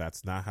it?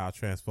 That's not how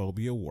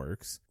transphobia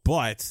works.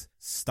 But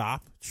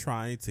stop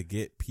trying to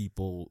get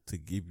people to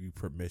give you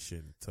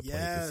permission to play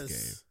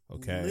this game.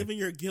 Okay? Live in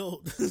your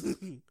guilt.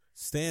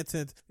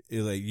 Stanton,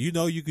 like,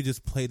 you could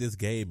just play this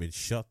game and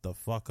shut the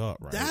fuck up,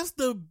 right? That's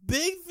the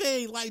big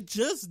thing. Like,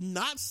 just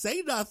not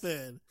say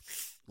nothing.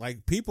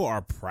 Like, people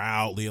are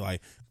proudly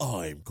like,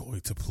 I'm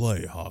going to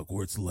play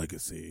Hogwarts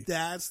Legacy.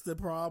 That's the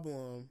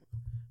problem.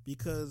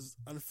 Because,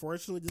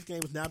 unfortunately, this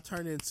game is now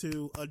turned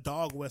into a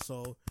dog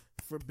whistle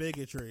for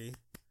bigotry.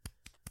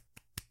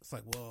 It's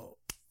like, well,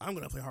 I'm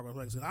going to play Hogwarts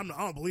Legacy. I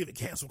don't believe in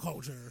cancel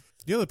culture.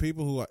 The other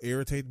people who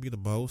irritate me the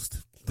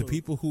most, the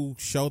people who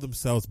show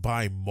themselves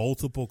buying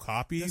multiple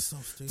copies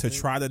to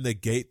try to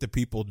negate the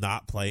people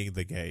not playing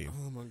the game.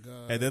 Oh, my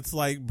God. And it's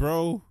like,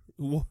 bro,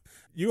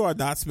 you are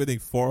not spending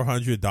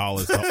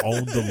 $400 to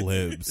own the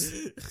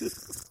libs.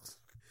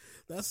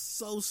 That's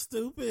so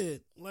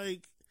stupid.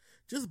 Like,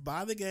 just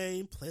buy the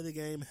game, play the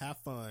game, have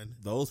fun.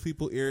 Those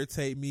people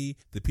irritate me.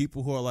 The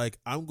people who are like,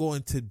 I'm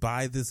going to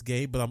buy this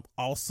game, but I'm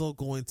also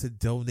going to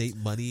donate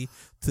money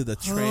to the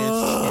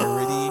trans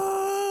charity.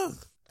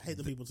 I hate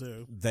the people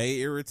too. They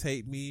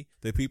irritate me.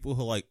 The people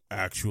who are like,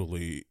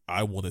 actually,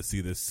 I want to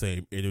see the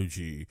same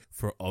energy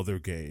for other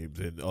games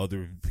and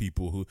other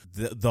people who,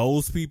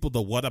 those people,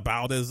 the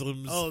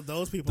whataboutisms. Oh,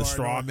 those people, the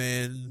straw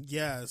men.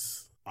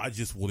 Yes. I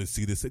just want to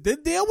see this.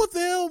 Then deal with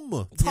them.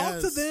 Talk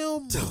to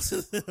them. Talk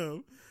to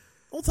them.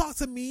 Don't talk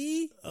to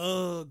me.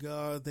 Oh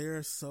God,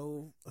 they're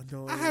so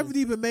annoying. I haven't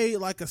even made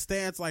like a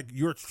stance like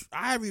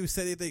I haven't even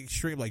said anything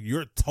extreme like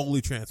you're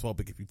totally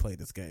transphobic if you play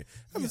this game.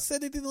 I haven't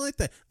said anything like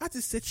that. I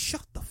just said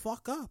shut the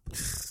fuck up.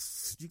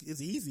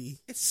 It's easy.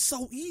 It's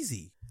so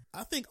easy.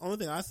 I think only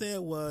thing I said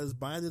was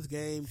buying this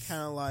game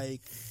kind of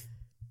like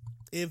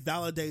it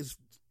validates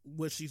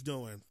what she's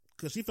doing.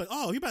 Because she's like,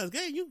 oh, you buy this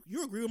game,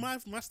 you agree with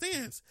my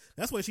stance.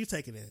 That's what she's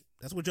taking it.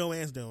 That's what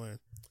Joanne's doing.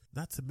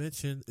 Not to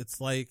mention,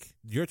 it's like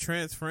your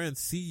trans friends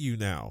see you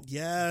now.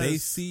 Yes. They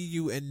see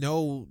you and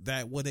know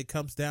that when it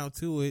comes down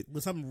to it,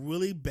 when something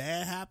really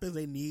bad happens,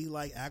 they need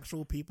like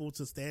actual people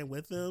to stand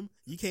with them.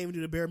 You can't even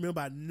do the bare minimum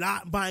by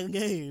not buying a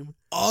game.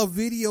 A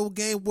video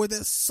game where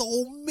there's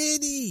so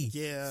many.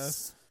 Yeah.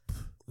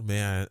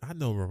 Man, I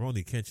know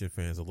Rurouni Kenshin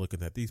fans are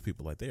looking at these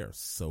people like they are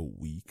so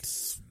weak.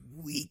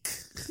 Weak.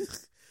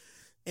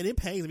 And it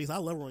pains me because I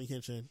love Rurouni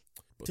Kenshin.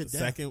 But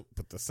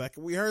the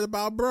second we heard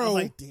about bro, I was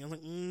like, damn,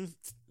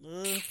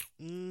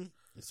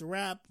 it's a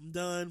wrap. I'm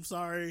done. I'm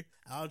sorry.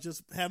 I'll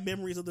just have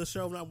memories of the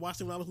show when I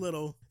watched it when I was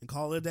little and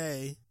call it a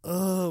day.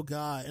 Oh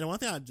God! And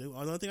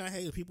another thing I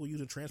hate is people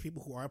using trans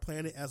people who are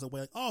playing it as a way.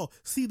 Like, oh,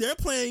 see, they're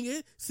playing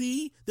it.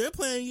 See, they're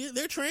playing it.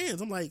 They're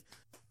trans. I'm like,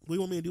 what do you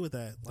want me to do with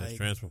that? Like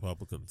trans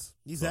Republicans.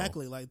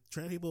 Exactly. So. Like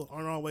trans people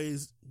aren't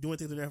always doing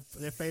things in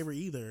their favor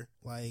either.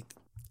 Like.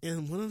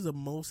 And one of the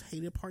most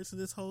hated parts of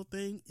this whole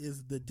thing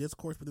is the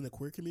discourse within the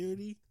queer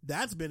community.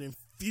 That's been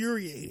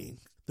infuriating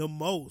the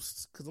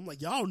most. Because I'm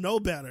like, y'all know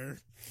better.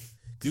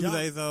 Do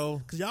they, though?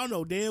 Because y'all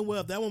know damn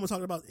well if that woman was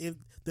talking about, if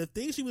the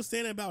thing she was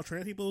saying about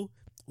trans people,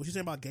 what she's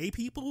saying about gay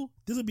people,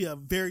 this would be a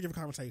very different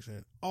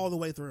conversation all the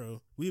way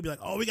through. We'd be like,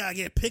 oh, we got to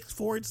get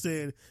pitchforks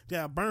and we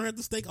got to burn her at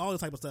the stake, all this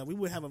type of stuff. We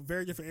would have a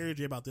very different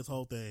energy about this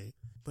whole thing.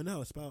 But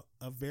no, it's about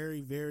a very,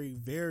 very,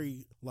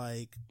 very,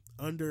 like,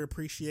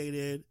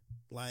 underappreciated,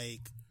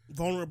 like,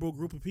 vulnerable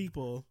group of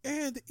people.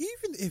 And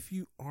even if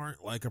you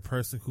aren't like a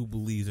person who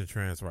believes in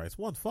trans rights,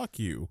 one, fuck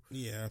you.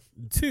 Yeah.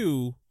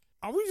 Two,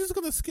 are we just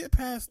gonna skip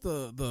past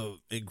the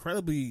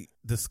incredibly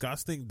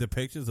disgusting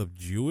depictions of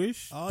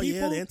Jewish Oh people?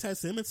 yeah, the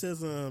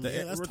anti-Semitism.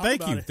 Let's talk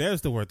thank about you. it.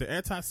 There's the word. The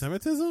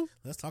anti-Semitism.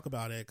 Let's talk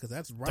about it because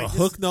that's right. The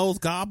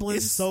hook-nosed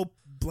goblins. It's so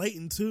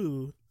blatant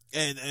too.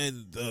 And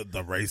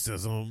the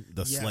racism,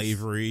 the Yes.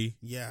 slavery,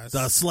 Yes.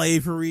 the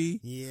slavery.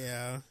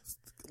 Yeah.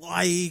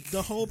 Like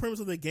The whole premise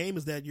of the game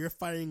is that you're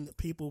fighting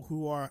people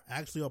who are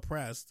actually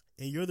oppressed,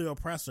 and you're the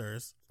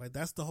oppressors. Like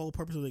that's the whole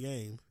purpose of the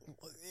game.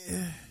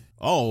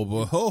 oh,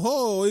 but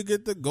ho, we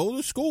get to go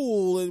to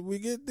school and we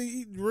get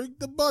to drink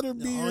the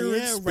butterbeer. Oh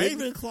yeah, and spin,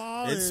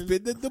 Ravenclaw and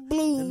spin at the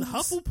balloons. and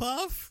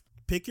Hufflepuff.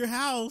 Pick your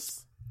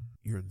house,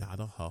 You're not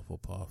a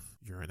Hufflepuff.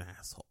 You're an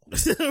asshole.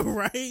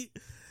 right?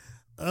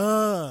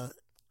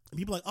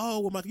 People are like,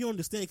 oh, well, Mike, you don't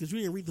understand because you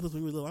didn't read the books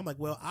when you were little. I'm like,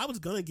 well, I was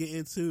gonna get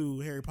into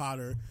Harry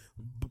Potter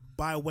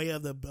by way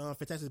of the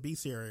Fantastic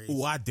Beasts series.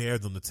 Oh, I dare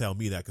them to tell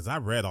me that because I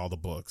read all the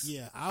books.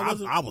 Yeah,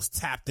 I was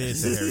tapped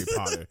into Harry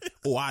Potter.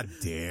 Oh, I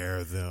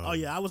dare them. Oh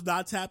yeah, I was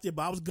not tapped in,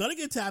 but I was gonna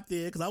get tapped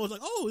in because I was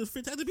like, oh, this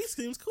Fantastic Beasts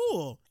seems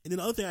cool. And then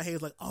the other thing I hate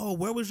is like, oh,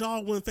 where was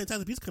y'all when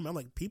Fantastic Beasts came out? I'm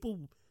like, people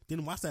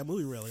didn't watch that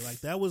movie really.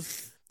 Like that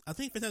was, I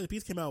think Fantastic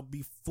Beasts came out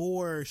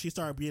before she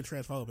started being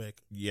transphobic.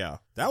 Yeah,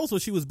 that was when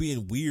she was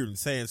being weird and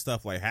saying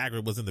stuff like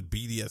Hagrid was in the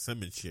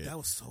BDSM and shit. That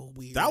was so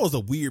weird. That was a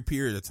weird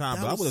period of time,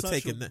 That but I was would have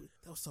such taken that.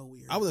 That was so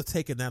weird. I would have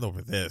taken that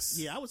over this.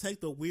 Yeah, I would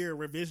take the weird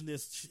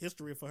revisionist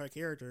history for her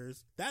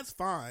characters. That's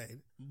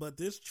fine. But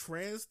this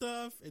trans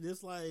stuff and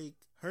it's like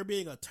her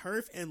being a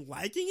TERF and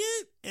liking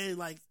it and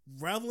like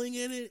reveling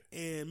in it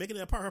and making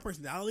it a part of her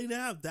personality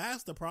now,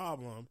 that's the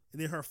problem.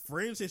 And then her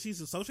friends that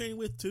she's associating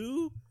with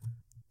too,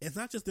 it's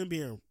not just them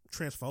being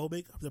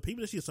transphobic. The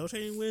people that she's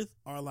associating with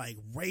are like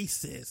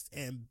racist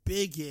and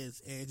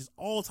bigots and just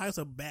all types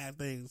of bad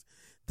things.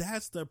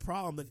 That's the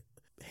problem.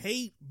 The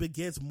hate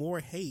begets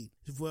more hate.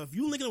 If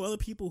you look at other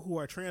people who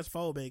are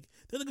transphobic,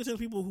 there's a good chance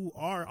people who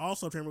are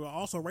also transphobic are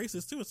also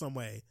racist too in some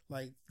way.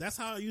 Like that's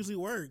how it usually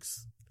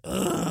works.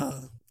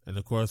 Ugh. And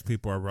of course,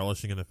 people are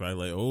relishing in the fact,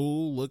 like, oh,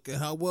 look at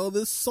how well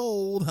this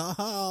sold. Ha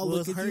ha. Well, Look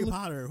it's at Harry you.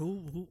 Potter.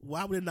 Who?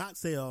 Why would it not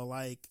sell?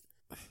 Like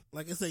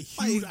it's a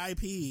huge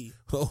IP.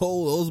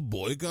 Oh, those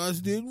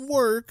boycotts didn't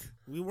work.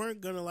 We weren't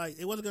gonna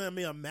it wasn't gonna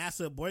be a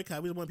massive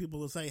boycott. We just want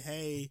people to say,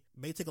 "Hey,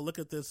 may take a look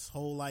at this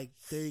whole like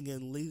thing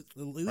and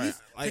at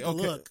least take a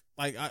look."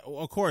 Like,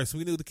 of course,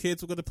 we knew the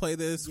kids were going to play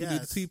this.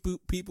 Yes. We knew the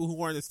people who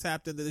weren't as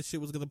tapped into this shit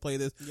was going to play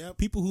this. Yep.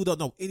 People who don't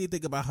know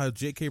anything about how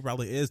J.K.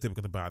 Rowling is, they were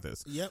going to buy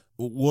this. Yep.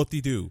 What do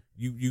you do?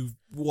 You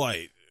what?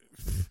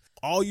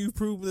 All you've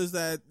proven is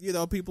that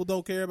people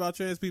don't care about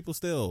trans people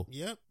still.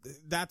 Yep.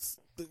 That's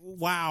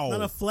wow.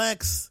 Not a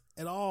flex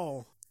at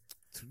all.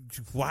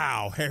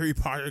 Wow, Harry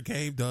Potter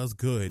game does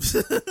good.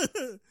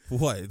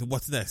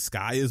 What's next?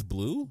 Sky is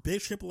Blue?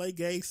 Big AAA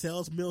game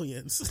sells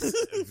millions.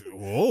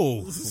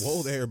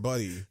 Whoa there,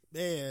 buddy.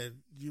 Man,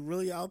 you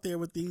really out there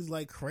with these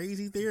like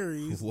crazy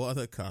theories. What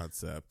a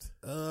concept.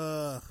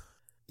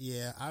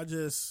 Yeah, I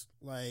just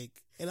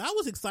and I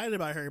was excited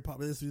about Harry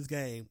Potter this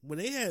game when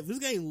they had this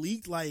game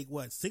leaked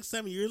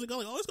 6-7 years ago.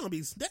 Like, oh, it's gonna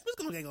be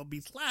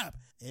slap,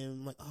 and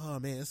I'm like, oh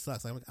man, it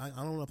sucks. I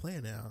don't want to play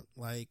it now.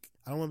 Like,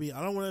 I don't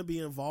want to be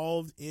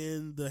involved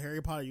in the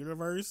Harry Potter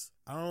universe.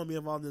 I don't want to be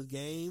involved in this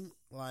game.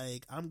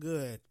 Like, I'm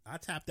good. I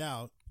tapped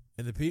out.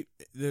 And the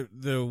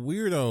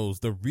weirdos,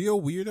 the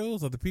real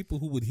weirdos, are the people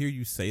who would hear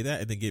you say that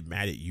and then get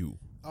mad at you.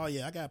 Oh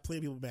yeah, I got plenty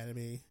of people mad at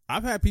me.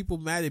 I've had people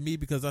mad at me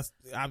because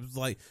I was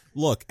like,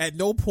 look, at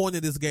no point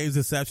in this game's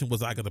inception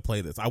was I going to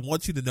play this. I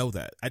want you to know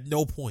that. At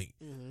no point.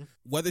 Mm-hmm.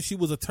 Whether she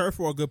was a TERF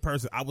or a good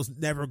person, I was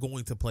never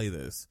going to play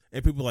this.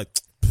 And people are like,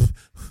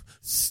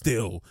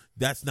 still,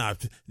 that's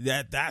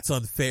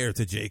unfair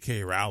to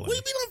J.K. Rowling. What do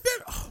you mean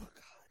unfair? Oh my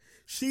god,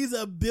 she's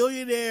a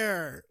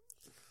billionaire.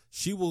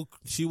 She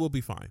will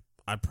be fine.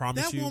 I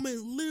promise that you. That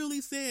woman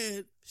literally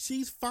said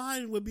she's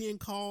fine with being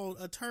called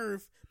a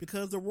TERF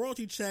because the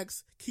royalty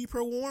checks keep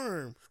her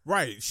warm.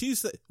 Right.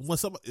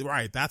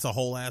 Right. That's a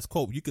whole ass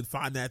quote. You can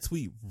find that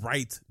tweet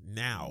right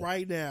now.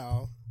 Right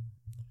now.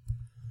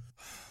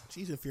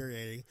 She's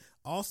infuriating.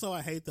 Also,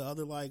 I hate the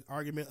other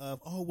argument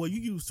of, oh, well, you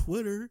use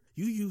Twitter,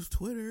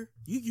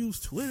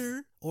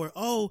 or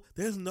oh,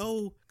 there's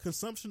no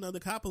consumption of the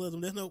capitalism.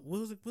 There's no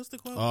what's the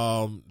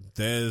quote?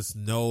 There's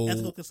no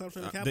ethical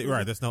consumption of capitalism.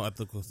 Right, there's no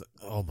ethical.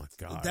 Oh my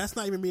god, that's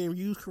not even being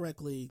used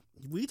correctly.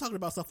 We talking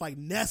about stuff like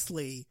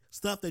Nestle,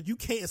 stuff that you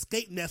can't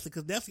escape Nestle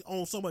because Nestle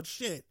owns so much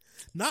shit.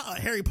 Not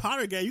a Harry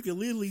Potter game you can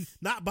literally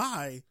not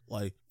buy.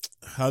 Like,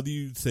 how do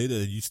you say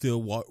that you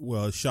still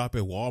shop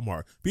at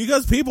Walmart?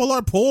 Because people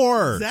are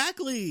poor.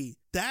 Exactly.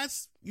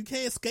 You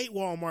can't escape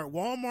Walmart.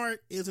 Walmart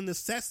is a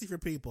necessity for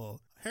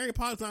people. Harry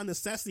Potter's not a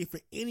necessity for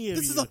any of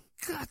This you. is a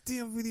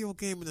goddamn video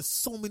game, and there's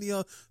so many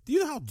other. Do you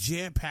know how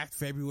jam-packed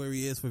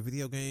February is for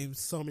video games?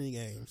 So many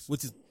games.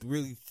 Which is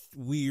really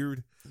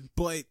weird,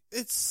 but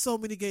it's so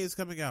many games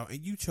coming out,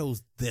 and you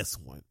chose this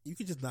one. You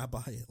could just not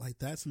buy it. Like,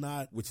 that's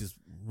not... Which is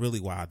really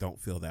why I don't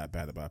feel that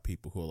bad about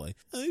people who are like,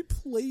 I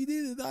played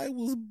it and I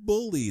was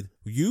bullied.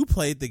 You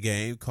played the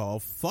game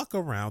called Fuck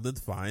Around and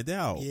Find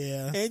Out.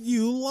 Yeah. And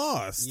you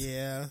lost.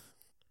 Yeah.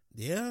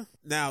 Yeah.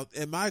 Now,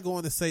 am I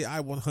going to say I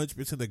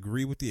 100%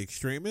 agree with the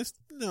extremists?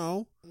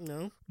 No.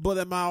 No. But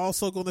am I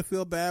also going to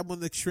feel bad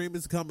when the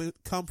extremists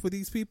come for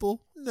these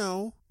people?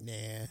 No.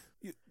 Nah.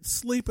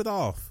 Sleep it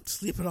off.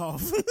 Sleep it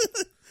off.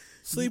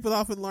 Sleep it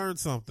off and learn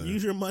something.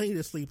 Use your money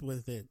to sleep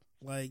with it.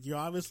 Like, you're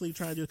obviously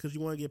trying to do it because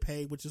you want to get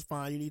paid, which is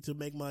fine. You need to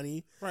make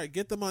money. Right,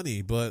 get the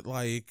money, but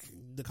like...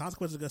 The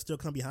consequences are going to still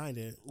come behind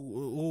it.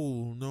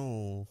 Oh,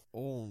 no.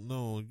 Oh,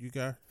 no. You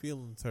got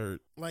feelings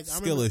hurt. Like,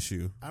 skill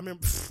issue. I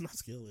remember, not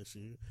skill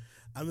issue.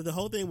 I mean, the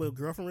whole thing with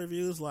girlfriend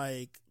reviews,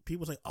 like,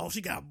 people say, oh,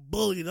 she got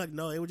bullied. Like,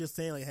 no, they were just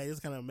saying, like, hey, this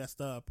is kind of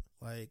messed up.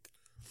 Like,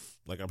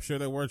 I'm sure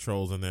there were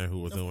trolls in there who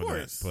were doing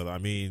course. that. But, I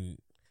mean...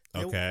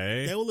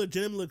 Okay. There were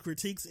legitimate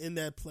critiques in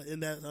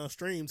that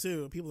stream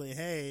too. People saying,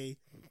 "Hey,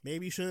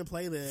 maybe you shouldn't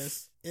play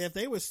this." And if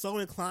they were so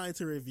inclined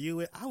to review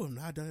it, I would have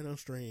not done it on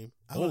stream.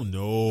 I would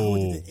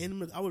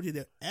have did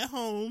it at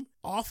home,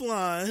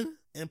 offline,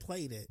 and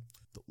played it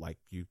like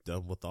you've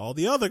done with all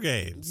the other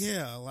games.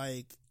 Yeah,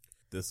 like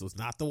this was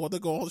not the one to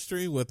go on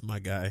stream with, my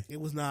guy. It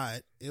was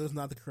not. It was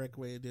not the correct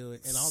way to do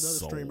it. And all the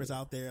other streamers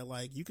out there,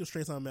 like, you can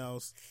stream something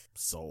else.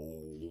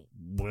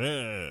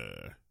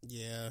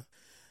 Yeah.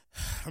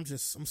 I'm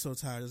so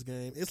tired of this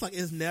game. It's like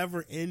it's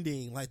never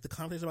ending. Like, the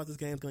conversation about this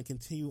game is going to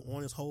continue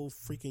on this whole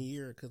freaking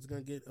year because it's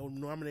going to get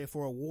nominated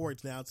for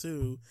awards now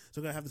too.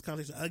 So we're going to have this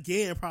conversation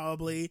again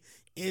probably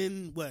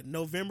in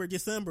November,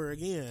 December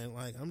again.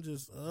 Like, I'm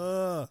just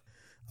I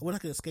wish I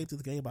could escape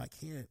this game, but I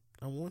can't.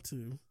 I want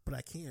to, but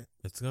I can't.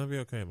 It's gonna be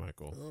okay,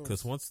 Michael.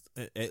 Because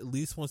at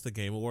least once the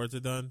Game Awards are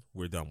done,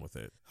 we're done with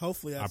it.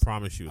 Hopefully, I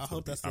promise you. I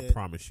hope that's it. it. I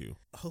promise you.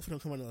 Hopefully,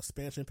 don't come out no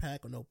expansion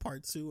pack or no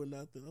part 2 or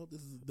nothing. Oh,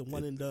 this is the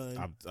one and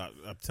done.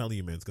 I'm telling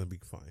you, man, it's gonna be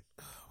fine.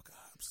 Oh God,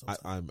 I'm so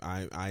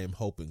sorry. I am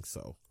hoping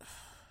so.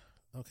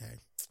 Okay,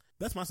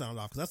 that's my sound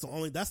off because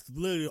that's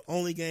literally the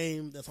only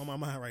game that's on my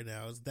mind right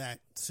now is that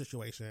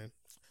situation.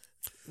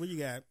 What you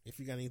got? If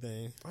you got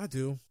anything, I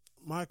do.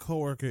 My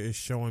coworker is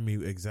showing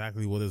me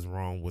exactly what is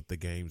wrong with the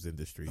games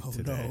industry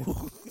today.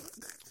 No.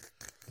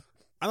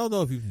 I don't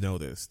know if you've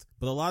noticed,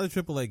 but a lot of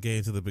AAA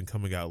games that have been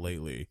coming out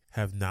lately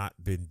have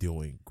not been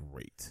doing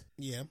great.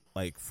 Yeah.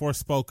 Like,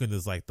 Forspoken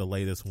is like the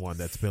latest one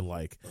that's been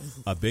like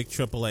a big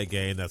AAA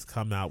game that's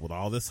come out with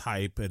all this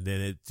hype and then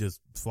it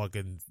just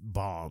fucking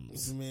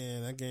bombs.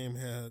 Man, that game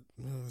had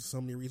so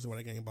many reasons why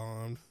that game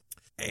bombed.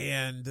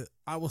 And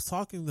I was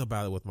talking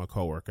about it with my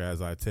coworker,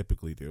 as I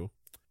typically do.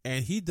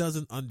 And he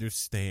doesn't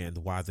understand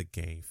why the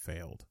game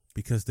failed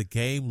because the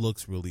game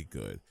looks really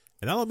good.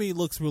 And I don't mean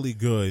looks really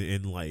good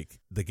in like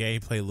the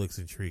gameplay looks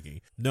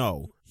intriguing.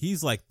 No,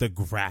 he's like the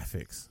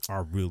graphics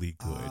are really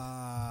good.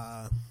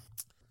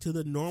 To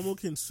the normal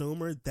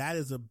consumer, that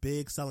is a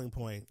big selling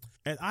point.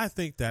 And I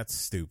think that's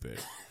stupid.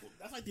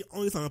 That's like the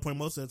only selling point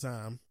most of the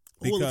time.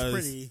 Ooh, it looks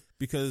pretty.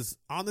 Because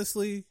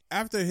honestly,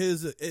 after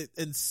his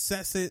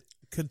incessant,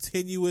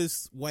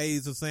 continuous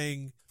ways of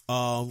saying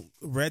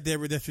Red Dead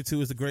Redemption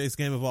 2 is the greatest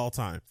game of all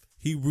time.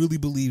 He really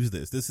believes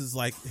this. This is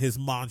like his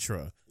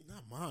mantra.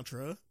 Not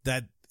mantra.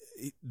 That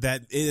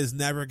it has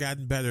never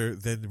gotten better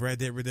than Red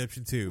Dead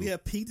Redemption 2. We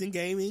have peaked in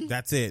gaming.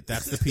 That's it.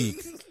 That's the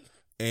peak.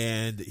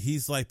 And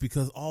he's like,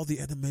 because all the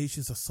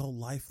animations are so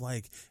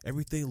lifelike,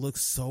 everything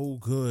looks so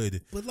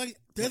good. But like,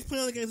 there's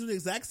plenty of games do the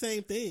exact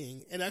same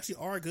thing and actually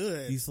are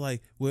good. He's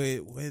like,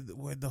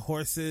 when the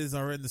horses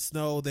are in the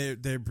snow,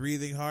 they're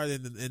breathing hard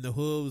in the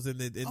hooves,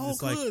 and it's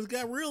good. like, It's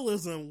got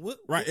realism.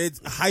 Right,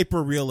 it's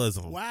hyper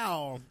realism.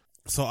 Wow.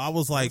 So I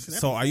was like,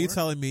 so are you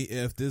telling me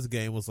if this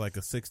game was like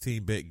a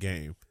 16-bit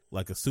game,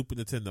 like a Super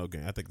Nintendo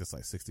game? I think that's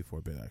like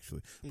 64-bit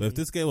actually. But if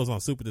this game was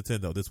on Super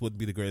Nintendo, this wouldn't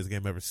be the greatest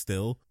game ever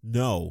still?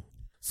 No.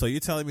 So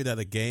you're telling me that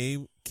a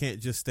game can't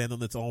just stand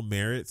on its own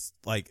merits,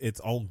 like its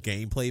own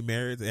gameplay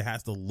merits? It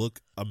has to look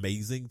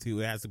amazing too.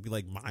 It has to be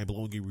like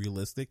mind-blowingly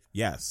realistic?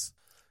 Yes.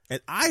 And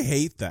I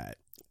hate that.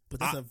 But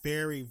that's a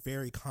very,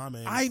 very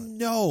common. I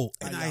know,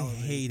 and I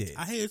hate it.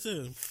 I hate it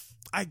too.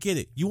 I get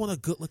it. You want a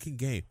good-looking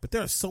game, but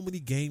there are so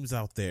many games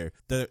out there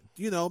that,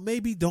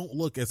 maybe don't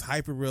look as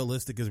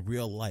hyper-realistic as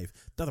real life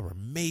that are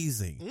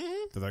amazing.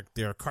 Mm-hmm.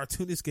 There are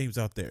cartoonist games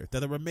out there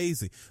that are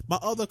amazing. My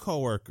other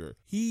coworker,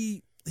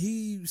 he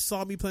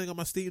saw me playing on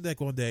my Steam Deck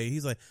one day.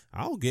 He's like,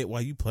 I don't get why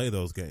you play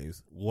those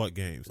games. What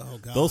games? Oh,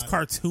 God. Those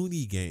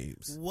cartoony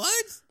games.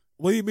 What?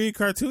 What do you mean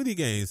cartoony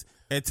games?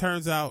 It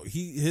turns out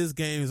his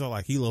games are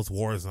like, he loves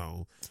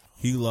Warzone.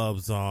 He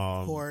loves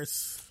of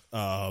course.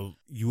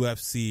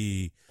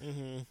 UFC,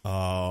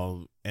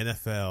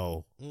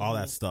 NFL, all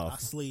that stuff. I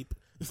sleep.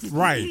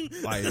 Right.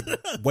 Like,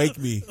 wake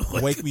me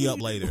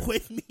up later.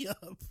 Wake me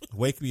up.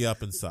 Wake me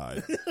up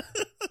inside.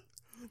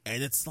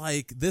 And it's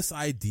like this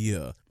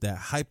idea that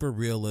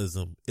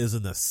hyperrealism is a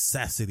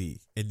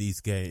necessity in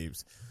these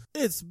games.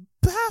 It's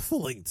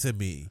baffling to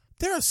me.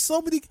 There are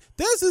so many.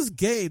 There's this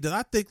game that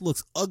I think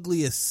looks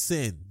ugly as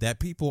sin that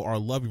people are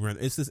loving right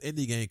now. It's this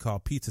indie game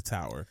called Pizza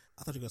Tower.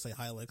 I thought you were going to say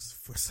Hylix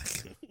for a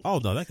second. Oh,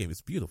 no, that game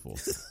is beautiful.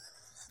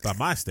 By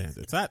my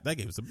standards, that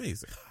game is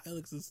amazing.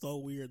 Hylix is so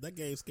weird. That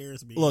game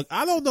scares me. Look,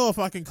 I don't know if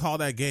I can call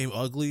that game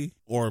ugly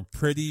or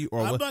pretty or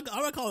I'm what.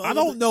 not calling it I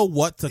don't know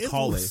what to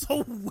call it. It's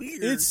so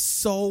weird. It's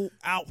so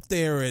out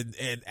there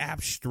and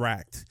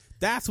abstract.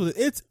 That's what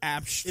it's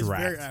abstract. It's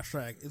very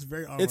abstract. It's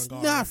very avant-garde. It's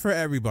not for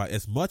everybody.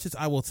 As much as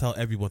I will tell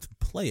everyone to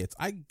play it,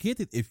 I get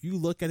it. If you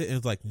look at it and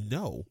it's like,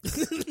 no,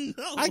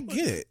 No. I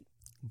get it.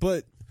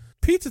 But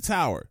Pizza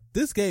Tower,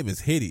 this game is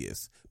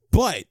hideous,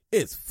 but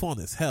it's fun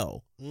as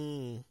hell.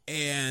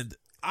 And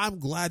I'm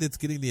glad it's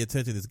getting the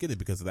attention it's getting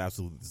because it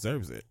absolutely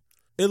deserves it.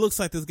 It looks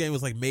like this game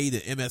was like made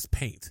in MS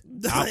Paint.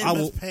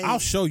 I'll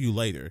show you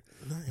later.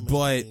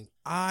 But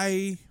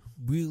I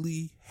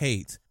really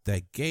hate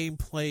that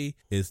gameplay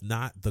is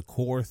not the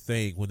core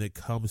thing when it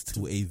comes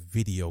to a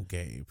video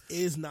game. It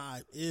is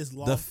not. It is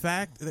lost. The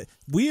fact that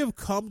we have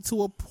come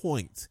to a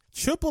point,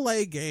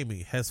 AAA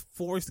gaming has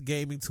forced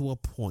gaming to a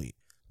point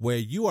where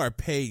you are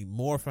paying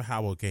more for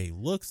how a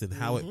game looks and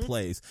how it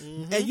plays.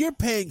 And you're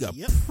paying a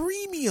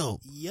premium.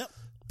 Yep.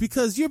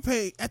 Because you're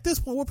paying, at this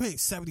point, we're paying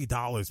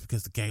 $70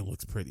 because the game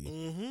looks pretty.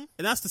 And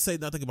that's to say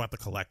nothing about the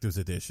collector's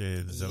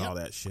editions and all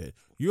that shit.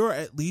 You're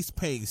at least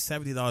paying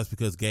 $70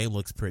 because game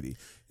looks pretty.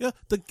 Yeah,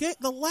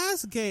 the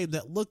last game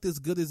that looked as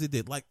good as it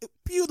did, like,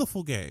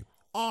 beautiful game,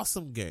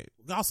 awesome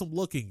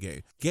looking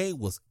game. Game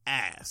was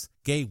ass.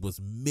 Game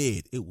was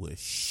mid. It was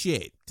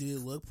shit. Did it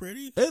look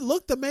pretty? It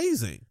looked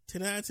amazing.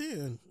 10 out of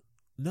 10.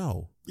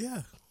 No.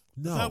 Yeah.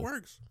 No. That's how it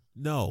works.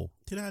 No.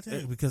 10 out of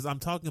 10. Because I'm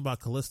talking about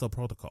Callisto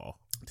Protocol.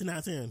 10 out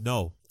of 10.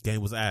 No. Game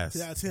was ass.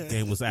 10 out of 10.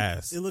 Game was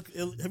ass.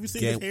 Have you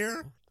seen his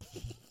hair?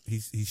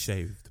 He's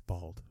shaved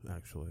bald,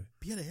 actually.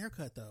 He had a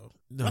haircut though.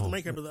 No. Not the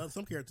main character, but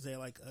some characters say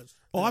like.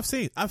 I've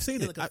seen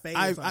it. Like a fade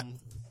or something.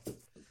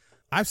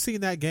 I've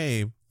seen that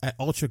game at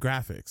Ultra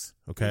Graphics.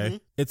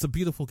 Okay, it's a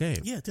beautiful game.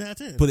 Yeah, 10 out of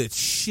 10. But it's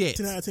shit.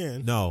 10 out of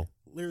 10. No,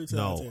 literally 10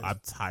 out of 10. I'm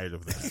tired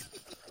of that.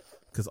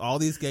 Because all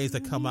these games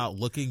that come out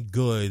looking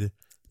good,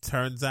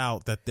 turns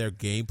out that their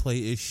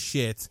gameplay is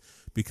shit.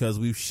 Because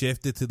we've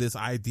shifted to this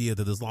idea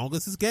that as long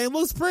as this game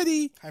looks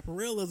pretty,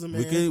 hyperrealism,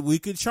 man, we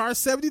could charge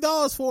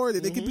 $70 for it,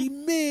 and it can be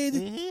mid.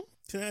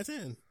 10 out of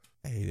 10.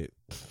 I hate it.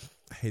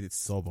 I hate it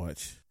so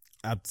much.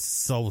 I'm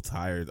so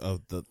tired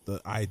of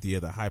the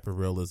idea that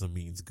hyperrealism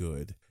means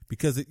good.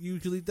 Because it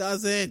usually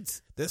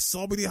doesn't. There's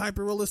so many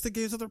hyper-realistic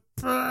games that are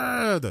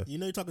bad. You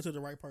know you're talking to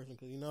the right person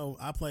because, you know,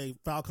 I play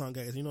Falcon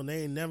games. You know,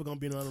 they ain't never going to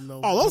be none of them.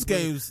 No, oh,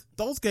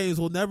 those games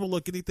will never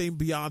look anything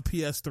beyond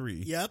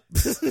PS3. Yep.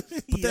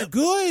 But they're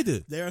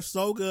good. They're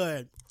so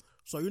good.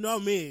 So, you know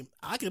me,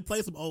 I can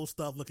play some old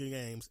stuff looking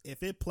games.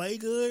 If it play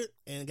good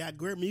and got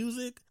great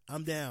music,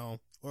 I'm down.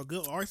 Or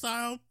good art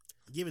style,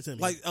 give it to me.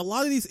 Like, a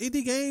lot of these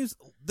indie games,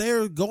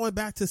 they're going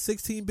back to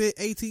 16-bit,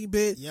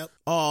 18-bit. Yep.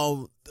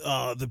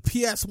 The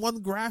PS1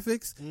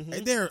 graphics,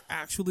 and they're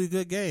actually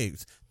good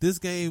games. This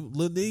game,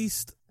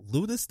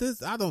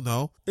 Lunis, I don't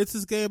know. It's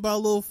this game about a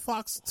little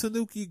fox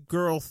tanuki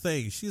girl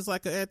thing. She's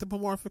like an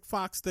anthropomorphic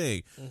fox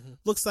thing.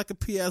 Looks like a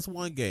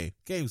PS1 game.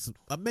 Game's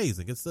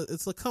amazing.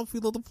 It's a comfy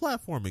little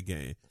platforming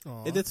game.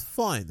 Aww. And it's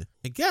fun.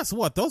 And guess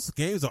what? Those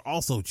games are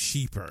also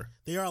cheaper.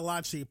 They are a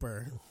lot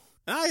cheaper.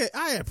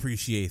 I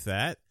appreciate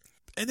that.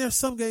 And there's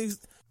some games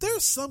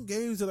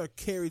that are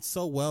carried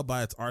so well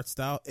by its art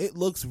style. It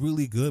looks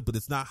really good, but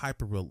it's not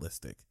hyper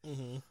realistic.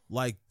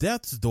 Like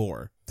Death's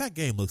Door, that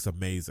game looks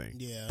amazing.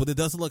 Yeah, but it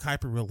doesn't look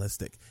hyper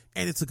realistic,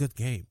 and it's a good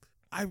game.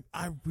 I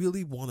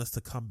really want us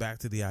to come back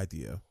to the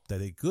idea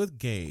that a good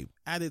game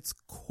at its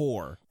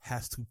core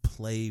has to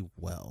play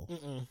well.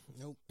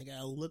 Nope, it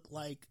gotta look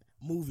like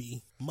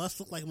movie. Must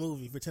look like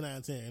movie for 10 out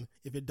of 10.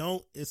 If it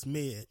don't, it's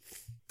mid.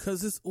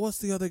 Cause what's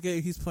the other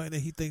game he's playing that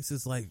he thinks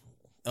is like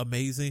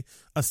amazing?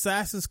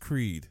 Assassin's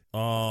Creed.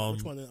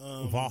 Which one?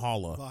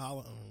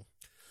 Valhalla.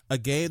 A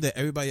game that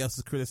everybody else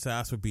is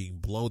criticized for being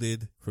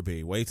bloated, for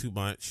being way too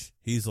much.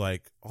 He's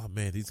like, oh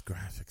man, these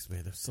graphics,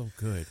 man, they're so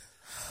good.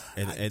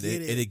 And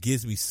it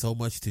gives me so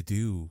much to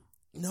do.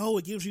 No,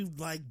 it gives you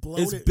like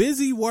bloated. It's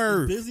busy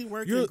work. It's busy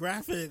work and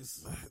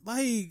graphics.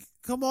 Like,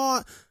 come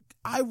on.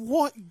 I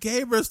want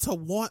gamers to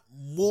want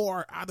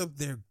more out of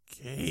their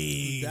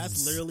games.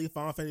 That's literally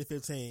Final Fantasy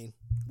 15,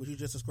 which you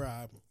just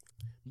described.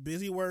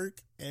 Busy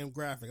work and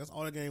graphics. That's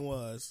all the game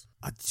was.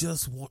 I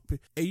just want...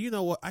 And you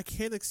know what? I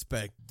can't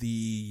expect the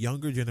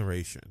younger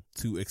generation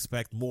to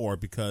expect more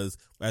because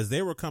as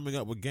they were coming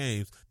up with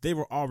games, they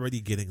were already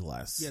getting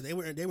less. Yeah, they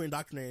were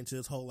indoctrinated into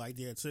this whole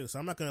idea too. So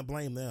I'm not going to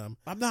blame them.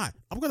 I'm not.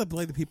 I'm going to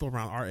blame the people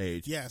around our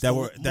age. Yes, that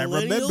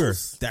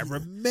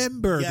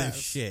remember this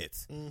shit.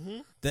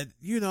 That,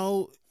 you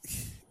know...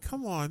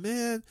 Come on,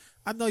 man.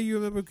 I know you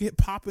remember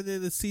popping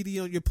in a CD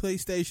on your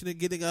PlayStation and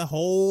getting a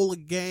whole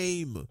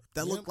game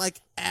that looked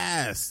like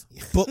ass,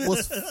 but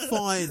was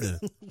fun.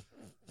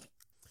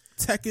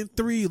 Tekken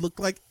 3 looked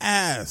like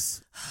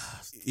ass.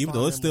 Even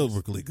though it's still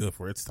really good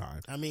for its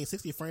time. I mean,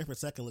 60 frames per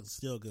second looks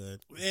still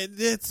good. And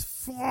it's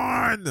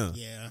fun.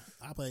 Yeah,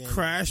 I play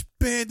Crash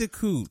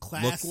Bandicoot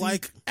looked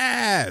like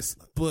ass,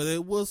 but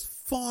it was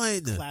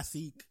fun.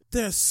 Classic.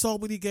 There's so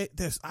many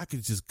games. I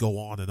could just go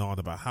on and on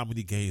about how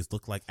many games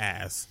look like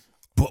ass,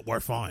 but were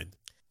fun.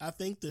 I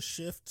think the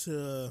shift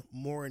to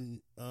more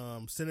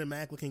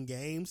cinematic looking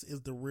games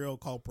is the real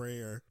culprit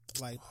here.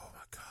 Like, oh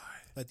my god,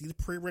 like these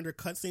pre-rendered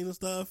cutscenes and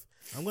stuff.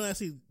 I'm gonna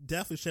actually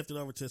definitely shift it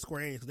over to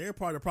Square Enix. They're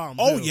part of the problem.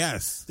 Oh too.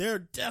 yes, They're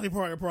definitely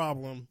part of the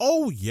problem.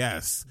 oh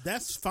yes.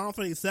 That's Final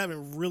Fantasy VII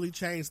really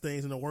changed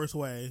things in the worst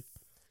way.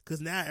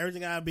 Because now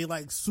everything gotta be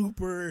like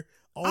super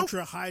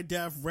ultra high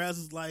def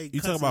res. Like,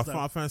 you talking about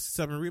Final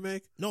Fantasy VII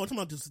remake? No, I'm talking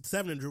about just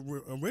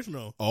 7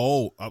 original.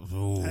 Oh,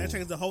 And that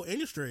changed the whole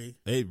industry.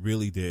 It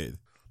really did,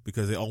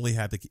 because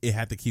it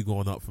had to keep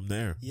going up from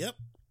there. Yep.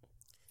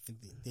 And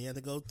then they had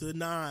to go to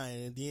 9,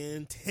 and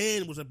then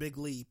 10 was a big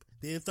leap.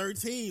 Then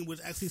 13, which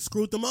actually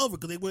screwed them over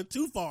because they went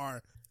too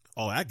far.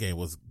 Oh, that game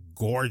was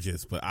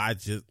gorgeous, but I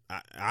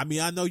mean,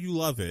 I know you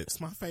love it.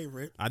 It's my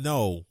favorite. I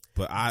know,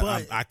 but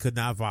I could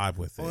not vibe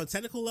with it. On a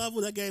technical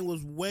level, that game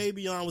was way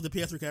beyond what the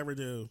PS3 could ever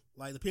do.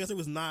 Like, the PS3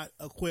 was not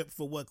equipped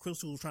for what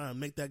Crystal was trying to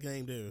make that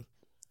game do.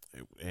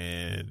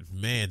 And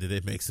man, did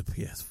it make the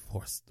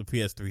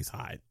PS3's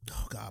hide.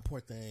 Oh god, poor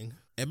thing.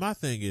 And my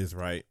thing is,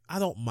 right, I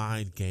don't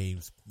mind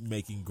games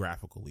making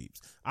graphical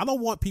leaps. I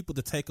don't want people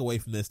to take away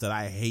from this that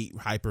I hate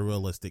hyper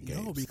realistic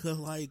games. No, because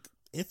like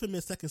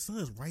Infamous Second Son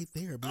is right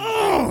there.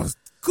 Oh,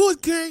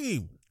 good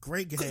game.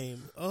 Great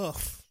game. Ugh.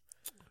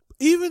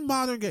 Even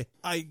modern game,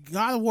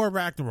 God of War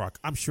Ragnarok,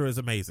 I'm sure is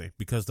amazing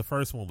because the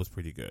first one was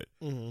pretty good.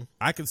 Mm-hmm.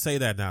 I can say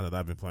that now that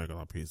I've been playing it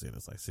on PC and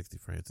it's like 60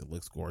 frames. It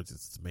looks gorgeous.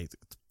 It's amazing.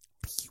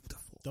 It's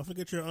beautiful. Don't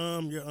forget your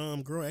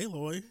girl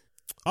Aloy.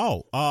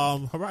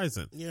 Oh,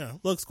 Horizon. Yeah,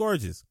 looks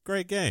gorgeous.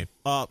 Great game.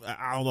 I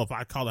don't know if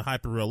I call it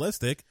hyper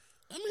realistic.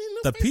 I mean,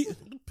 the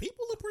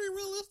people are pretty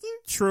realistic.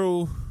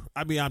 True.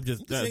 I mean, I'm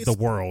just the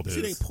world is.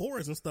 See, they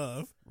pores and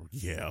stuff.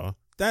 Yeah,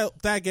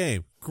 that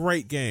game,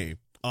 great game.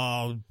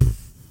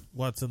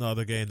 What's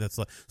another game that's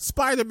like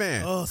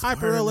Spider-Man? Oh,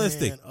 hyper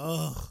realistic.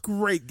 Oh,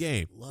 great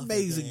game. Love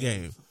Amazing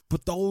game.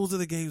 But those are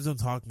the games I'm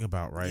talking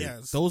about, right?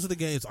 Yes. Those are the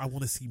games I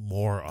want to see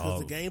more of.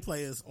 Because the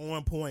gameplay is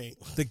on point.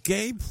 The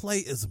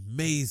gameplay is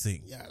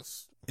amazing.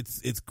 Yes.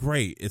 It's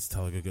great. It's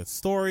telling a good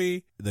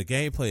story. The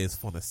gameplay is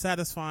fun and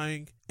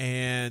satisfying,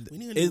 and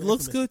it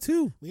looks good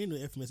too. We need a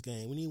new Infamous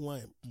game. We need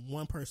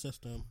one per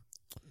system.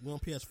 We're on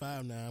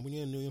PS5 now. We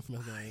need a new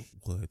Infamous game.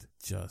 Would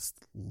just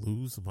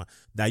lose my.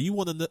 Now you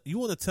want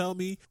to tell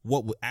me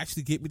what would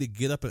actually get me to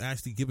get up and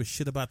actually give a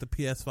shit about the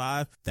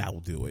PS5? That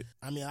will do it.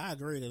 I mean, I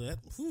agree to that.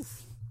 Whew.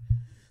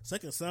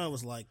 Second Son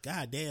was like,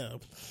 god damn.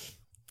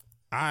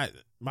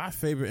 My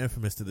favorite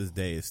Infamous to this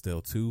day is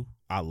still 2.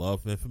 I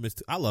love Infamous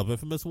 2. I love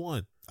Infamous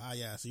 1.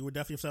 Yeah, so you were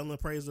definitely selling the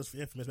praises for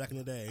Infamous back in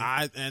the day.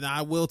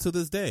 I will to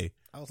this day.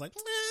 I was like,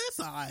 it's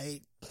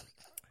alright.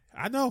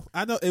 I know.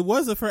 It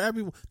wasn't for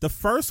everyone. The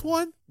first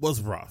one was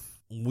rough.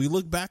 When we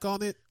look back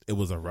on it, it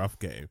was a rough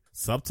game.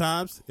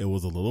 Sometimes it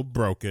was a little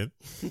broken.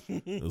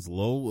 It was a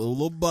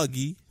little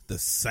buggy. The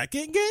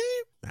second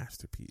game,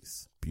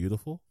 masterpiece.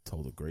 Beautiful.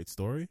 Told a great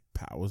story.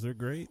 Powers are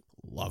great.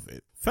 Love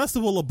it.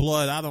 Festival of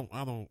Blood. I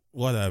don't.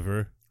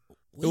 Whatever.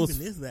 What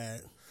even is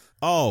that?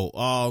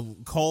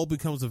 Cole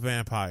becomes a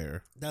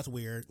vampire. That's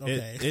weird.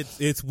 Okay.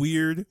 It's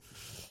weird.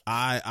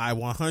 I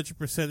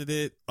 100%ed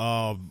it.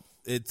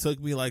 It took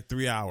me like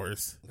 3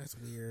 hours. That's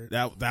weird.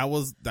 That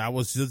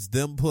was just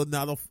them putting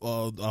out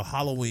a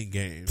Halloween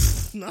game.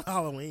 Not a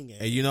Halloween game.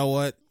 And you know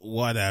what?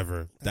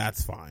 Whatever.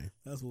 That's fine.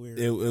 That's weird.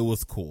 It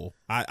was cool.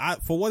 I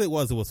for what it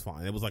was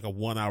fine. It was like a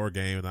 1 hour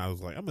game, and I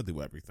was like, I'm gonna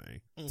do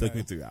everything. Okay. Took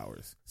me 3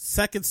 hours.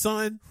 Second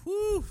Son.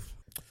 Whew.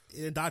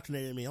 It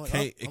indoctrinated me.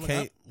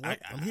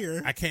 I'm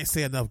here. I can't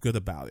say enough good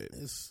about it.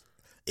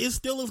 It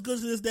still looks good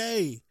to this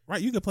day.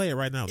 Right, you can play it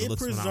right now. It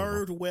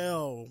preserved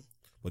well.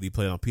 Whether you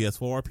play it on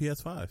PS4 or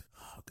PS5.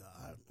 Oh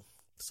god,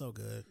 so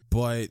good.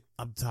 But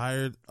I'm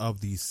tired of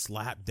these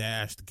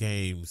slapdashed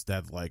games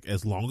that, like,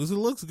 as long as it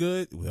looks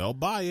good, we'll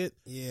buy it.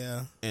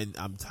 Yeah. And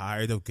I'm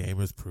tired of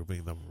gamers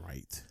proving them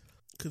right.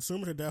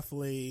 Consumers are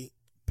definitely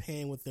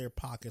paying with their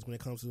pockets when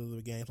it comes to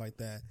the games like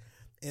that.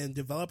 And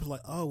developers are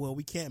like, oh well,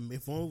 we can't.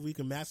 If only we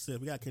can match this,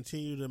 we got to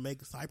continue to make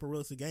hyper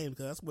realistic games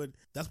because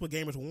that's what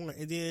gamers want.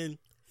 And then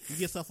you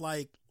get stuff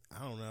like,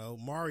 I don't know,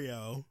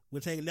 Mario,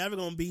 which ain't never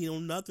gonna be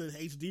on nothing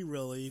HD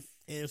really,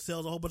 and it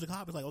sells a whole bunch of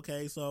copies. Like,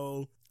 okay,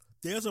 so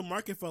there's a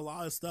market for a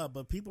lot of stuff,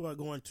 but people are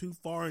going too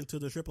far into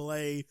the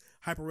AAA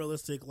hyper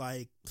realistic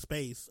like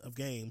space of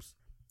games,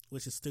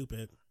 which is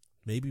stupid.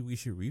 Maybe we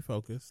should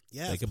refocus.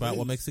 Yeah, think about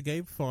what makes a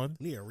game fun.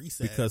 We need a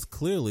reset. Because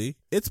clearly,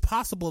 it's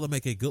possible to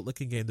make a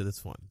good-looking game that is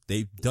fun.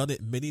 They've done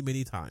it many,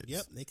 many times.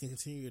 Yep, they can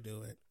continue to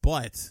do it.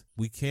 But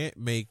we can't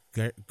make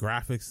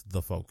graphics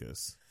the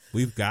focus.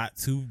 We've got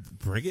to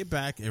bring it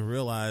back and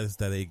realize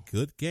that a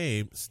good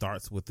game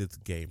starts with its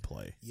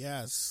gameplay.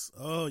 Yes.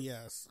 Oh,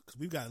 yes. Because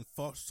we've gotten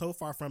so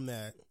far from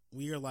that.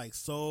 We are like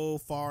so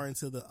far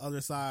into the other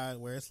side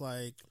where it's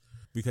like,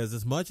 Because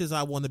as much as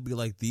I want to be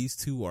like, these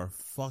two are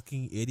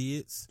fucking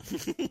idiots,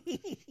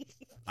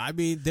 I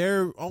mean,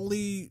 they're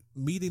only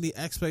meeting the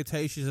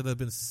expectations that have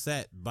been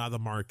set by the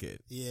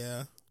market.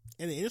 Yeah.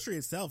 And the industry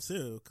itself,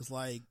 too, because,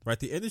 like... Right,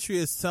 the industry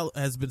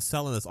has been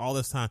selling us all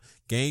this time.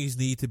 Games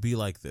need to be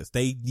like this.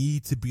 They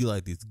need to be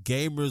like this.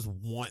 Gamers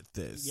want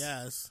this.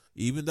 Yes.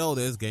 Even though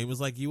there's gamers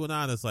like you and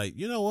I that's like,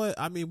 you know what?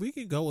 I mean, we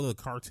can go with a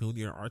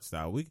cartoonier art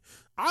style.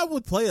 I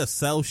would play a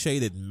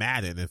cel-shaded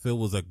Madden if it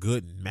was a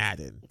good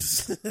Madden.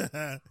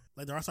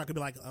 Like, the art style could be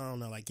like, I don't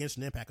know, like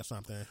Genshin Impact or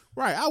something.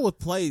 Right, I would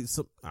play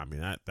some... I mean,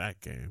 that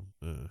game.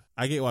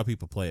 I get why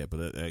people play it,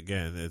 but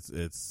again,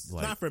 it's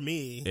like... not for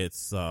me.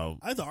 It's... I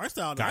think the art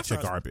style... gotcha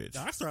garbage.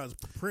 The art style is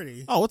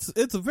pretty. Oh,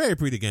 it's a very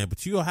pretty game,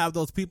 but you'll have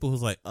those people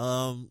who's like,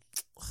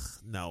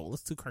 no,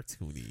 let's do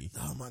cartoony.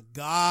 Oh my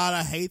god,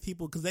 I hate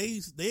people because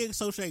they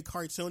associate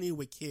cartoony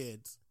with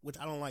kids, which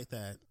I don't like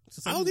that.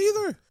 I don't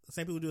either. The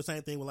same people do the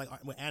same thing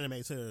with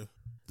anime too.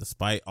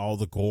 Despite all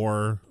the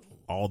gore,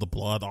 all the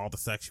blood, all the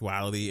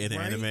sexuality in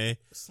Right? anime,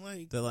 It's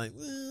like they're like,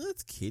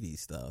 that's kiddie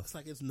stuff. it's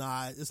like it's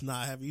not.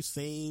 Have you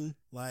seen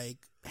like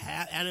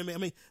anime? I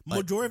mean,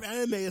 majority of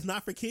anime is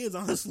not for kids,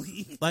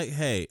 honestly. Like,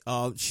 hey,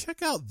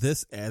 check out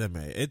this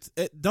anime.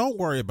 Don't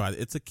worry about it.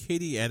 It's a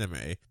kiddie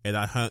anime, and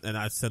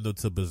I send them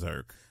to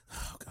Berserk.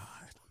 Oh god,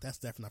 that's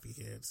definitely not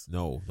for kids.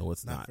 No,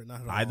 it's not.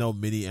 Not at I all. know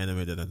many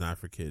anime that are not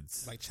for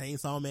kids. Like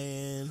Chainsaw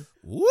Man,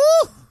 Woo!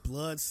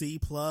 Blood C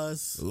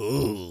plus,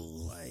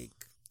 Ooh. like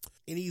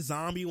any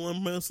zombie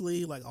one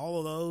mostly, like all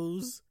of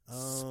those.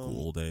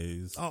 School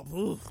days.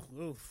 Oh,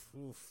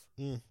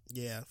 oof.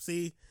 Yeah.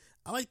 See,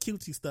 I like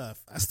cutesy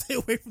stuff. I stay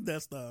away from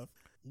that stuff.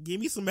 Give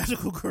me some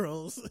magical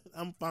girls.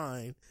 I'm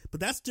fine. But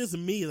that's just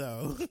me,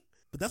 though.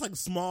 But that's like a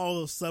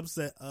small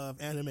subset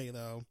of anime,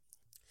 though.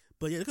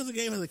 But yeah, because the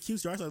game has a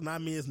cutesy art style, does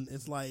not mean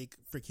it's like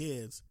for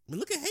kids. I mean,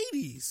 look at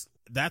Hades.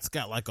 That's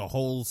got like a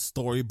whole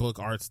storybook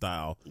art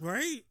style.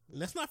 Right?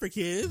 That's not for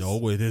kids.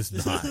 No, it is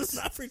not. It's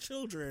not for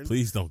children.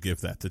 Please don't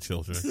give that to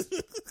children.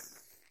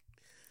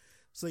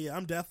 So yeah,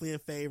 I'm definitely in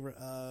favor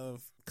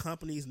of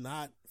companies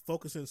not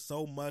focusing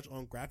so much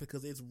on graphics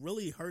because it's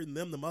really hurting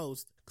them the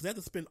most because they have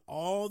to spend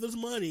all this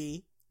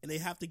money and they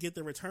have to get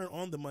the return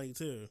on the money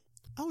too.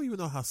 I don't even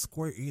know how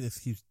Square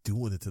Enix keeps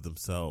doing it to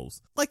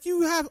themselves. Like,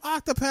 you have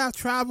Octopath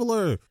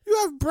Traveler, you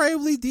have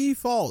Bravely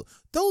Default.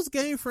 Those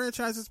game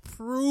franchises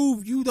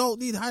prove you don't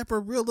need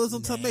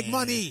hyper-realism to make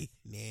money.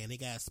 Man, they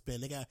gotta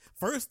spend.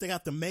 First they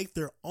got to make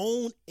their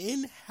own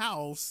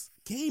in-house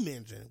game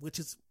engine, which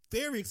is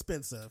very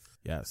expensive.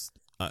 Yes.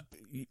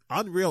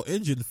 Unreal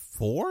Engine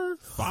 4?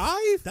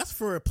 5? That's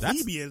for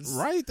plebeians.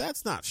 Right?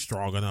 That's not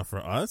strong enough for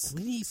us.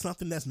 We need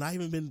something that's not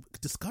even been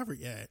discovered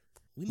yet.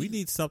 We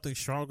need something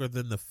stronger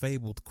than the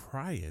fabled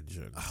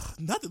CryEngine.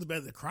 Nothing's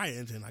better than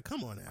CryEngine. Like,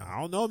 come on now.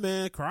 I don't know,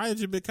 man.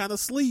 CryEngine been kind of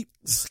sleep.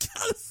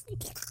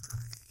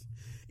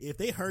 If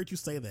they heard you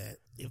say that,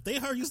 they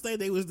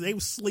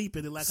was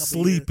sleeping and like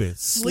sleeping,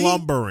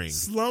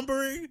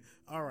 slumbering.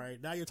 All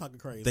right, now you're talking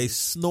crazy. They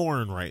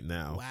snoring right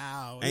now.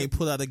 Wow, ain't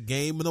put out a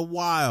game in a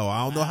while.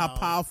 I don't know how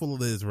powerful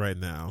it is right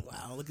now.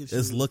 Wow, look at you.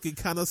 It's looking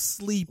kind of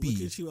sleepy.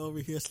 Look at you over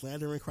here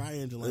slandering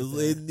CryEngine like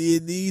that.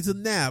 It needs a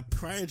nap.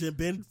 CryEngine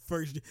been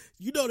first.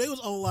 You know they was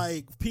on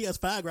like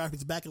PS5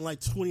 graphics back in like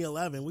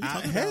 2011. What are you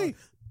talking about?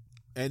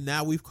 And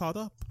now we've caught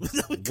up.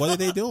 What are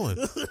they doing?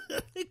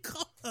 They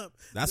caught up.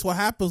 That's what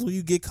happens when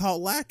you get caught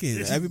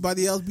lacking.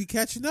 Everybody else be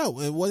catching up.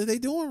 And what are they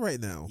doing right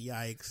now?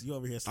 Yikes! You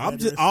over here?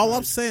 All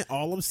I'm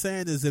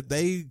saying is if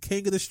they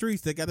king of the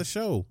streets, they got a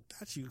show.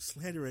 Not you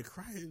slandering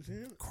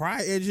CryEngine.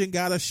 CryEngine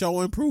got a show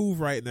and prove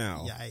right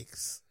now.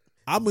 Yikes!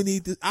 I'm gonna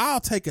need this.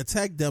 I'll take a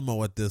tech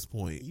demo at this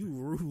point. You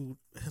rude.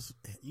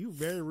 You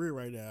very rude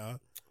right now.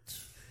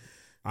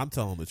 I'm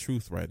telling the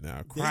truth right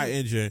now.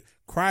 CryEngine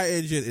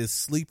is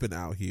sleeping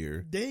out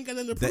here. They ain't got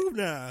nothing to prove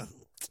now.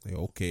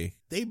 Okay.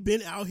 They've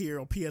been out here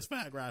on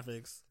PS5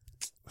 graphics.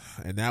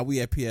 And now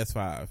we at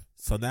PS5.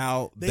 So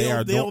now they are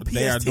on normal.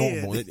 They on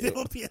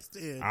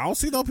PS10. I don't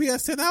see no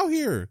PS10 out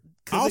here.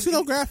 I don't see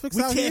no graphics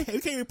out here. We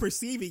can't even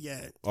perceive it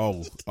yet.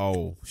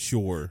 Oh,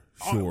 sure.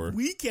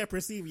 We can't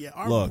perceive it yet.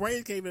 Our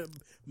brains can't even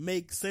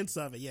make sense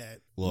of it yet.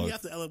 Look, we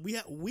have to.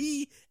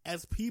 We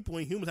as people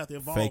and humans have to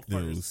evolve. Fake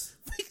first. news.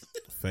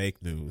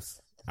 Fake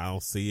news. I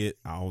don't see it.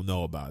 I don't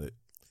know about it.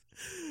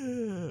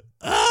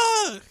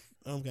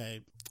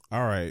 Okay.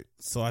 All right.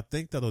 So I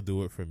think that'll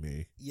do it for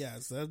me.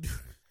 Yes.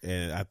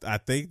 And I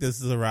think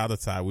this is around the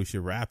time we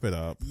should wrap it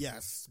up.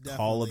 Yes. Definitely.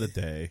 Call it a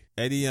day.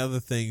 Any other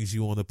things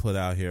you want to put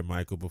out here,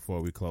 Michael,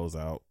 before we close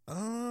out?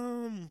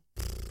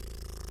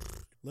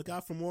 Look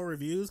out for more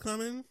reviews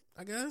coming,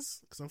 I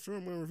guess, because I'm sure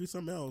I'm going to review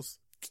something else.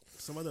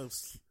 Some other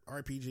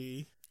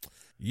RPG.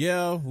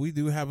 Yeah, we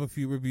do have a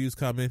few reviews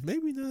coming.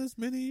 Maybe not as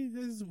many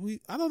as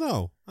we. I don't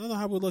know. I don't know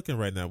how we're looking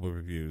right now with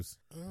reviews.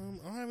 I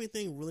don't have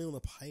anything really on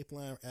the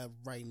pipeline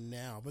right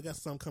now. But I got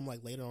some come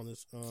like later on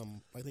this.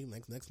 I think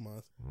next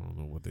month. I don't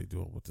know what they're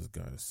doing with this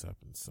guy 7,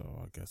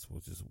 so I guess we'll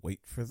just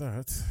wait for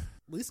that.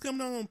 At least coming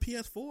out on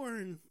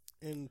PS4 and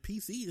and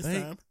PC this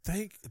time.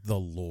 Thank the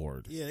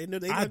Lord. Yeah, they know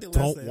they. I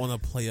don't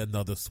want to play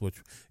another Switch.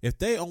 If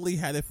they only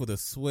had it for the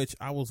Switch,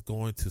 I was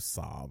going to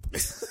sob.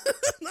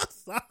 Not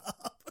sob.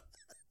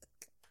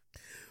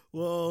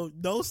 Well,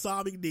 no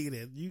sobbing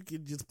needed. You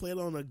can just play it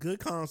on a good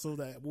console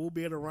that will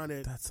be able to run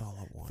it. That's all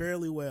I want.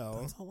 Fairly well.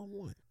 That's all I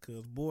want.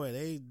 Cause boy,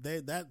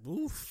 that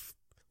oof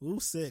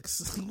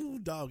 6 ooh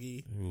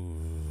doggy.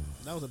 Ooh.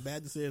 That was a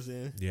bad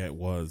decision. Yeah, it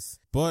was.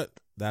 But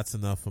that's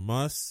enough from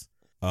us.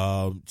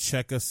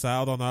 Check us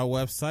out on our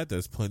website.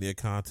 There's plenty of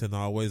content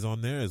always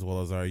on there, as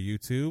well as our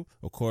YouTube.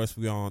 Of course,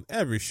 we're on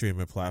every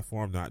streaming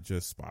platform, not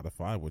just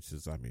Spotify, which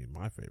is,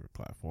 my favorite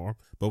platform.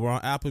 But we're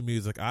on Apple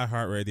Music,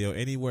 iHeartRadio,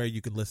 anywhere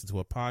you can listen to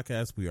a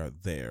podcast, we are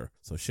there.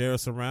 So share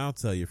us around,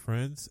 tell your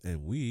friends,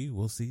 and we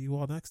will see you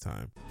all next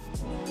time.